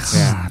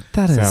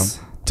 that is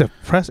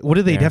depressing. What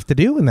do they have to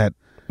do in that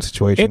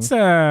situation? It's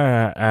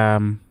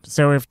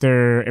so if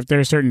they're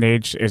a certain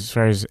age, as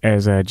far as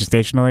a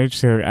gestational age,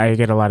 so I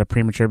get a lot of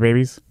premature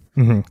babies.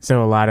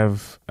 So a lot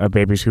of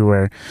babies who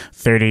were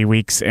 30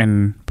 weeks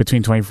and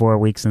between 24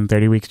 weeks and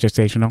 30 weeks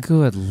gestational.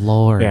 Good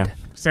Lord. Yeah.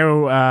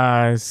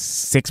 So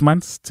 6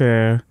 months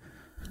to,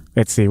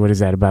 let's see, what is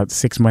that? About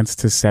 6 months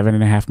to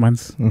 7.5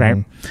 months,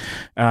 right?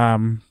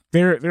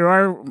 There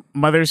are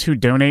mothers who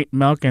donate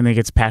milk and it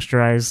gets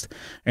pasteurized,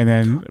 and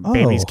then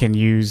babies can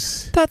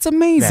use. That's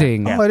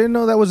amazing. Yeah. I didn't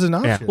know that was an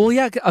option. Well,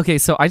 yeah. Okay,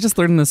 so I just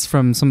learned this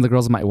from some of the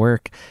girls at my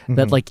work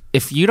that like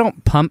if you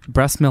don't pump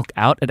breast milk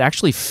out, it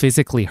actually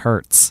physically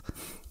hurts.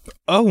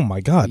 Oh my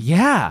God.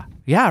 Yeah.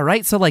 Yeah,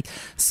 right? So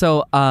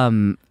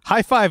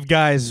High five,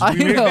 guys. I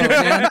know,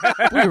 man.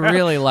 We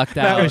really lucked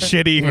out. That was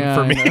shitty even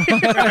for me.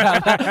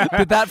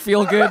 Did that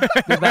feel good?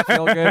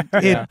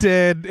 It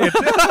did.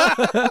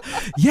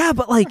 Yeah,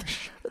 but like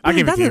I'll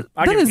give it to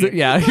you.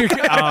 Yeah.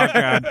 Oh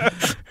God.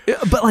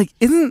 But like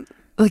isn't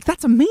like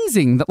that's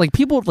amazing that like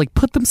people like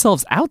put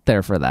themselves out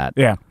there for that.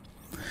 Yeah.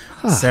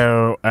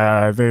 So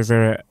there's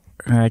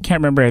I can't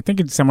remember. I think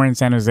it's somewhere in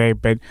San Jose,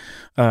 but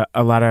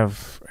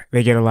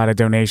they get a lot of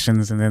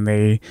donations, and then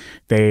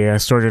they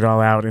sort it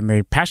all out and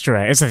they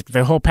pasteurize. It's like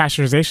the whole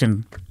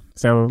pasteurization.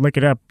 So look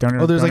it up.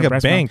 There's like a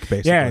bank,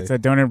 basically. Yeah, it's a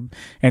donor,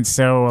 and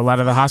so a lot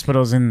of the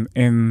hospitals in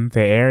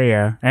the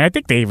area, and I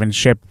think they even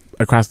ship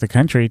across the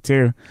country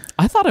too.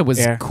 I thought it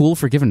was cool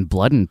for giving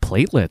blood and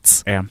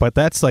platelets. Yeah, but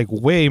that's like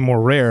way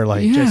more rare.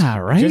 Like,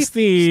 right? Just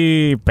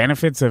the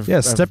benefits of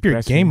step your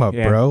game up,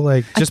 bro.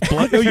 Like just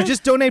blood. Oh, you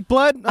just donate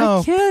blood?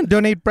 I can't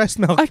donate breast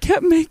milk. I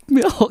can't make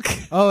milk.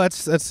 Oh, that's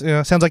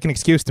sounds like an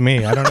excuse to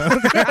me. I don't know.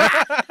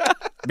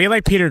 Be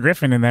like Peter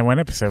Griffin in that one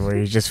episode where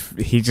he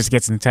just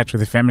gets in touch with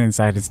the feminine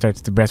side and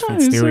starts to breastfeed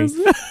Stewie.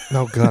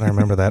 Oh God, I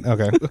remember that.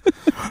 Okay.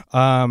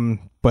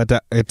 But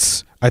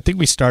I think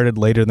we started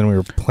later than we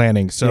were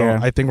planning, so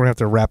I think we're gonna have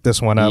to wrap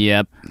this one up.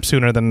 Yep.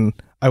 Sooner than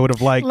I would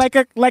have liked.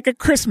 Like a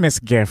Christmas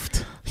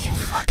gift. You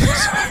fucking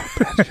son of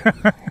a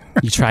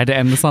bitch. You tried to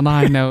end this on a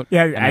high note.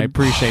 Yeah, I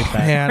appreciate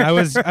that. Man, I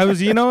was,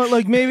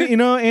 like maybe,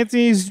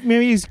 Anthony's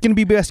he's gonna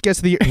be best guest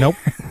of the year. Nope.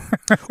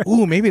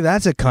 Ooh, maybe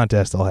that's a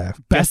contest I'll have.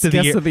 Best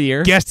guest of the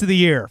year. Guest of the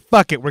year.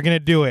 Fuck it, we're gonna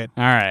do it.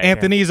 All right.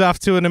 Anthony's off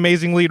to an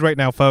amazing lead right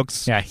now,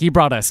 folks. Yeah, he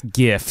brought us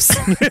gifts.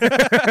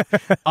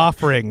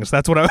 Offerings.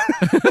 That's what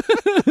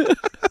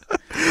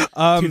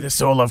to the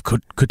soul of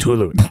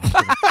Cthulhu.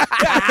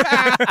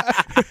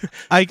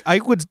 I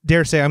would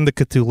dare say I'm the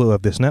Cthulhu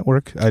of this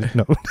network.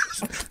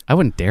 I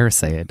wouldn't dare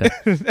say it.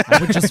 I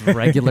would just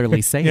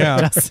regularly say it,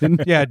 Justin.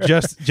 Yeah,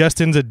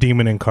 Justin's a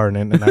demon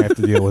incarnate, and I have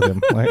to deal with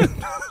him. Like,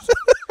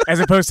 as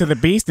opposed to the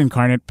beast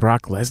incarnate,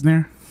 Brock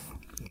Lesnar.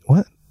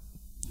 What?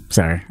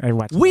 Sorry, I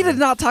watched. We did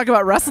not talk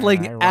about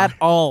wrestling at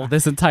all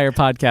this entire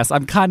podcast.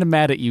 I'm kind of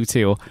mad at you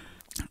two.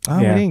 Oh,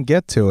 we didn't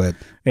get to it.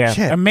 Yeah,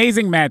 Shit.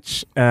 Amazing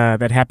match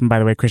that happened, by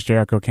the way. Chris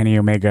Jericho, Kenny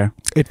Omega.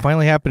 It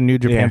finally happened in New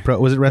Japan Pro.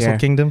 Was it Wrestle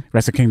Kingdom?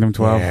 Wrestle Kingdom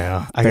 12.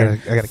 Yeah, I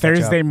gotta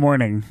Thursday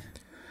morning.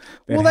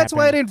 Well, that's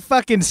why I didn't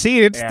fucking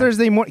see it. It's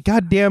Thursday morning.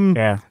 Goddamn.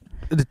 Yeah.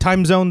 The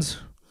time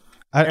zones.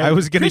 I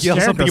was going to yell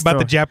something about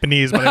the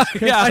Japanese, but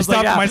I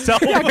stopped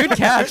myself. Yeah, good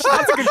catch.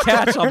 That's a good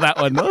catch on that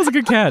one. That was a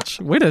good catch.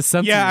 Way to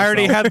censor I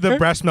already yourself. had the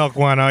breast milk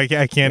one. I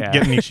can't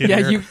get any shit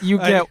here. you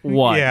get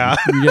one. Yeah.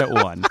 You get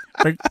one.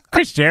 But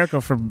Chris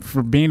Jericho, for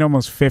being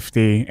almost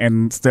 50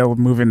 and still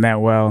moving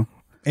that well.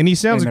 And he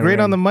sounds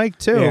great on the mic,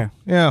 too.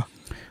 Yeah.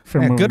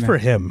 Good for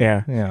him.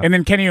 Yeah. And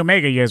then Kenny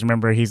Omega, you guys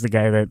remember, he's the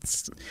guy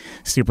that's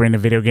super into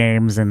video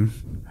games and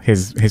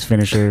his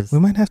finishers. We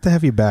might have to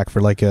have you back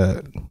for like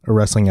a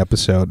wrestling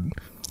episode.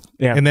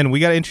 Yeah. And then we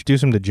got to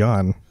introduce him to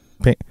John.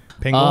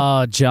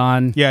 Oh,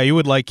 John. Yeah, you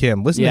would like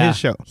him. Listen to his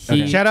show.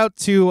 Shout out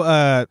to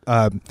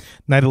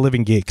Night of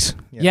Living Geeks.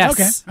 Yeah. Yes.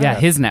 Okay. Yeah,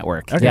 his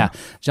network. Okay. Yeah.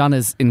 John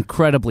is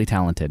incredibly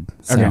talented.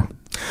 So.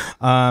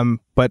 Okay.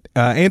 But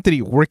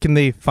Anthony, where can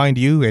they find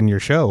you and your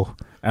show?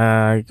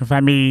 You can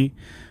find me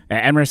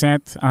at Emerson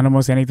on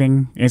almost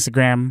anything.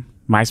 Instagram,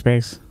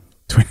 MySpace.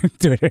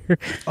 Twitter.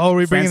 Oh, are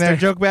we bringing that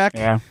Friendster. joke back?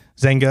 Yeah,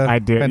 Zanga. I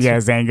do. Friendster. Yeah,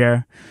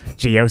 Zanga,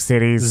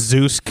 GeoCities.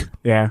 Zeusk.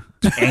 Yeah,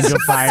 Angel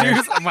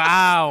Fire.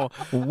 Wow.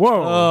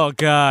 Whoa. Oh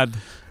God.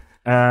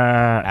 Dude,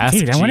 I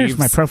wonder if Jeeves.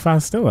 my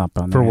profile's still up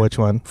on For there. which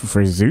one?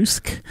 For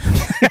Zeusk.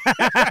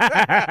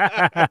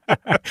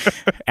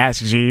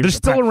 Ask Jeeves. They're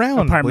still around.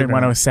 Apartment believe it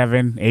or not.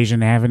 107,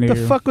 Asian Avenue.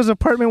 The fuck was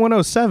Apartment It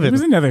 107?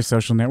 was another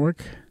social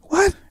network.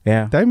 What?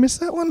 Yeah. Did I miss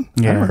that one?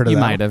 I Yeah. never heard of You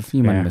that. might have.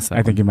 You might have missed that.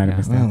 I think you might have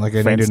missed that. Like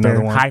I needed another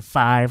Friendster, one. High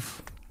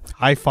Five.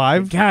 High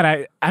Five? God,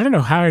 I don't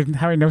know how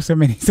I know so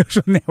many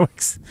social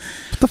networks.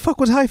 What the fuck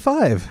was High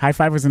Five? High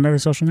Five was another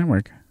social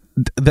network.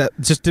 That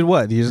just did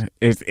what? You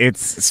just,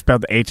 It's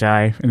spelled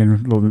HI and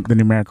then the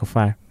numerical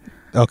 5.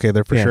 okay,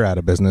 they're for Yeah. sure out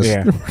of business.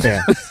 Yeah.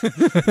 Yeah.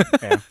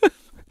 Yeah.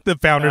 The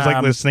founders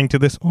like listening to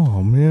this.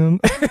 Oh man.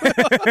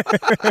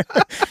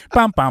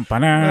 Bum, bum,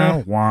 ba-na,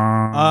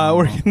 wah.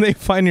 Where can they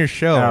find your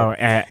show?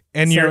 Oh,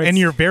 and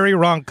your very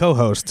wrong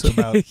co-host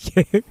about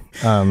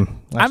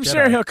I'm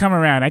sure he'll come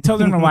around. I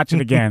told him to watch it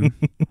again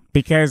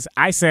because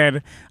I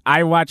said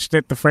I watched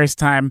it the first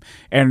time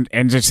and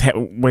just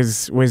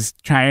was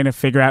trying to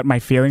figure out my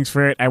feelings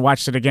for it. I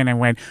watched it again and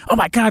went, "Oh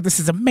my God, this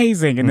is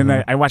amazing!" And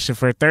then I watched it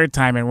for a third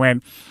time and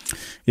went,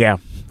 "Yeah."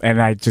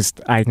 And I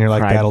And you're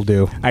like, cried. that'll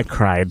do. I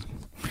cried.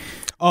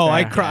 Oh,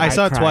 I cried. I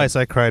saw it cried. twice.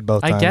 I cried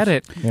both times. I get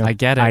it. Yeah. I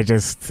get it.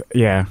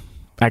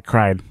 I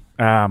cried.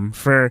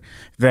 For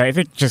I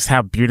think just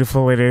how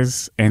beautiful it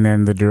is, and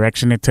then the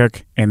direction it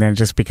took, and then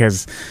just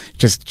because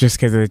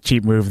of the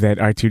cheap move that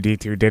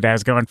R2D2 did, I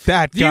was going,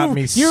 That got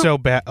me so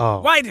bad.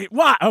 Oh,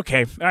 why?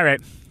 Okay, all right,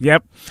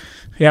 yep.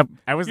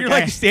 I was. you're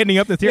like standing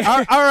up the theater.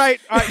 All right,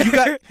 you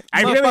got.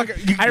 I really got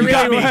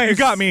me. was. You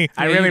got me.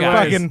 I Yeah, really you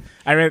was. guys.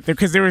 I really,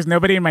 because there was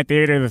nobody in my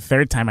theater the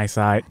third time I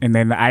saw it, and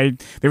then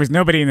there was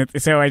nobody in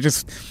it, so I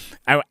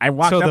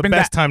walked So up the and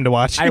best time to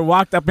watch. I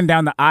walked up and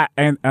down the up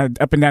and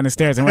down the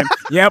stairs and went,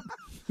 "Yep,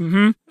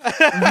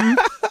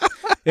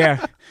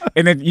 yeah."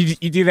 And then you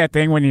do that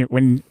thing when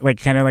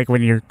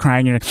you're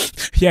crying, you're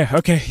yeah,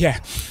 okay, yeah.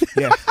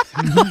 You're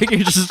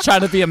just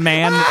trying to be a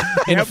man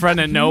in front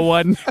of no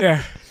one.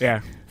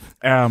 Yeah.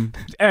 So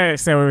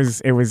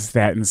it was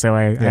that, and so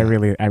I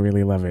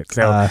really love it.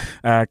 So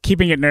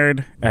Keeping It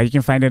Nerd, you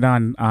can find it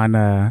on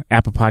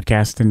Apple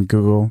Podcast and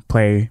Google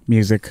Play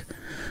Music,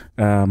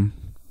 and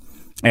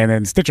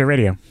then Stitcher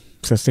Radio.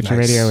 So Stitcher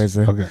Nice. Radio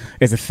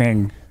is a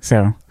thing.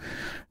 So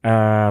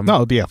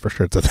no, yeah, for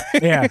sure. It's a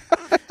thing.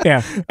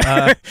 yeah.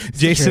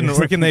 Jason,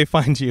 where can they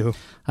find you?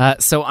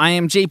 So I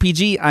am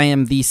JPG. I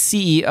am the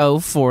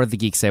CEO for the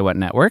Geek Say What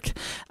Network.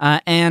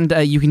 And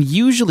you can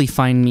usually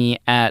find me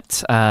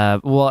at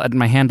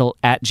my handle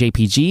at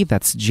JPG.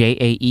 That's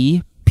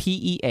JAEPEAGEE.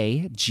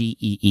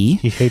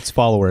 He hates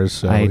followers.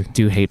 So I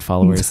do hate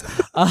followers.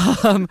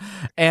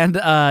 And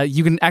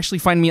you can actually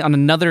find me on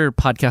another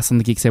podcast on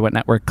the Geek Say What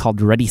Network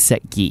called Ready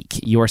Set Geek,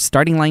 your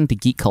starting line to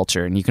geek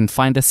culture. And you can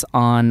find us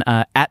on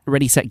at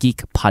Ready Set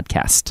Geek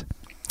Podcast.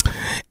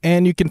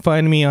 And you can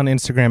find me on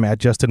Instagram at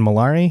Justin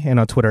Mallari and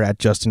on Twitter at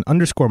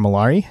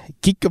Justin_Mallari.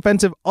 Geek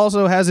Offensive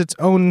also has its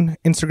own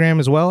Instagram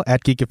as well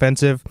at Geek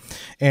Offensive.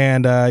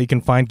 And you can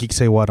find Geek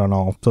Say What on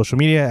all social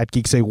media at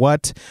Geek Say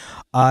What.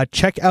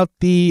 Check out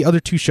the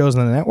other two shows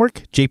on the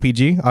network.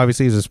 JPG,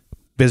 obviously, is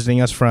visiting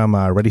us from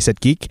Ready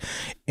Set Geek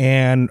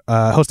and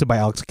hosted by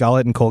Alex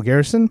Gollett and Cole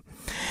Garrison.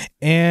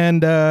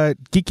 And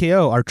Geek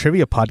KO, our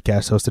trivia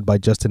podcast hosted by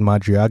Justin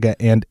Madriaga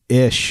and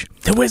Ish.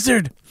 The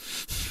Wizard.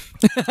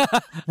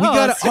 We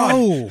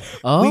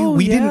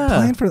we didn't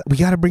plan for that. We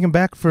got to bring him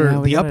back for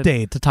the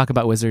update to talk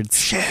about wizards.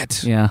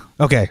 Shit. Yeah.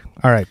 Okay.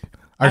 All right.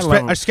 love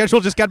Our schedule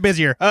just got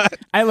busier.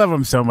 I love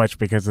him so much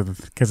because of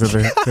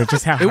the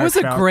just how It was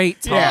a heartfelt.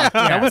 great talk.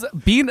 Yeah.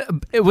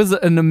 It was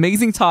an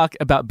amazing talk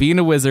about being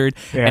a wizard,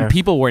 Yeah. and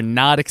people were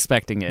not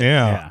expecting it.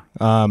 Yeah.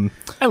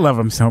 I love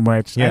him so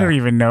much. Yeah. I don't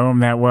even know him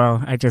that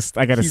well. I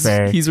gotta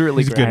say He's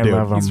really He's a great. good dude. I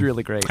love him. He's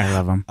really great. I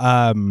love him.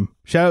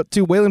 Shout out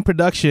to Wayland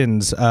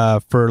Productions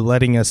for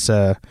letting us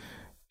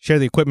share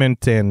the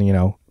equipment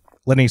and,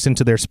 letting us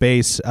into their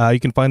space. You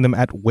can find them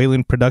at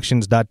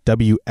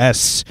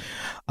waylandproductions.ws.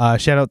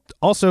 Shout out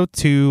also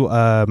to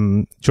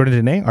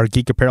Jordan Dene, our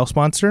Geek Apparel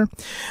sponsor.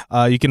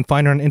 You can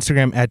find her on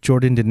Instagram at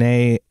Jordan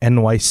Dene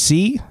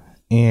NYC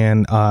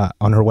and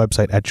on her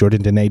website at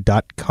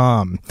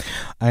jordandene.com.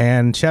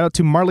 And shout out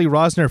to Marley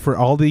Rosner for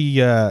all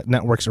the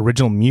network's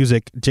original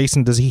music.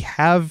 Jason, does he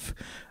have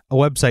a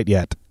website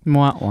yet?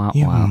 Wah, wah,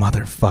 You wah.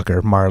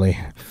 motherfucker, Marley.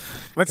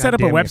 Let's set up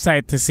a damn you.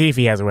 website to see if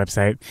he has a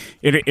website.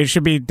 It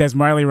should be does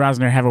Marley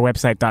Rosner have a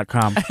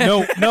website.com.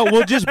 No,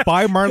 we'll just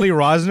buy Marley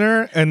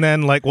Rosner and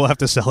then we'll have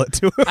to sell it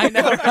to him. I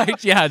know,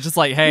 right? Yeah, just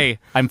like, hey,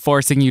 I'm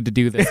forcing you to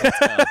do this. Let's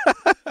go.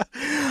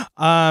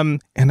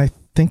 And I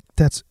think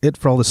that's it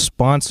for all the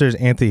sponsors.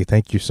 Anthony,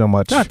 thank you so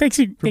much. No, thank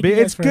you. Thank you guys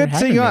It's for good having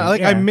seeing you me. on.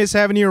 Yeah. I miss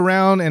having you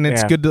around, and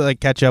it's Yeah. good to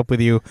catch up with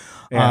you.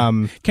 Yeah.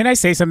 Can I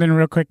say something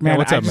real quick, man? Yeah,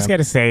 what's I up, just man?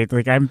 gotta say,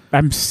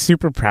 I'm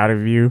super proud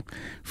of you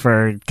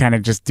for kind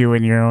of just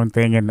doing your own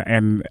thing, and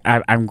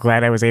I'm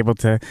glad I was able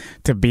to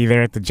be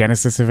there at the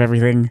genesis of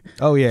everything.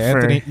 Oh yeah, For-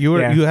 Anthony, you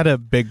yeah. had a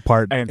big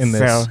part And in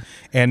this, so-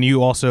 and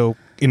you also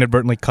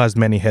inadvertently caused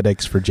many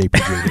headaches for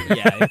JPG.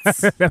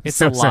 Yeah, it's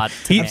So a lot.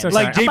 sorry. I'm so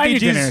like sorry. I'll buy you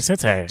dinner. JPG's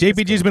It's all right.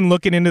 JPG's been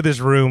looking into this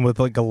room with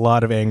like a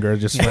lot of anger,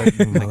 just like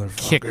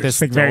Kick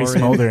this It's like very door in.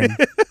 smoldering.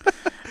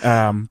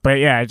 But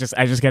yeah, I just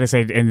gotta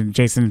say, and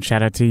Jason,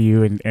 shout out to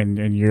you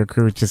and your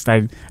crew. Just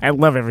I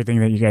love everything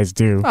that you guys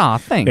do. Aw,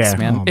 thanks, Yeah.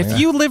 man. Oh, If man.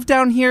 you live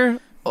down here,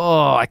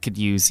 I could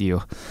use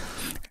you.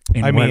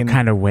 In I what mean-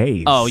 kind of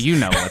ways? Oh, you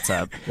know what's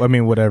up. I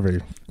mean, whatever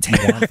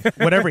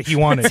he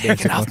wanted. Taking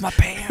basically. off my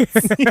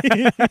pants.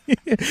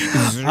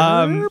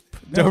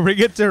 Don't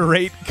forget to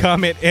rate,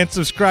 comment, and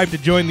subscribe to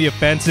join the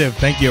offensive.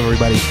 Thank you,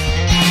 everybody.